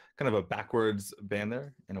kind of a backwards ban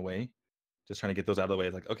there, in a way. Just trying to get those out of the way.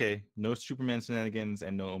 It's like, okay, no Superman shenanigans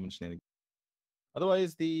and no Omen shenanigans.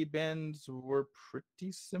 Otherwise, the bans were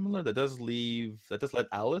pretty similar. That does let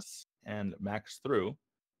Alice and Max through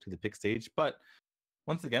to the pick stage. But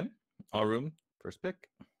once again, all room, first pick.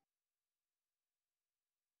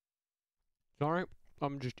 Sorry,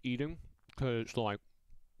 I'm just eating because it's like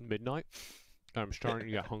midnight. I'm starting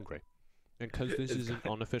to get hungry. And because this is an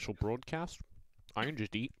unofficial broadcast, I can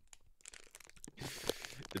just eat.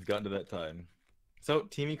 It's gotten to that time. So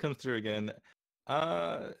Teamy comes through again.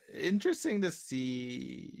 Interesting to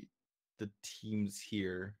see the teams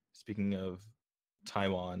here. Speaking of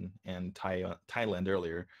Taiwan and Thailand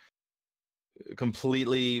earlier,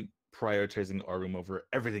 completely prioritizing our room over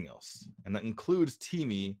everything else, and that includes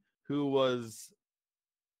Teamy, who was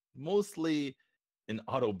mostly an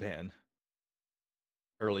auto ban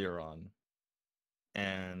earlier on,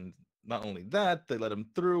 and not only that, they let him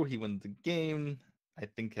through. He won the game. I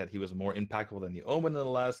think that he was more impactful than the Omen in the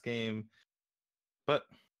last game. But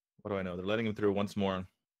what do I know? They're letting him through once more.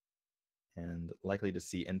 And likely to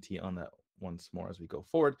see NT on that once more as we go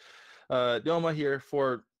forward. Yoma here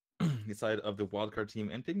for the side of the wildcard team.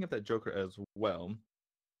 And picking up that Joker as well.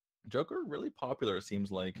 Joker really popular, it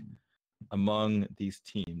seems like, among these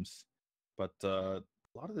teams. But a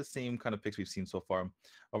lot of the same kind of picks we've seen so far.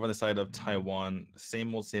 Over on the side of Taiwan,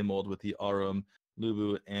 same old with the Arum,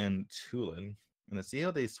 Lubu, and Tulin. And let's see how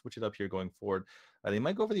they switch it up here going forward. They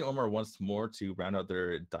might go for the Omar once more to round out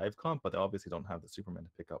their dive comp, but they obviously don't have the Superman to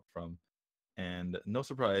pick up from. And no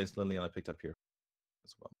surprise, Liliana picked up here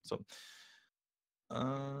as well. So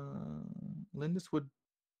Lindis would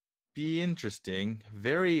be interesting.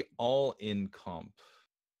 Very all-in comp.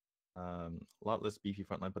 A lot less beefy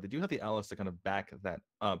frontline, but they do have the Alice to kind of back that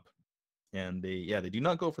up. And they do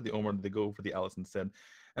not go for the Omar, they go for the Alice instead.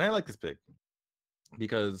 And I like this pick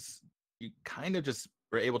because you kind of just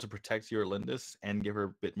were able to protect your Lindis and give her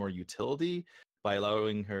a bit more utility by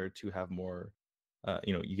allowing her to have more,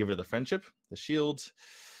 you give her the friendship, the shield,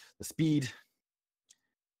 the speed,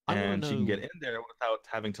 and she can get in there without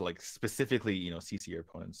having to specifically, CC your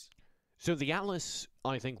opponents. So the Alice,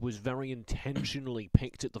 I think, was very intentionally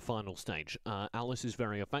picked at the final stage. Alice is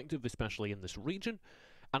very effective, especially in this region.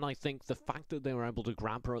 And I think the fact that they were able to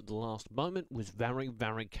grab her at the last moment was very,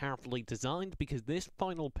 very carefully designed, because this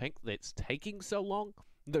final pick that's taking so long,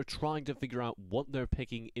 they're trying to figure out what they're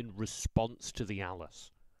picking in response to the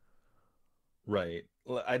Alice. Right.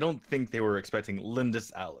 I don't think they were expecting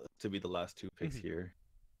Lindis Alice to be the last two picks here.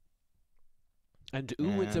 And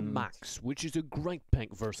it's a Max, which is a great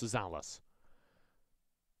pick versus Alice.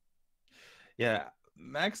 Yeah,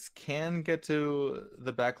 Max can get to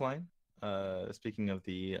the backline. Speaking of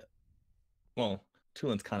Tulin's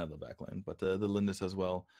kind of the backline, but the Lindis as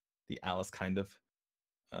well, the Alice kind of.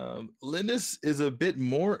 Lindis is a bit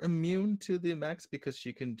more immune to the Max because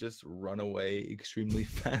she can just run away extremely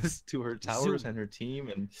fast to her towers and her team,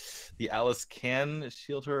 and the Alice can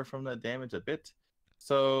shield her from that damage a bit.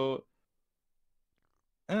 So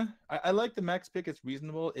I like the Max pick. It's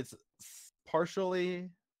reasonable. It's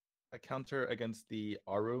partially a counter against the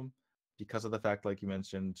Arum because of the fact, like you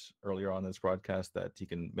mentioned earlier on this broadcast, that he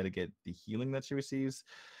can mitigate the healing that she receives.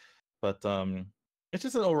 But it's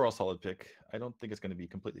just an overall solid pick. I don't think it's going to be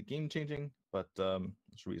completely game-changing, but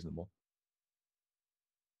it's reasonable.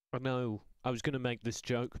 I know I was going to make this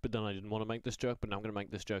joke, but then I didn't want to make this joke, but now I'm going to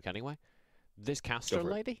make this joke anyway. This caster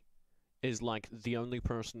lady is like the only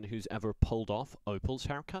person who's ever pulled off Opal's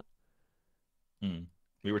haircut.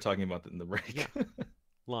 We were talking about that in the break. Yeah.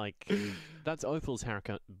 Like, that's Opal's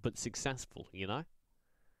haircut, but successful, you know?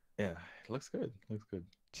 Yeah, it looks good. Looks good.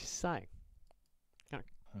 Just saying.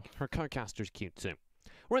 Her co-caster's cute too.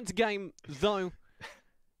 We're into game, though.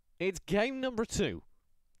 It's game number 2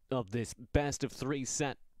 of this best of 3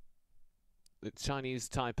 set. the Chinese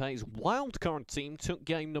Taipei's wildcard team took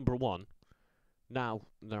game number 1. Now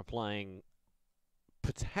they're playing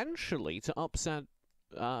potentially to upset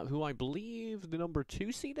who I believe the number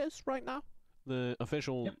 2 seed is right now, the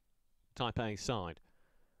official Taipei side.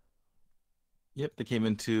 Yep, they came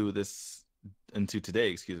into today,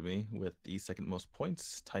 excuse me, with the second most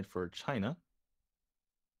points, tied for China.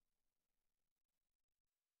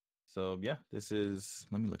 So yeah, this is.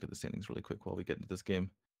 Let me look at the standings really quick while we get into this game.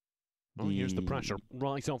 Oh, here's the pressure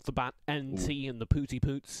right off the bat. NT and the Pooty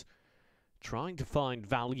Poots trying to find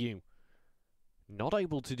value. Not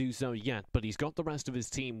able to do so yet, but he's got the rest of his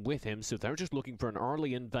team with him, so they're just looking for an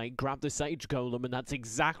early invade, grab the Sage Golem, and that's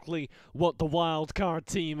exactly what the wildcard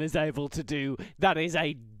team is able to do. That is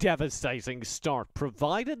a devastating start,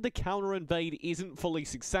 provided the counter invade isn't fully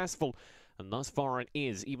successful, and thus far it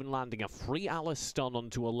is, even landing a free Alice stun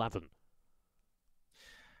onto 11.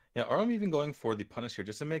 Yeah, I'm even going for the punish here,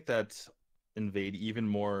 just to make that invade even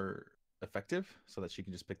more effective, so that she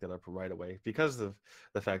can just pick that up right away, because of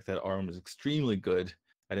the fact that Arm is extremely good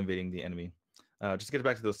at invading the enemy. Just to get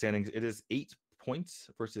back to those standings, it is 8 points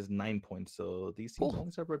versus 9 points, so these teams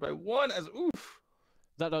only separate by 1. As oof,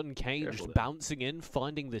 that uncaged bouncing in,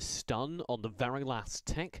 finding the stun on the very last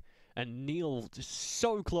tick, and Neil just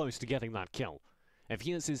so close to getting that kill. If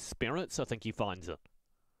he has his spirits, I think he finds it.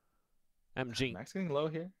 MG Max getting low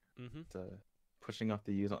here. Pushing off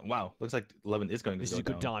the use on. Wow, looks like 11 is going to This go is a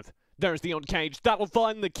good down. dive. There's the uncaged. That'll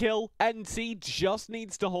find the kill. NT just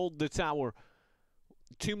needs to hold the tower.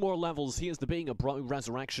 2 more levels. Here's the Being a Bro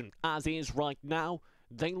resurrection. As is right now,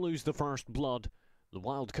 they lose the first blood. The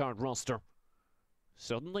wildcard roster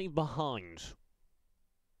suddenly behind.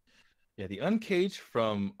 Yeah, the uncaged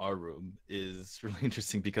from our room is really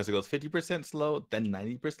interesting because it goes 50% slow, then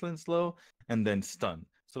 90% slow, and then stun.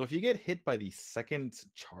 So if you get hit by the second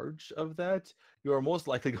charge of that, you are most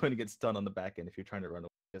likely going to get stunned on the back end if you're trying to run away,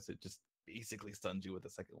 because it just basically stuns you with the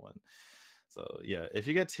second one. So yeah, if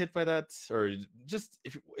you get hit by that, or just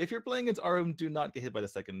if you're playing against Arum, do not get hit by the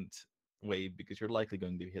second wave, because you're likely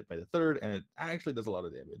going to be hit by the third, and it actually does a lot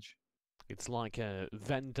of damage. It's like a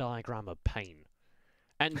Venn diagram of pain.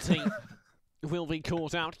 NT will be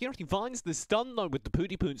caught out here. He finds the stun though with the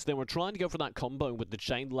Pooty Poots. They were trying to go for that combo with the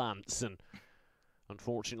Chain Lance, and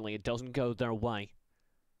unfortunately it doesn't go their way.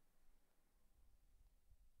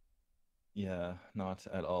 Yeah, not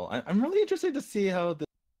at all. I'm really interested to see how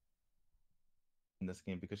in this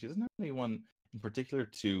game, because she doesn't have anyone in particular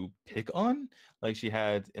to pick on like she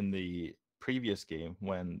had in the previous game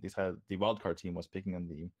when the wildcard team was picking on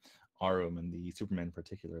the Arum and the Superman in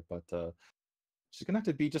particular. But she's gonna have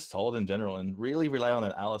to be just solid in general and really rely on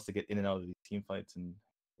that Alice to get in and out of these team fights and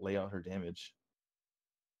lay out her damage.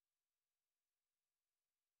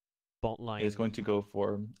 Bot lane is going to go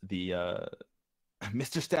for the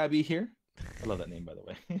Mr. Stabby here. I love that name, by the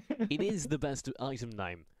way. It is the best item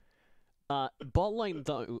name. Bot lane,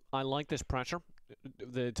 though, I like this pressure.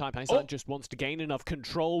 The Taipei side just wants to gain enough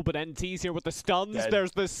control, but NT's here with the stuns. Dead.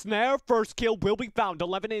 There's the snare. First kill will be found.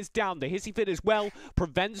 11 is down. The hissy fit as well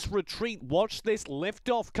prevents retreat. Watch this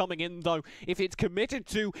liftoff coming in, though. If it's committed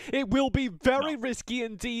to, it will be very risky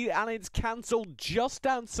indeed, and it's cancelled just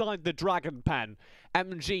outside the dragon pen.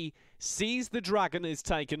 MG sees the dragon is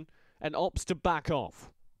taken and opts to back off.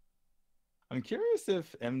 I'm curious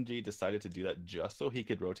if MG decided to do that just so he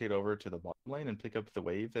could rotate over to the bottom lane and pick up the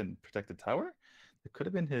wave and protect the tower. It could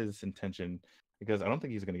have been his intention, because I don't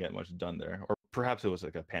think he's going to get much done there. Or perhaps it was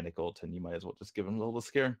like a panic ult and you might as well just give him a little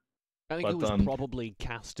scare. I think it was probably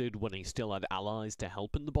casted when he still had allies to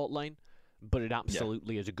help in the bot lane. But it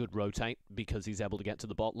absolutely is a good rotate, because he's able to get to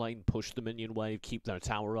the bot lane, push the minion wave, keep their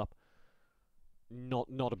tower up. Not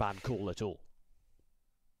a bad call at all.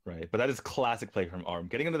 Right, but that is classic play from Arm.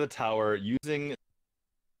 Getting into the tower, using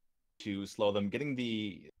to slow them, getting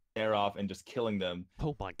the air off, and just killing them.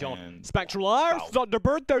 Oh my god. Spectral Ire, wow.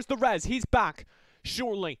 Thunderbird, there's the res. He's back.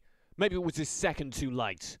 Surely. Maybe it was his second too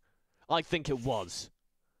late. I think it was.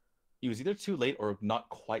 He was either too late or not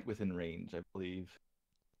quite within range, I believe.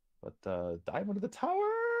 But dive into the tower.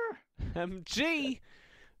 MG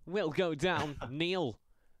will go down. Neil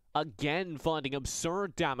again finding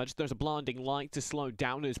absurd damage. There's a blinding light to slow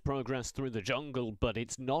down his progress through the jungle, but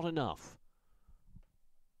it's not enough.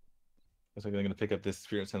 Looks like they're going to pick up this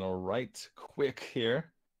Spirit Sentinel right quick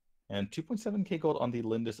here. And 2.7k gold on the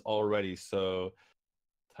Lindis already. So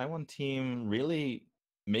Taiwan team really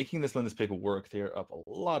making this Lindis pick work. They're up a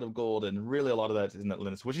lot of gold, and really a lot of that is in that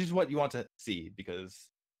Lindis, which is what you want to see, because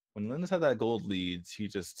when Lindis has that gold leads, he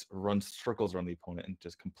just runs circles around the opponent and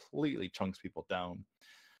just completely chunks people down.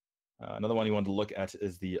 Another one you want to look at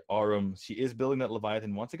is the Arum. She is building that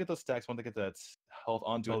Leviathan. Wants to get those stacks, wants to get that health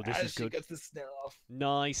onto it This as is she good. gets the snare off.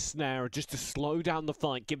 Nice snare, just to slow down the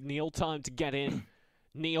fight, give Neil time to get in.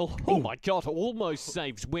 Neil, oh my god, almost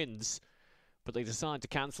saves wins. But they decide to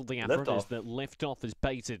cancel the effort as the liftoff is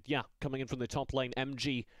baited. Yeah, coming in from the top lane,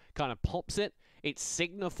 MG kind of pops it. It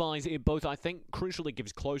signifies it both, I think, crucially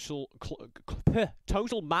gives total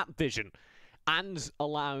map vision and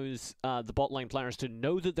allows the bot lane players to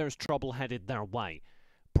know that there's trouble headed their way.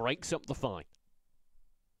 Breaks up the fight.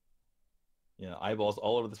 Yeah, eyeballs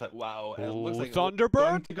all over the side. Wow. It looks like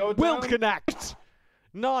Thunderbird will connect.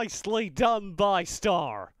 Nicely done by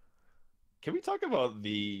Star. Can we talk about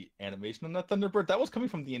the animation on that Thunderbird? That was coming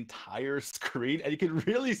from the entire screen, and you could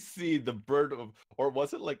really see the bird or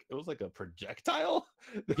was it like a projectile?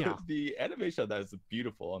 Yeah. The animation of that is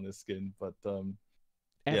beautiful on this skin, but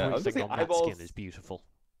everything on that skin is beautiful.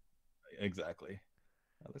 Exactly.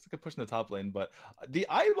 It looks like a push in the top lane, but the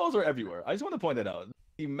eyeballs are everywhere. I just want to point that out.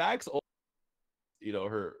 The max,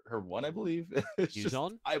 her one, I believe.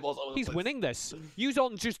 Yuzon, eyeballs all over the he's place. winning this.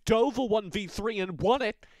 Yuzon just dove a 1v3 and won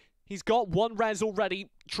it. He's got one res already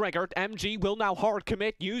triggered. MG will now hard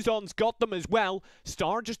commit. Yuzon's got them as well.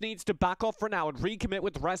 Star just needs to back off for now and recommit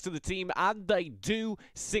with the rest of the team, and they do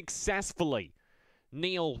successfully.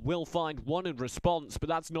 Neil will find one in response, but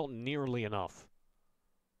that's not nearly enough.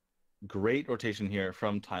 Great rotation here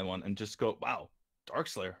from Taiwan, and just go, wow,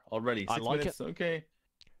 Darkslayer already. 6 minutes. Okay.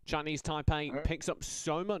 Chinese Taipei picks up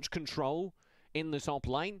so much control in the top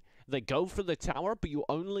lane. They go for the tower, but you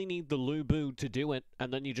only need the Lubu to do it,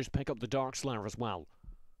 and then you just pick up the Darkslayer as well.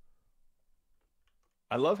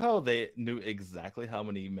 I love how they knew exactly how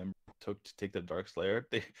many members it took to take the Darkslayer.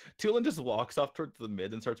 Tulin just walks off towards the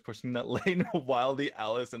mid and starts pushing that lane while the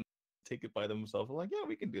Alice and take it by themselves. They're like, yeah,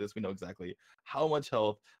 we can do this. We know exactly how much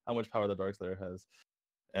health, how much power the Darkslayer has.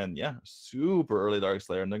 And yeah, super early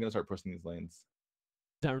Darkslayer, and they're going to start pushing these lanes.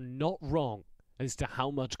 They're not wrong as to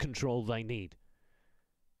how much control they need.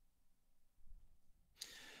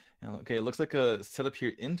 Okay, it looks like a setup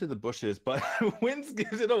here into the bushes, but Wins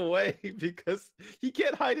gives it away because he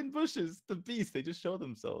can't hide in bushes. The beast, they just show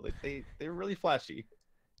themselves. They're really flashy.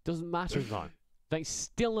 Doesn't matter though. They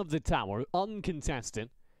still have the tower,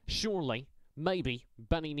 uncontested. Surely, maybe,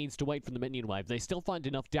 Benny needs to wait for the minion wave. They still find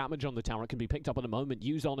enough damage on the tower. It can be picked up in a moment.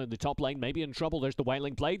 Yuzon in the top lane, maybe in trouble. There's the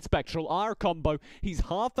Wailing Blade, Spectral R combo. He's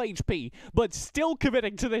half HP, but still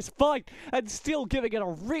committing to this fight and still giving it a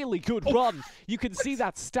really good run. You can see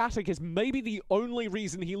that static is maybe the only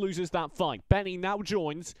reason he loses that fight. Benny now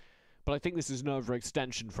joins, but I think this is an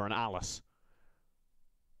overextension for an Alice.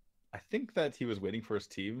 I think that he was waiting for his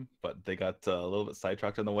team, but they got a little bit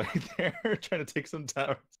sidetracked on the way there, trying to take some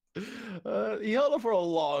towers. He held up for a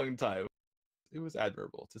long time. It was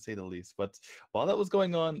admirable, to say the least. But while that was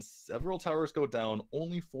going on, several towers go down,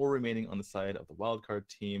 only 4 remaining on the side of the wildcard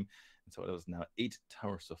team. And so it was now 8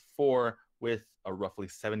 towers to 4, with a roughly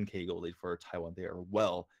 7k gold lead for Taiwan. They are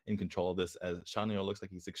well in control of this, as Shanyo looks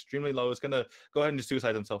like he's extremely low. He's going to go ahead and just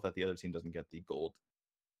suicide himself that the other team doesn't get the gold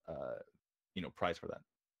prize for that.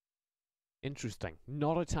 Interesting.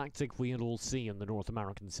 Not a tactic we all see in the North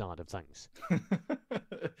American side of things.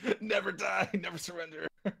 Never die, never surrender.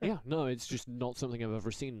 Yeah, no, it's just not something I've ever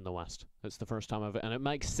seen in the West. It's the first time and it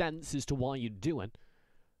makes sense as to why you do it.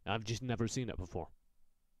 I've just never seen it before.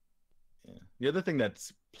 Yeah. The other thing that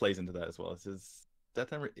plays into that as well is his death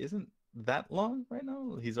timer isn't that long right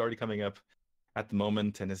now. He's already coming up at the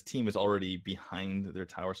moment, and his team is already behind their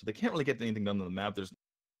tower, so they can't really get anything done on the map. There's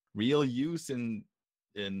real use in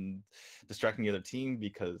distracting the other team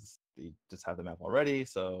because they just have the map already.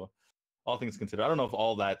 So all things considered, I don't know if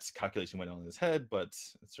all that calculation went on in his head, but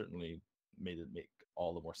it certainly made it make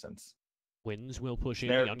all the more sense. Wins will push in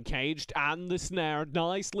the uncaged and the snare.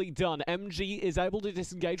 Nicely done. MG is able to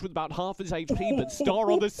disengage with about half his HP, but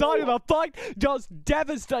Star on the side of the fight does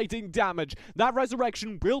devastating damage. That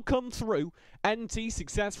resurrection will come through. NT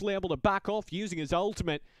successfully able to back off using his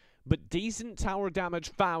ultimate, but decent tower damage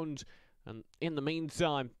found. And in the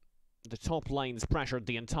meantime, the top lane's pressured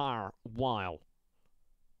the entire while.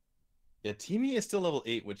 Yeah, Teamy is still level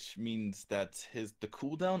 8, which means that the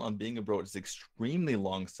cooldown on being a bro is extremely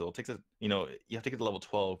long still. It takes you have to get to level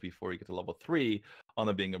 12 before you get to level 3 on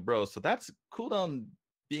the being a bro. So that's cooldown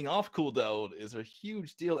being off cooldown is a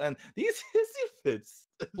huge deal. And these hissy fits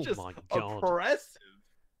just my God. oppressive.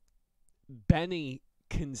 Benny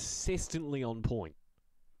consistently on point.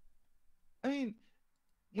 I mean,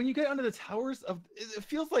 when you get under the towers it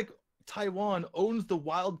feels like Taiwan owns the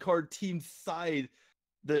wildcard team's side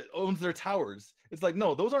that owns their towers. It's like,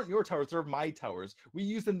 no, those aren't your towers, they're my towers. We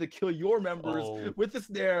use them to kill your members with the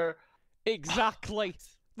snare. Exactly.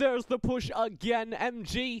 there's the push again.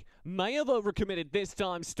 MG may have overcommitted this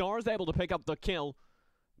time. Star's able to pick up the kill.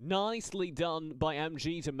 Nicely done by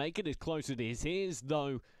MG to make it as close as it is,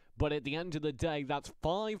 though. But at the end of the day, that's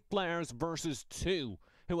 5 players versus 2.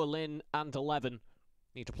 Hualin and 11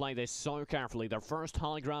 need to play this so carefully. Their first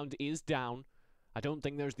high ground is down. I don't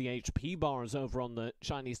think there's the HP bars over on the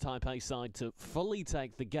Chinese Taipei side to fully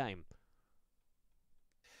take the game.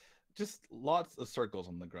 Just lots of circles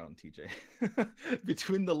on the ground, TJ.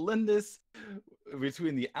 Between the Lindis,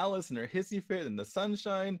 between the Alice and her hissy fit and the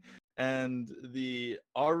Sunshine, and the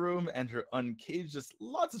Arum and her Uncaged, just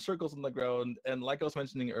lots of circles on the ground. And like I was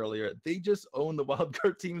mentioning earlier, they just own the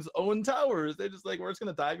wildcard team's own towers. They're just like, we're just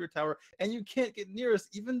gonna dive your tower, and you can't get near us,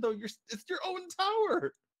 even though it's your own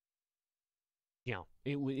tower. Yeah,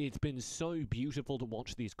 it's been so beautiful to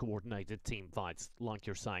watch these coordinated team fights, like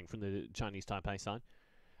you're saying, from the Chinese Taipei side.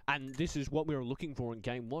 And this is what we were looking for in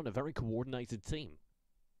Game 1, a very coordinated team.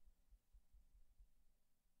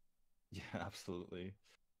 Yeah, absolutely.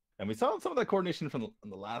 And we saw some of that coordination from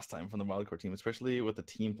the last time from the wildcard team, especially with the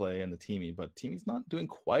team play and the teaming. But teaming's not doing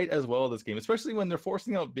quite as well this game, especially when they're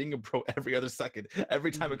forcing out being a pro every other second,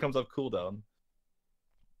 every time it comes off cooldown.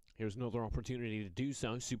 Here's another opportunity to do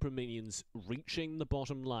so. Super Minions reaching the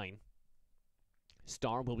bottom lane.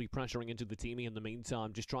 Star will be pressuring into the teaming in the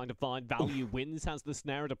meantime, just trying to find value. Wins has the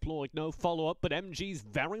snare deployed, no follow-up, but MG's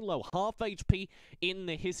very low, half HP in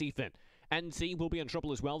the hissy fit. NC will be in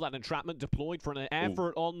trouble as well. That entrapment deployed for an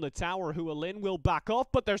effort on the tower. Hualin will back off,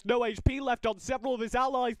 but there's no HP left on several of his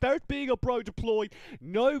allies. There's being a pro deployed.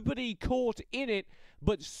 Nobody caught in it,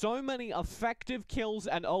 but so many effective kills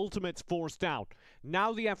and ultimates forced out.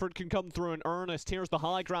 Now the effort can come through in earnest. Here's the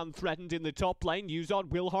high ground threatened in the top lane. Yuzon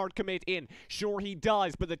will hard commit in. Sure, he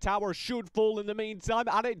dies, but the tower should fall in the meantime,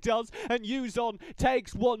 and it does, and Yuzon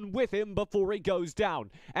takes one with him before he goes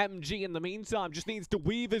down. MG in the meantime just needs to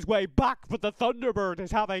weave his way back, but the Thunderbird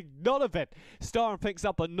is having none of it. Star picks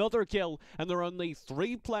up another kill, and there are only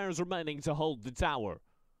 3 players remaining to hold the tower.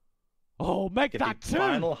 Oh, make that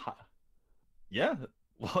 2! Yeah.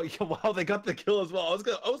 Well, yeah, wow, they got the kill as well.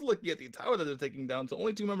 I was looking at the tower that they're taking down, so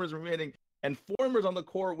only 2 members remaining and 4 members on the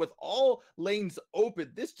core with all lanes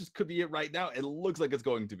open. This just could be it right now. It looks like it's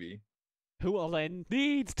going to be. Hualin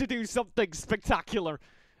needs to do something spectacular,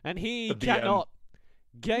 and he cannot.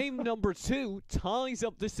 Game number 2 ties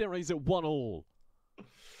up the series at 1-1.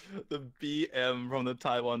 The BM from the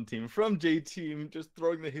Taiwan team, from J-Team, just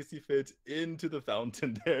throwing the hissy fit into the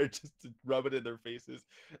fountain there, just to rub it in their faces.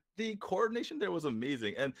 The coordination there was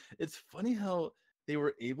amazing, and it's funny how they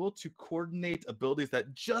were able to coordinate abilities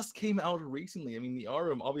that just came out recently. I mean, the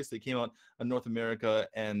Arum obviously came out in North America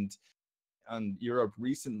and Europe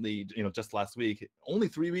recently, just last week. Only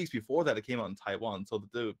 3 weeks before that, it came out in Taiwan. So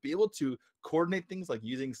to be able to coordinate things like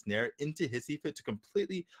using snare into hissy fit to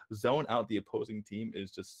completely zone out the opposing team is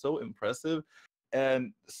just so impressive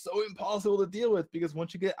and so impossible to deal with, because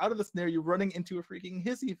once you get out of the snare, you're running into a freaking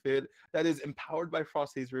hissy fit that is empowered by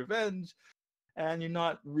Frosthaze Revenge, and you're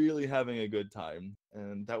not really having a good time.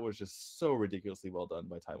 And that was just so ridiculously well done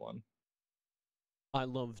by Taiwan. I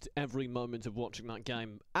loved every moment of watching that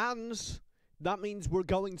game, and that means we're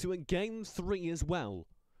going to a Game 3 as well,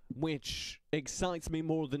 which excites me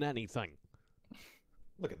more than anything.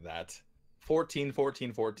 Look at that. 14,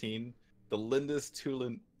 14, 14. The Lindis,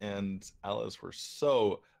 Tulin, and Alice were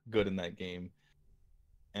so good in that game.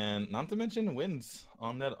 And not to mention wins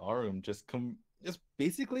on that Arum. Just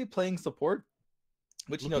basically playing support,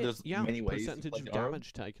 which, there's many ways to play of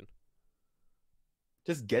damage taken.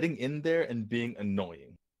 Just getting in there and being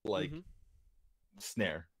annoying. Like,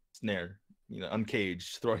 snare,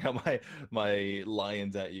 uncaged, throwing out my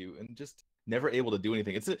lions at you, and just never able to do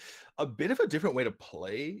anything. It's a bit of a different way to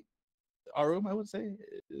play Arum, I would say.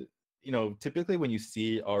 Typically when you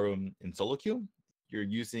see Arum in solo queue, you're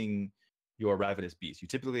using your Ravenous Beast. You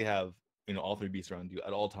typically have, all 3 beasts around you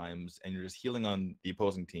at all times, and you're just healing on the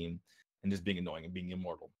opposing team and just being annoying and being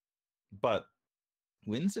immortal. But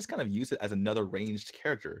Wins just kind of use it as another ranged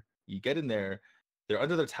character. You get in there, they're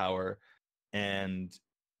under the tower, and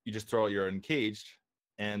you just throw out your Uncaged,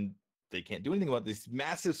 and they can't do anything about these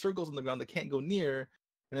massive circles on the ground that can't go near.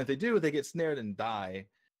 And if they do, they get snared and die.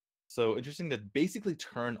 So interesting to basically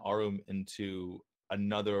turn Arum into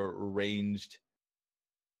another ranged,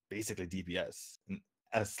 basically DPS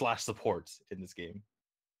as / support in this game.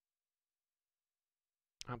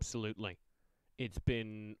 Absolutely. It's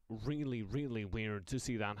been really, really weird to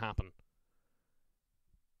see that happen.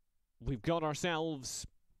 We've got ourselves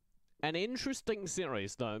an interesting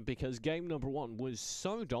series, though, because game number 1 was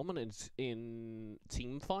so dominant in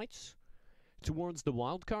team fights towards the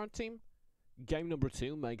wildcard team. Game number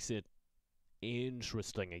 2 makes it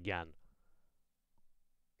interesting again.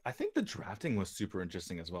 I think the drafting was super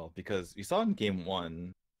interesting as well, because you saw in game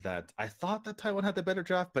one that I thought that Taiwan had the better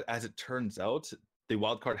draft, but as it turns out, the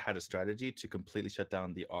wildcard had a strategy to completely shut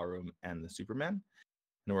down the Arum and the Superman.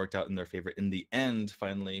 And it worked out in their favor in the end,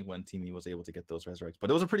 finally, when Team E was able to get those resurrects. But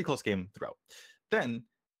it was a pretty close game throughout. Then,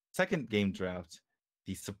 second game draft,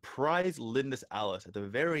 the surprise Lindis Alice at the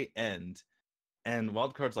very end, and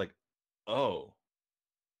wildcard's like, oh,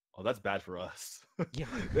 that's bad for us. Yeah.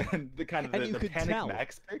 And the kind of the panic tell,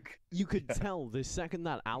 Max pick. You could tell the second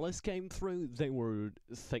that Alice came through, they were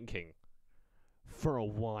thinking for a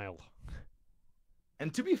while.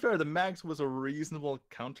 And to be fair, the Max was a reasonable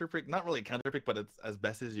counter pick. Not really a counter pick, but it's as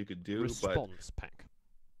best as you could do. Response pack.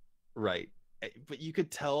 Right. But you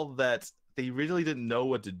could tell that they really didn't know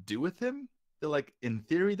what to do with him. They're like, in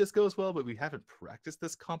theory, this goes well, but we haven't practiced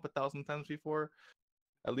this comp 1,000 times before.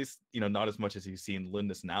 At least, not as much as you've seen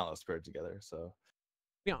Lindis and Alice paired together. So,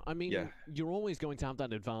 yeah, I mean, you're always going to have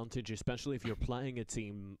that advantage, especially if you're playing a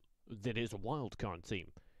team that is a wildcard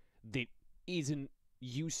team that isn't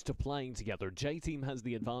used to playing together. J-Team has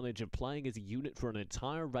the advantage of playing as a unit for an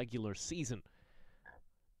entire regular season.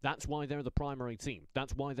 That's why they're the primary team.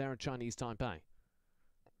 That's why they're Chinese Taipei.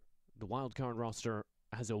 The wildcard roster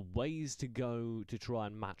has a ways to go to try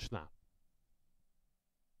and match that.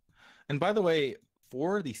 And by the way,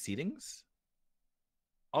 for the seedings,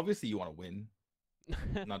 obviously you want to win,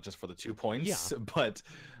 not just for the 2 points,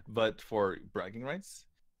 but for bragging rights.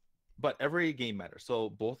 But every game matters. So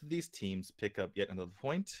both of these teams pick up yet another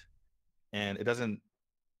point, and it doesn't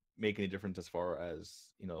make any difference as far as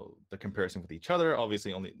the comparison with each other.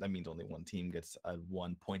 Obviously, that means only one team gets a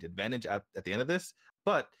 1 point advantage at the end of this,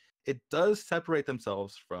 but it does separate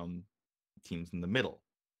themselves from teams in the middle.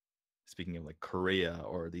 Speaking of like Korea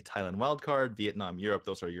or the Thailand wildcard, Vietnam, Europe,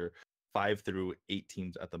 those are your 5 through 8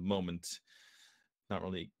 teams at the moment. Not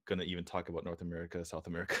really going to even talk about North America, South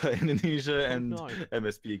America, Indonesia, and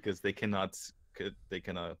MSP, because they cannot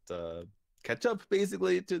catch up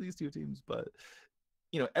basically to these two teams. But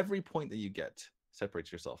every point that you get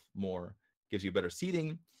separates yourself more, gives you better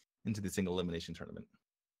seeding into the single elimination tournament.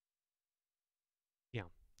 Yeah,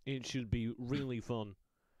 it should be really fun.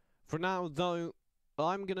 For now, though,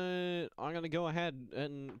 I'm gonna go ahead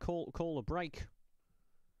and call a break,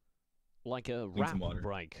 like a rap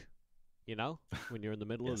break. When you're in the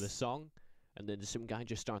middle of the song, and then some guy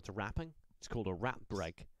just starts rapping. It's called a rap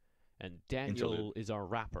break, and Daniel is our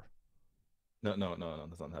rapper. No,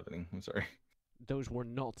 that's not happening. I'm sorry. Those were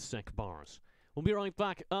not sick bars. We'll be right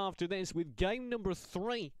back after this with game number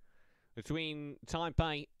 3 between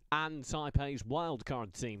Taipei and Taipei's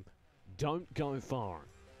wildcard team. Don't go far.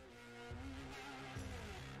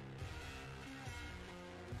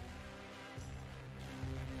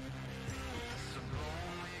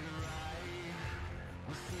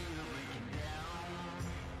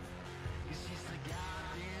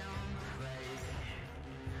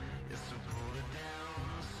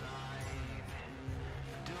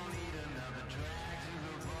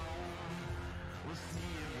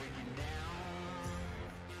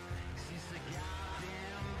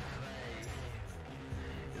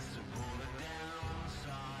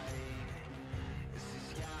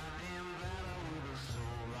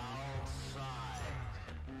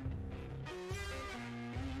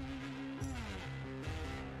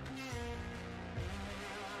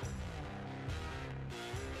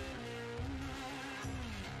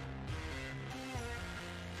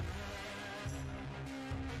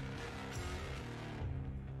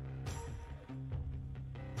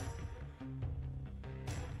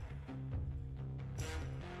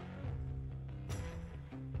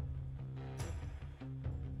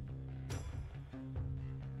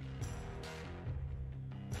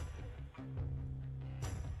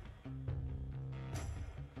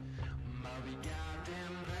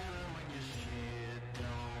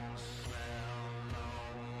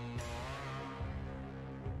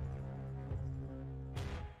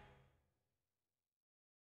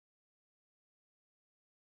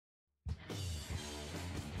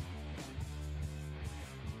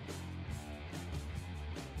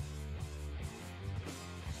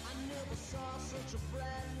 Saw such a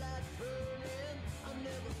bright light burning. I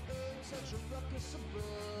never heard such a ruckus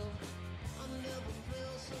above. I never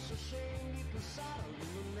felt such a shame deep inside. All in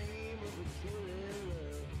the name of a killing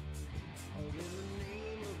love. All in the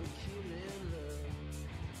name of a killing love.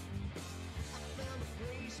 I found a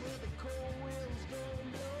place where the cold winds don't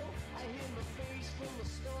blow. I hid my face from the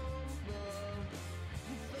storm above.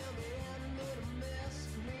 You found me and made a mess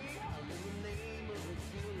of me. All in the name of a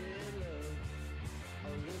killing love.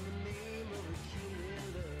 All in the name of a killing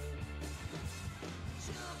love.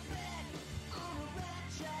 Jump back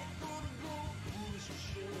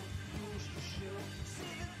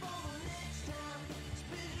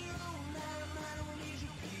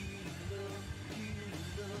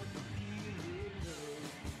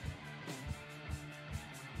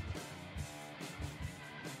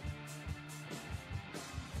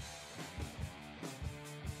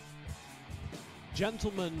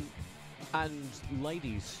Gentlemen and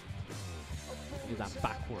ladies, do that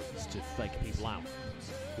backwards to fake people out.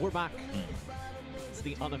 We're back. It's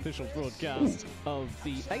the unofficial broadcast of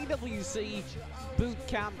the AWC Boot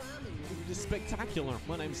Camp Spectacular.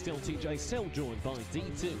 My name's still TJ, still joined by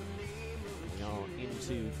D2. We are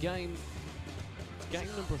into game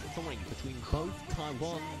number 3 between both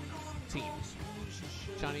Taiwan teams.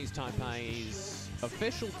 Chinese Taipei's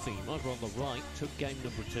official team over on the right took game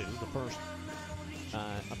number 2. The first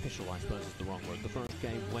official, I suppose, is the wrong word. The first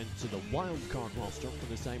game went to the wildcard roster for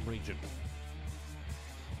the same region.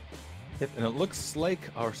 Yep, and it looks like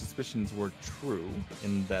our suspicions were true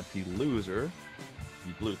in that the loser,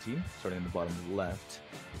 the blue team, starting in the bottom left,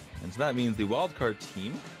 and so that means the wildcard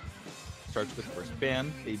team starts with first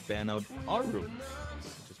ban. They ban out Arum,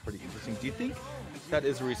 which is pretty interesting. Do you think that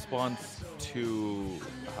is a response to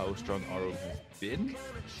how strong Arum has been,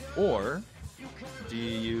 or do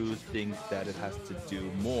you think that it has to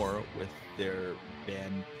do more with their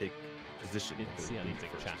ban pick position? Didn't see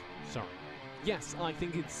anything, chat. Sorry. Yes, I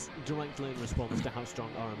think it's directly in response to how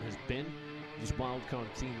strong Arum has been. This wildcard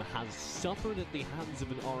team has suffered at the hands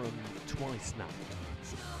of an Arum twice now.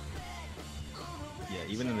 Yeah,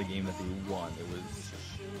 even in the game that they won, it was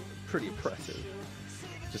pretty impressive.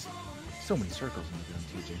 Just so many circles in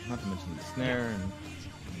the game, TJ. Not to mention the snare and...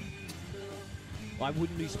 I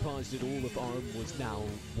wouldn't be surprised at all if Arum was now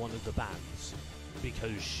one of the bans,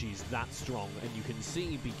 because she's that strong, and you can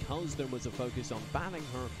see because there was a focus on banning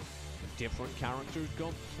her, different characters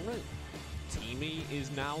got through. Teamy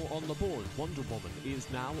is now on the board, Wonder Woman is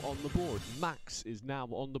now on the board, Max is now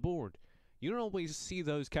on the board. You don't always see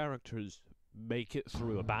those characters make it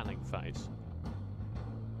through a banning phase.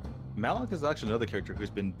 Malik is actually another character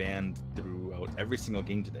who's been banned throughout every single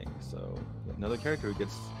game today, so another character who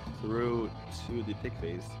gets through to the pick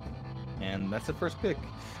phase, and that's the first pick.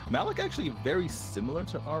 Malik actually very similar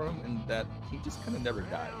to Arum in that he just kind of never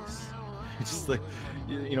dies. It's just like,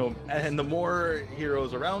 you know, and the more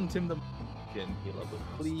heroes around him, the more he can heal up with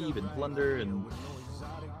Cleave and Plunder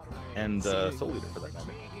and Soul Eater for that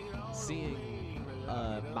matter. Seeing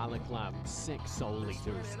Malik land 6 Soul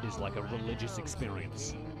Eaters is like a religious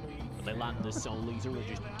experience. When they land the Soul Eater and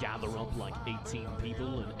just gather up like 18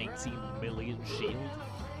 people and 18 million shield,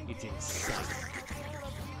 it's insane.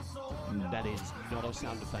 That is not a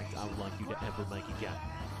sound effect I would like you to ever make again.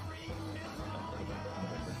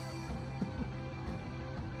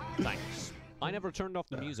 Thanks. I never turned off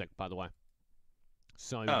the music, by the way.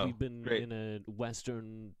 So we've been great. in a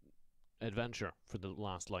Western adventure for the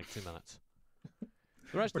last, like, 2 minutes.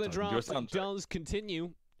 The rest of the draft does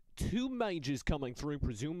continue. 2 mages coming through,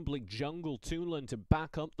 presumably Jungle Tulin to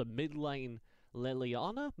back up the mid lane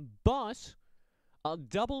Liliana, but a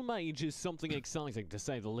double mage is something exciting, to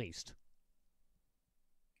say the least.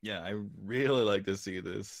 Yeah, I really like to see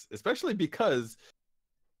this, especially because,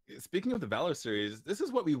 speaking of the Valor series, this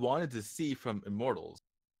is what we wanted to see from Immortals.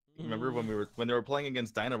 Remember when they were playing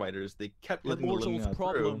against Dino Riders, they kept letting Immortals' the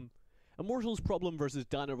problem. Immortals' problem versus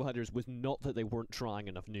Dino Riders was not that they weren't trying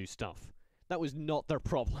enough new stuff. That was not their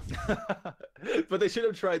problem. But they should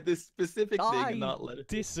have tried this specific thing and not let it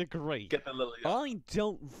disagree. get the Lily. I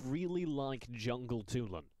don't really like Jungle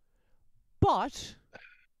Tulin, but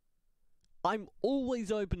I'm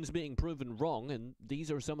always open to being proven wrong, and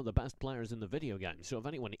these are some of the best players in the video game, so if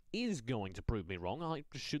anyone is going to prove me wrong, I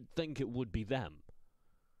should think it would be them.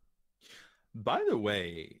 By the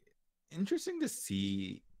way, interesting to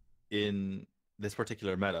see in this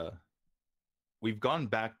particular meta, we've gone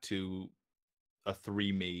back to a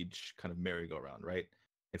 3-mage kind of merry-go-round, right?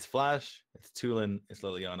 It's Flash, it's Tulin, it's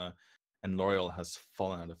Liliana, and L'Oreal has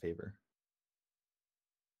fallen out of favor.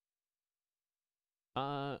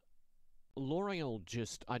 L'Oreal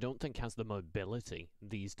just, I don't think, has the mobility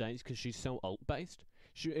these days because she's so ult-based.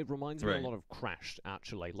 It reminds me a lot of Crashed,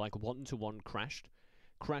 actually. Like, 1-to-1 Crashed.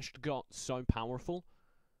 Crashed got so powerful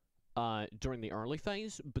during the early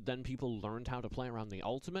phase, but then people learned how to play around the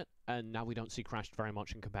ultimate, and now we don't see Crashed very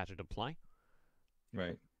much in competitive play.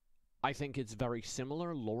 Right. I think it's very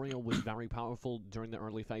similar. L'Oreal was very powerful during the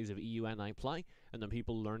early phase of EUNA play, and then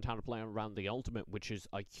people learned how to play around the ultimate, which is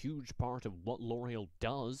a huge part of what L'Oreal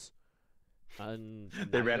does. And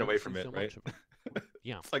they ran away from it, right?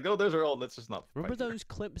 Yeah. It's like, oh, those are all, let's just not Remember fight those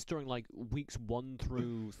clips during, like, weeks 1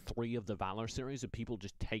 through 3 of the Valor series of people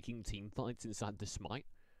just taking team fights inside the Smite?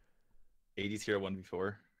 80s Hero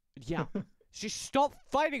 1v4. Yeah. Just stop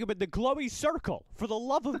fighting him in the glowy circle, for the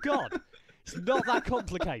love of God. It's not that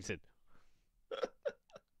complicated.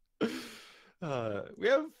 We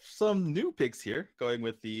have some new picks here, going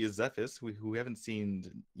with the Zephys, who we haven't seen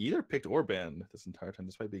either picked or banned this entire time,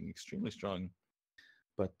 despite being extremely strong.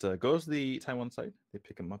 But goes to the Taiwan side. They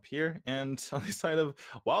pick him up here. And on the side of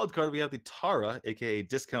Wildcard, we have the Tara, aka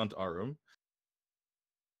Discount Arum.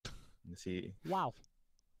 Let's see. Wow.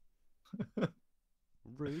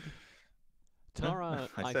 Rude. Tara,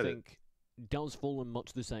 I think, does fall in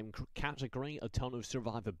much the same category. A ton of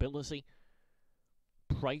survivability.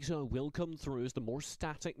 Praetor will come through as the more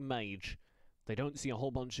static mage. They don't see a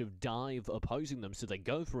whole bunch of dive opposing them, so they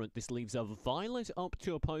go for it. This leaves a Violet up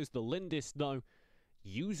to oppose the Lindis, though.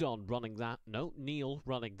 Yuzon running that. No, Neil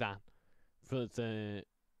running that for the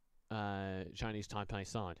Chinese Taipei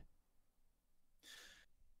side.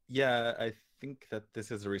 Yeah, I think that this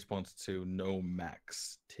is a response to no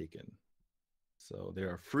max taken. So they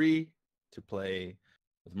are free to play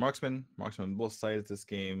with marksman on both sides this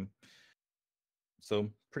game. So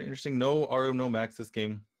pretty interesting. No Arum, no max this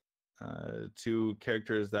game. Two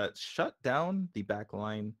characters that shut down the back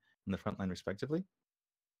line and the front line respectively.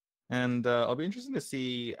 And I'll be interested to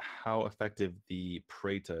see how effective the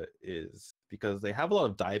Praeta is, because they have a lot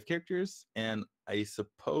of dive characters, and I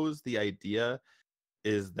suppose the idea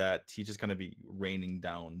is that he's just going to be raining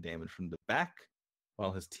down damage from the back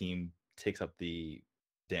while his team takes up the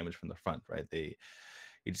damage from the front, right? He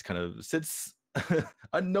just kind of sits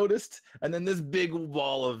unnoticed, and then this big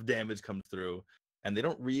wall of damage comes through, and they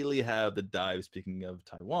don't really have the dive, speaking of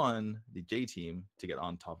Taiwan, the J team, to get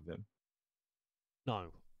on top of him.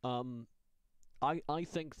 No. I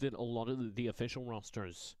think that a lot of the official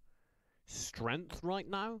roster's strength right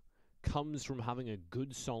now comes from having a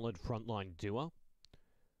good, solid frontline duo.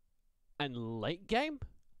 And late game,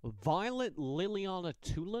 Violet, Liliana,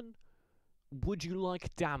 Tulin, would you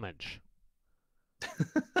like damage?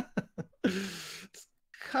 It's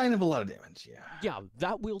kind of a lot of damage, yeah. Yeah,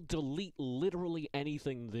 that will delete literally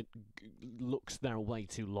anything that looks their way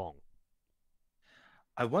too long.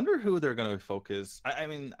 I wonder who they're going to focus. I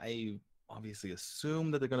mean, I obviously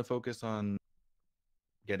assume that they're going to focus on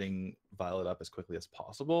getting Violet up as quickly as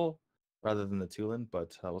possible rather than the Tulin,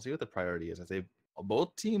 but we'll see what the priority is. I say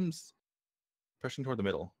both teams pushing toward the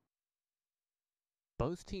middle.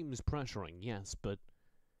 Both teams pressuring, yes, but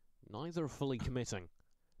neither fully committing.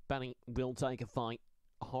 Benny will take a fight.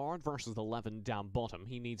 Hard versus 11 down bottom.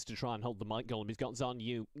 He needs to try and hold the mic golem. He's got Zan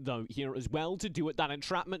Yu, though, here as well to do it. That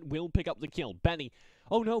entrapment will pick up the kill. Benny.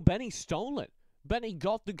 Oh no, Benny stole it. Benny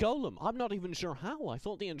got the golem. I'm not even sure how. I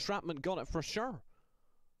thought the entrapment got it for sure.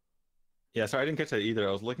 Yeah, sorry, I didn't catch that either.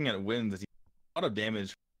 I was looking at wins. A lot of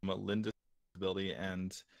damage from Linda's ability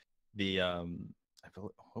and the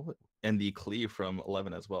the cleave from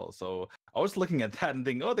 11 as well. So I was looking at that and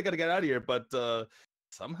thinking, oh, they got to get out of here. But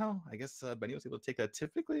somehow, I guess Benny was able to take that.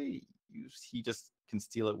 Typically, he just can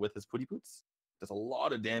steal it with his putty boots. Does a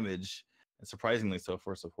lot of damage, and surprisingly so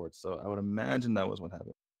for support. So I would imagine that was what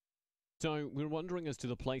happened. So we're wondering as to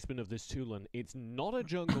the placement of this Tulin. It's not a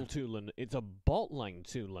jungle Tulin, it's a bot lane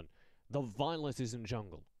Tulin. The Violet is in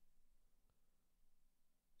jungle.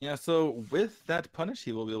 Yeah, so with that punish,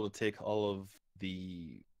 he will be able to take all of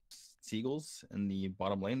the seagulls in the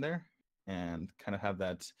bottom lane there and kind of have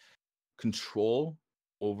that control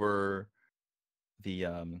over the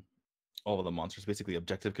all of the monsters, basically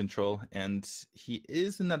objective control. And he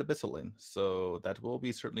is in that abyssal lane, so that will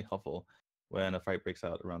be certainly helpful when a fight breaks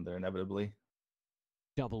out around there inevitably.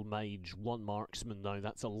 Double mage, one marksman though,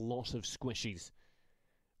 that's a lot of squishies.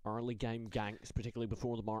 Early game ganks, particularly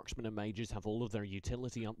before the marksmen and mages have all of their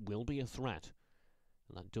utility up, will be a threat.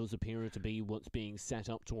 And that does appear to be what's being set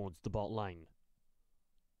up towards the bot lane.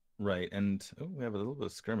 Right, and we have a little bit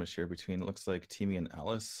of skirmish here between, it looks like, Teamy and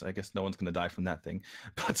Alice. I guess no one's going to die from that thing.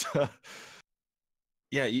 But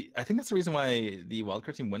yeah, I think that's the reason why the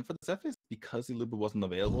wildcard team went for the Zeph, is because Iluba wasn't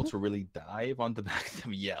available to really dive on the back of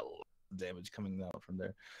them. Yeah, damage coming out from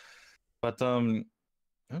there. But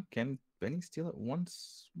can Benny steal it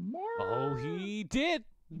once more? Oh, he did!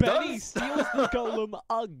 Benny steals the golem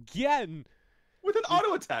again! With an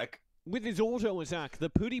auto attack! With his auto attack, the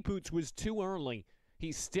Pooty Poots was too early.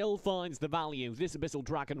 He still finds the value. This Abyssal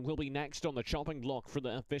Dragon will be next on the chopping block for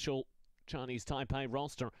the official Chinese Taipei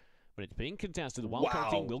roster. But it's being contested. The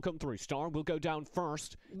wildcard team will come through. Star will go down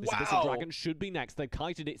first. This Abyssal Dragon should be next. They've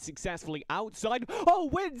kited it successfully outside. Oh,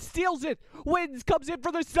 Wins steals it. Wins comes in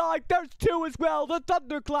for the side. There's two as well. The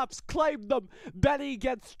Thunderclaps claim them. Benny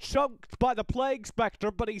gets chunked by the Plague Spectre,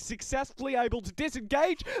 but he's successfully able to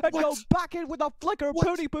disengage and go back in with a flicker.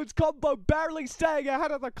 Pooty Boots combo, barely staying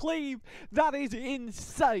ahead of the cleave. That is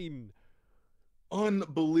insane.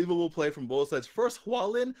 Unbelievable play from both sides. First,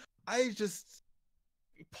 Hualin,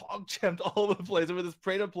 pog-champed all over the place over this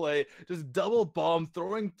pray to play, just double bomb,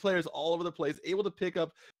 throwing players all over the place, able to pick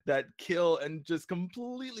up that kill and just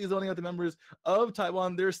completely zoning out the members of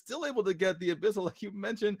Taiwan. They're still able to get the Abyssal, like you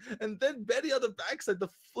mentioned, and then Betty on the backside, the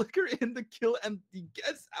flicker in the kill, and he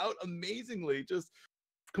gets out amazingly. Just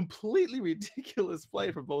completely ridiculous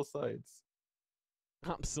play from both sides.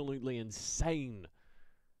 Absolutely insane.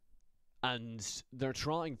 And they're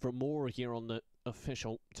trying for more here on the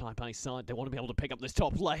official Taipei side. They want to be able to pick up this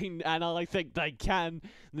top lane, and I think they can.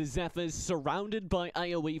 The Zephyrs surrounded by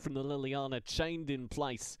AoE from the Liliana, chained in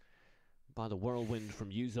place by the whirlwind from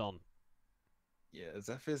Yuzon. Yeah,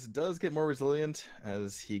 Zephyrs does get more resilient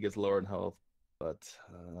as he gets lower in health, but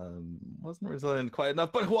wasn't resilient quite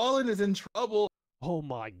enough. But Hualin is in trouble. Oh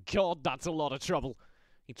my god, that's a lot of trouble.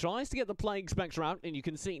 He tries to get the Plague Spectre out, and you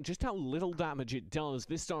can see just how little damage it does.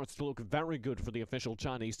 This starts to look very good for the official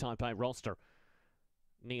Chinese Taipei roster.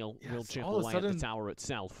 Neil will chip away at the tower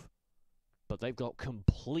itself, but they've got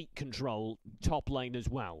complete control top lane as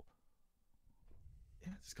well.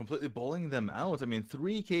 Yeah, it's completely bowling them out. I mean,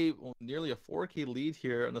 3k, well, nearly a 4k lead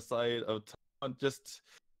here on the side of Taiwan. Just,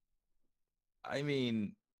 I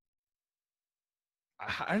mean,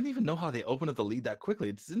 I don't even know how they opened up the lead that quickly.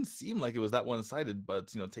 It didn't seem like it was that one-sided,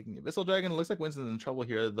 but, you know, taking the Abyssal Dragon, it looks like Winston's in trouble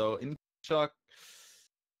here, though. In shock.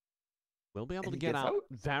 We'll be able to get out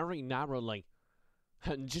very narrowly.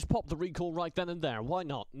 And just pop the recall right then and there. Why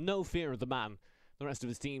not? No fear of the man. The rest of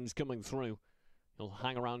his team's coming through. He'll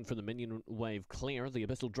hang around for the minion wave clear. The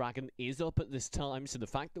Abyssal Dragon is up at this time, so the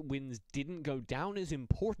fact that Wins didn't go down is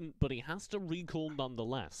important, but he has to recall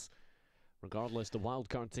nonetheless. Regardless, the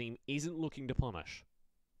wildcard team isn't looking to punish.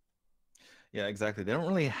 Yeah, exactly. They don't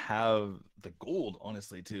really have the gold,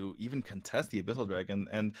 honestly, to even contest the Abyssal Dragon.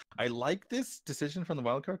 And I like this decision from the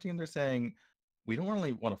wildcard team. They're saying, we don't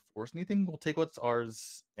really want to force anything. We'll take what's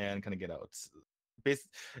ours and kind of get out.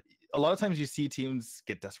 A lot of times you see teams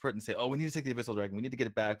get desperate and say, oh, we need to take the Abyssal Dragon. We need to get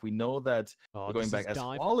it back. We know that we're going back as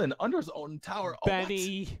Fallen under his own tower.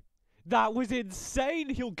 Benny, that was insane.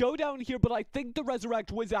 He'll go down here, but I think the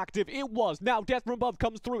Resurrect was active. It was. Now Death from Above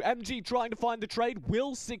comes through. MG trying to find the trade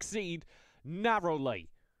will succeed narrowly.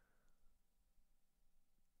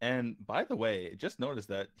 And by the way, just noticed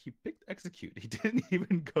that he picked Execute. He didn't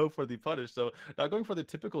even go for the Punish. So not going for the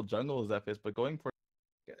typical jungle Zephys, but going for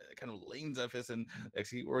kind of lane Zephys, and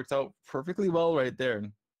Execute works out perfectly well right there.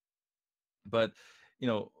 But, you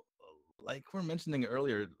know, like we're mentioning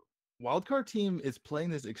earlier, wildcard team is playing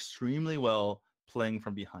this extremely well, playing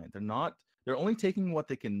from behind. They're only taking what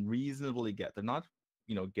they can reasonably get. They're not,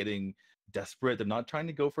 you know, getting desperate. They're not trying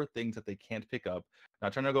to go for things that they can't pick up.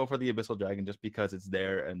 Not trying to go for the Abyssal Dragon just because it's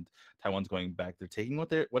there and Taiwan's going back. They're taking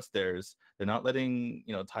what's theirs. They're not letting,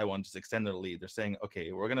 you know, Taiwan just extend their lead. They're saying,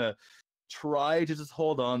 okay, we're gonna try to just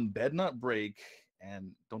hold on, bed not break,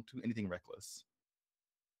 and don't do anything reckless.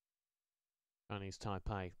 Chinese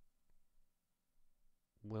Taipei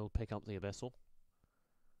will pick up the Abyssal,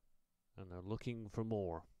 and they're looking for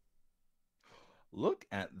more. Look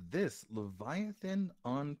at this, Leviathan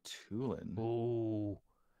on Tulin. Ooh.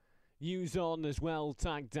 Yuzon as well,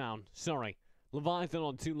 tagged down. Sorry. Leviathan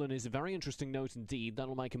on Tulin is a very interesting note indeed.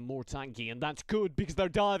 That'll make him more tanky, and that's good because they're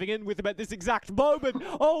diving in with him at this exact moment.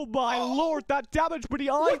 Oh my lord, that damage, but he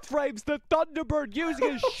iframes the Thunderbird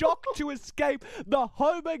using his shock to escape the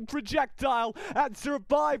homing projectile and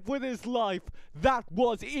survive with his life. That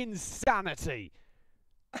was insanity.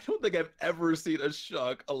 I don't think I've ever seen a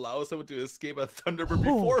shock allow someone to escape a Thunderbird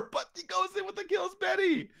before, but he goes in with the kills,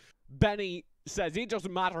 Benny. Benny says it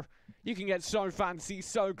doesn't matter. You can get so fancy,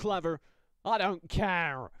 so clever. I don't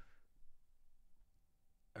care.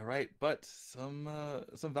 All right, but some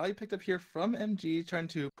value picked up here from MG, trying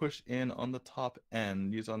to push in on the top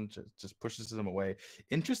end. Yuzon just pushes them away.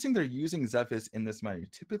 Interesting, they're using Zephys in this manner. You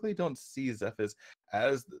typically don't see Zephys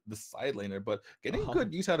as the side laner, but getting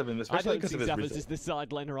good use out of him, especially because of his Zephys as the side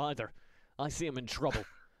laner either. I see him in trouble.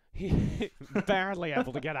 He barely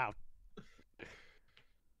able to get out.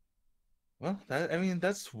 Well,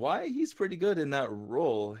 that's why he's pretty good in that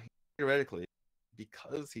role, theoretically,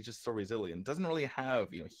 because he's just so resilient. Doesn't really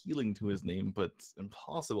have, you know, healing to his name, but it's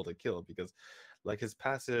impossible to kill because, like his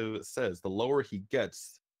passive says, the lower he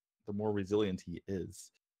gets, the more resilient he is.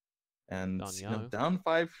 And you know, down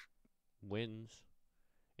 5 wins.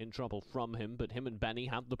 In trouble from him, but him and Benny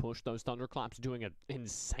have the push. Those thunderclaps doing an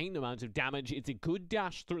insane amount of damage. It's a good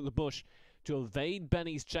dash through the bush to evade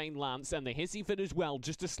Benny's chain lance, and the hissy fit as well,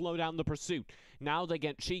 just to slow down the pursuit. Now they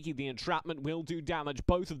get cheeky. The entrapment will do damage,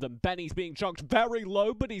 both of them. Benny's being chucked very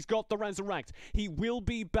low, but he's got the resurrect. He will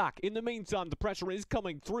be back. In the meantime, the pressure is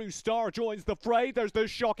coming through. Star joins the fray. There's the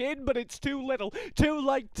shock in, but it's too little. Too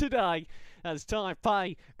late today. as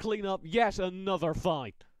Taipei clean up yet another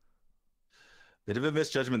fight. Bit of a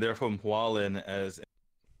misjudgment there from Hualin as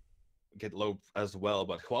get low as well.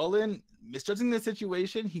 But Hualin, misjudging the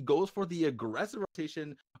situation, he goes for the aggressive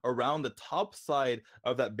rotation around the top side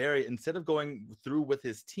of that barrier instead of going through with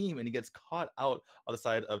his team, and he gets caught out on the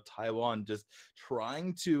side of Taiwan, just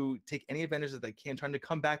trying to take any advantage that they can, trying to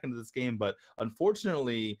come back into this game. But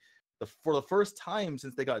unfortunately, for the first time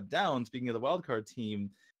since they got down, speaking of the wildcard team,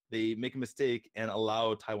 they make a mistake and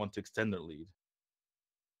allow Taiwan to extend their lead.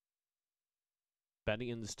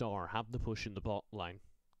 Benny and the Star have the push in the bot line.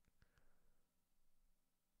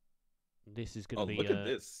 This is going to be look at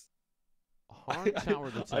this. Hard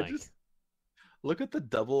tower to take. Look at the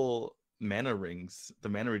double mana rings, the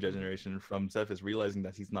mana regeneration from Zephys, realizing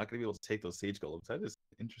that he's not going to be able to take those Sage Golems. That is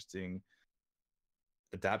interesting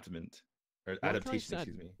adaptation,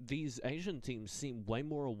 excuse me. These Asian teams seem way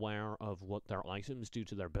more aware of what their items do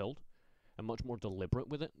to their build and much more deliberate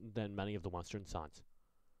with it than many of the Western sides.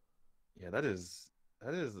 Yeah, that is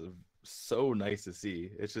so nice to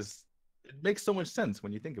see. It's just, it makes so much sense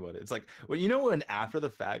when you think about it. It's like, well, you know, when after the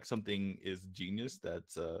fact something is genius,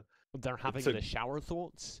 that's they're having the shower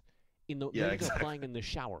thoughts in the exactly. playing in the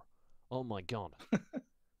shower. Oh my god.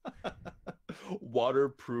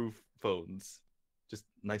 Waterproof phones, just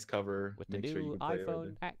nice cover. With the new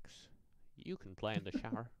iPhone X, you can play in the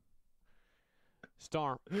shower.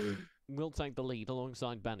 Star will take the lead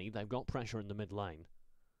alongside Benny. They've got pressure in the mid lane.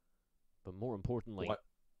 But more importantly,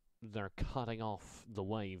 they're cutting off the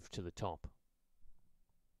wave to the top.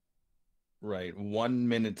 Right. 1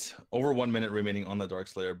 minute, over 1 minute remaining on the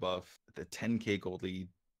Darkslayer buff. The 10k gold lead.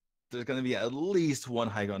 There's going to be at least one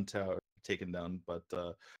high ground tower taken down, but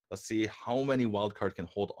let's see how many wildcard can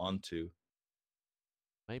hold on to.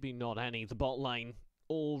 Maybe not any. The bot lane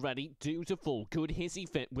already dutiful. Good hissy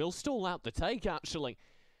fit. Will stall out the take, actually.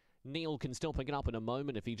 Neil can still pick it up in a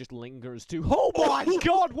moment if he just lingers to... Oh my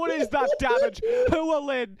god, what is that damage?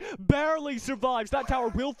 Hualin barely survives. That tower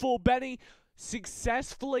will fall. Benny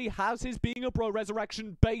successfully has his Being a Pro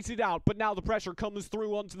resurrection baited out, but now the pressure comes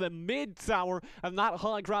through onto the mid tower, and that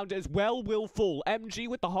high ground as well will fall. MG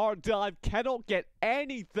with the hard dive cannot get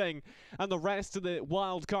anything, and the rest of the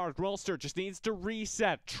wildcard roster just needs to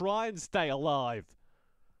reset, try and stay alive.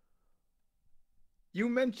 You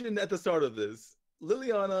mentioned at the start of this,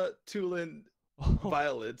 Liliana, Tulin,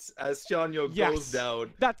 Violets, as Xianyo goes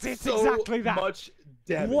down. That's it, exactly that. Much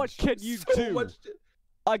damage. What can you do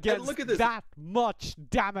against look at this. that much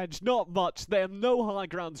damage? Not much. They have no high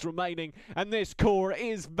grounds remaining, and this core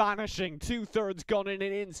is vanishing. 2/3 gone in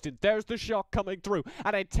an instant. There's the shock coming through.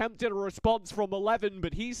 An attempted response from 11,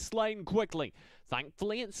 but he's slain quickly.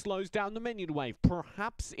 Thankfully, it slows down the minion wave.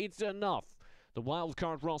 Perhaps it's enough. The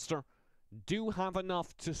wildcard roster do have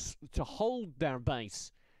enough to hold their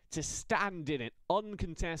base, to stand in it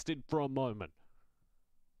uncontested for a moment.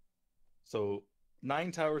 So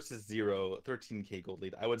 9 towers to 0, 13k gold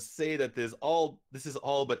lead. I would say that this is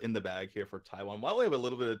all but in the bag here for Taiwan. While we have a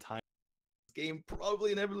little bit of time, this game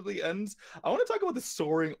probably inevitably ends. I want to talk about the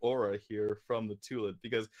soaring aura here from the Tulip,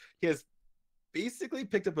 because he has basically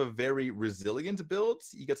picked up a very resilient build.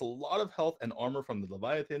 He gets a lot of health and armor from the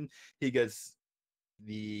Leviathan. He gets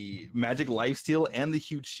the magic lifesteal and the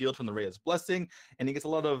huge shield from the Reyes Blessing, and he gets a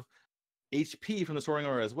lot of HP from the Soaring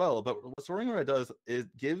Aura as well. But what Soaring Aura does is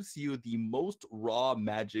gives you the most raw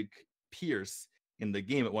magic pierce in the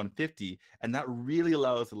game at 150, and that really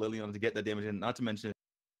allows the Liliana to get that damage in, not to mention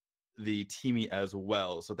the Teamy as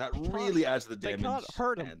well. So that really adds to the damage. They can't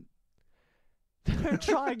hurt him. They're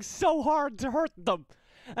trying so hard to hurt them,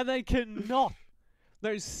 and they cannot.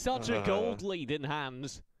 There's such a gold lead in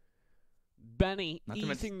hands. Benny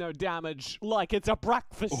eating their damage like it's a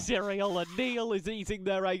breakfast cereal, and Neil is eating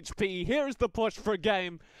their HP. Here's the push for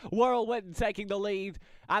game. Whirlwind taking the lead,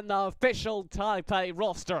 and the official Taipei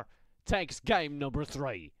roster takes game number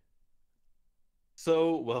 3.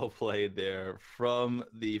 So well played there from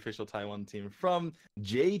the official Taiwan team, from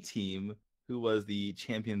J Team, who was the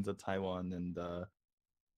champions of Taiwan. And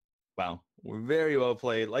wow, we're very well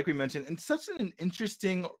played. Like we mentioned, and such an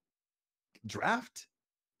interesting draft.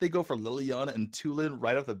 They go for Liliana and Tulin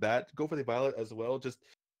right off the bat. Go for the Violet as well. Just,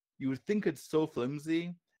 you would think it's so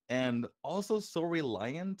flimsy and also so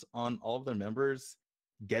reliant on all of their members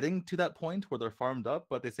getting to that point where they're farmed up.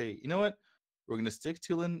 But they say, you know what? We're going to stick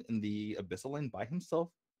Tulin in the Abyssal lane by himself.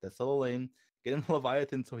 That's the lane. Get him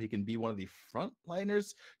Leviathan so he can be one of the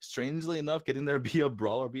frontliners. Strangely enough, getting there, be a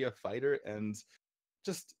brawler, be a fighter, and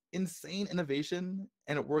just insane innovation.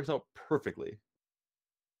 And it works out perfectly.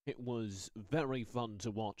 It was very fun to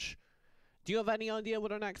watch. Do you have any idea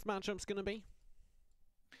what our next matchup's going to be?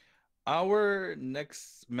 Our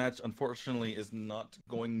next match, unfortunately, is not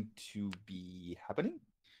going to be happening.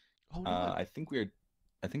 Oh no! I think we're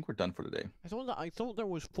done for today. I thought there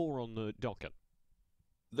was 4 on the docket.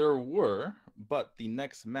 There were, but the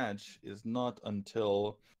next match is not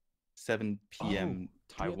until 7 p.m. do we have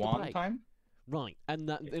to Taiwan break? time. Right, and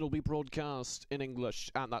that it'll be broadcast in English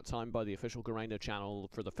at that time by the official Garena channel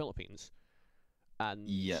for the Philippines. And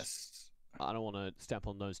Yes. I don't want to step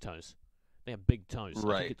on those toes. They have big toes. I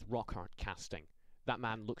Right. think it's Rockhart casting. That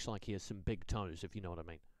man looks like he has some big toes, if you know what I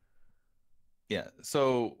mean. Yeah.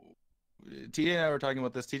 So TJ and I were talking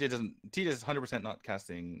about this. TJ is 100% not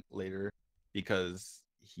casting later because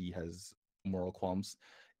he has moral qualms.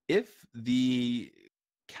 If the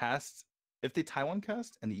Taiwan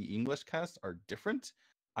cast and the English cast are different,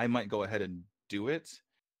 I might go ahead and do it.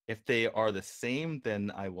 If they are the same,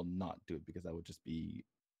 then I will not do it because that would just be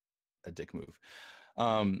a dick move.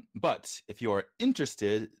 But if you are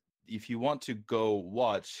interested, if you want to go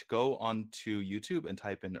watch, go onto YouTube and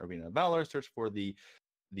type in Arena of Valor, search for the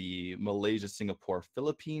Malaysia, Singapore,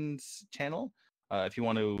 Philippines channel. If you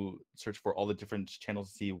want to search for all the different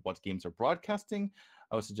channels to see what games are broadcasting,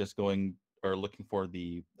 I would suggest going or looking for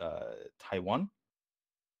the Taiwan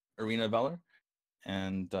Arena of Valor.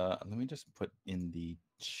 And let me just put in the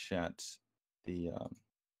chat the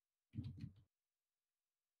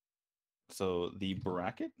so the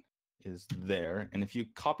bracket is there, and if you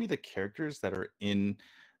copy the characters that are in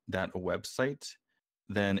that website,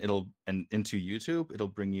 then into YouTube, it'll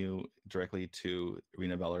bring you directly to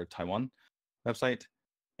Arena Valor Taiwan website,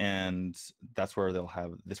 and that's where they'll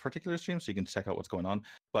have this particular stream, so you can check out what's going on.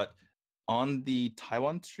 But on the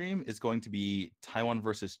Taiwan stream is going to be Taiwan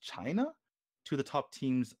versus China, two of the top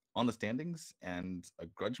teams on the standings, and a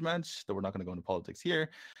grudge match, though we're not going to go into politics here.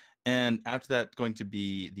 And after that, going to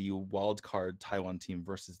be the wild card Taiwan team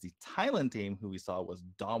versus the Thailand team, who we saw was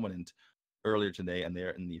dominant earlier today, and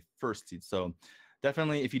they're in the first seed. So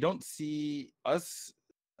definitely, if you don't see us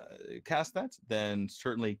cast that, then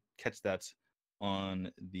certainly catch that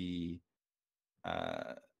on the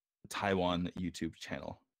Taiwan YouTube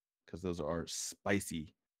channel, because those are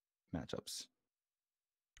spicy matchups.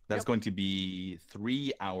 That's going to be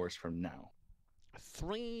 3 hours from now.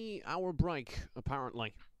 3-hour break,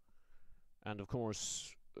 apparently. And of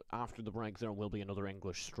course, after the break, there will be another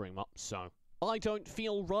English stream up, so I don't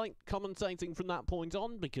feel right commentating from that point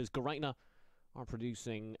on, because Garena are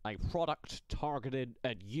producing a product targeted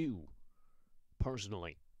at you,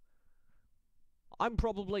 personally. I'm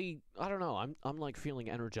probably, I don't know, I'm like feeling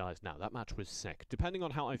energized now. That match was sick. Depending on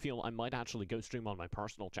how I feel, I might actually go stream on my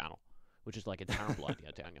personal channel, which is like a terrible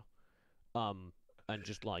idea, Daniel. And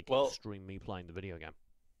just like stream me playing the video game.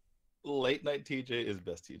 Late night TJ is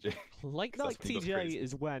best TJ. Late night TJ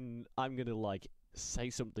is when I'm gonna like say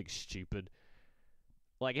something stupid.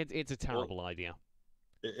 Like it's a terrible idea.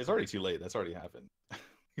 It's already too late. That's already happened.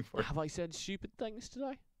 Have I said stupid things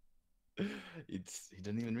today? He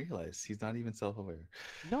didn't even realize. He's not even self-aware.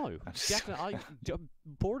 No, definitely.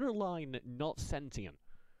 Borderline not sentient.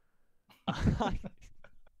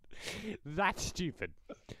 That's stupid.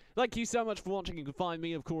 Thank you so much for watching. You can find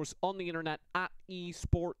me, of course, on the internet at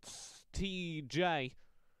esportstj.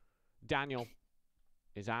 Daniel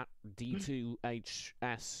is at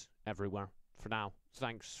D2HS everywhere for now.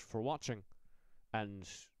 Thanks for watching, and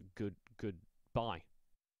goodbye.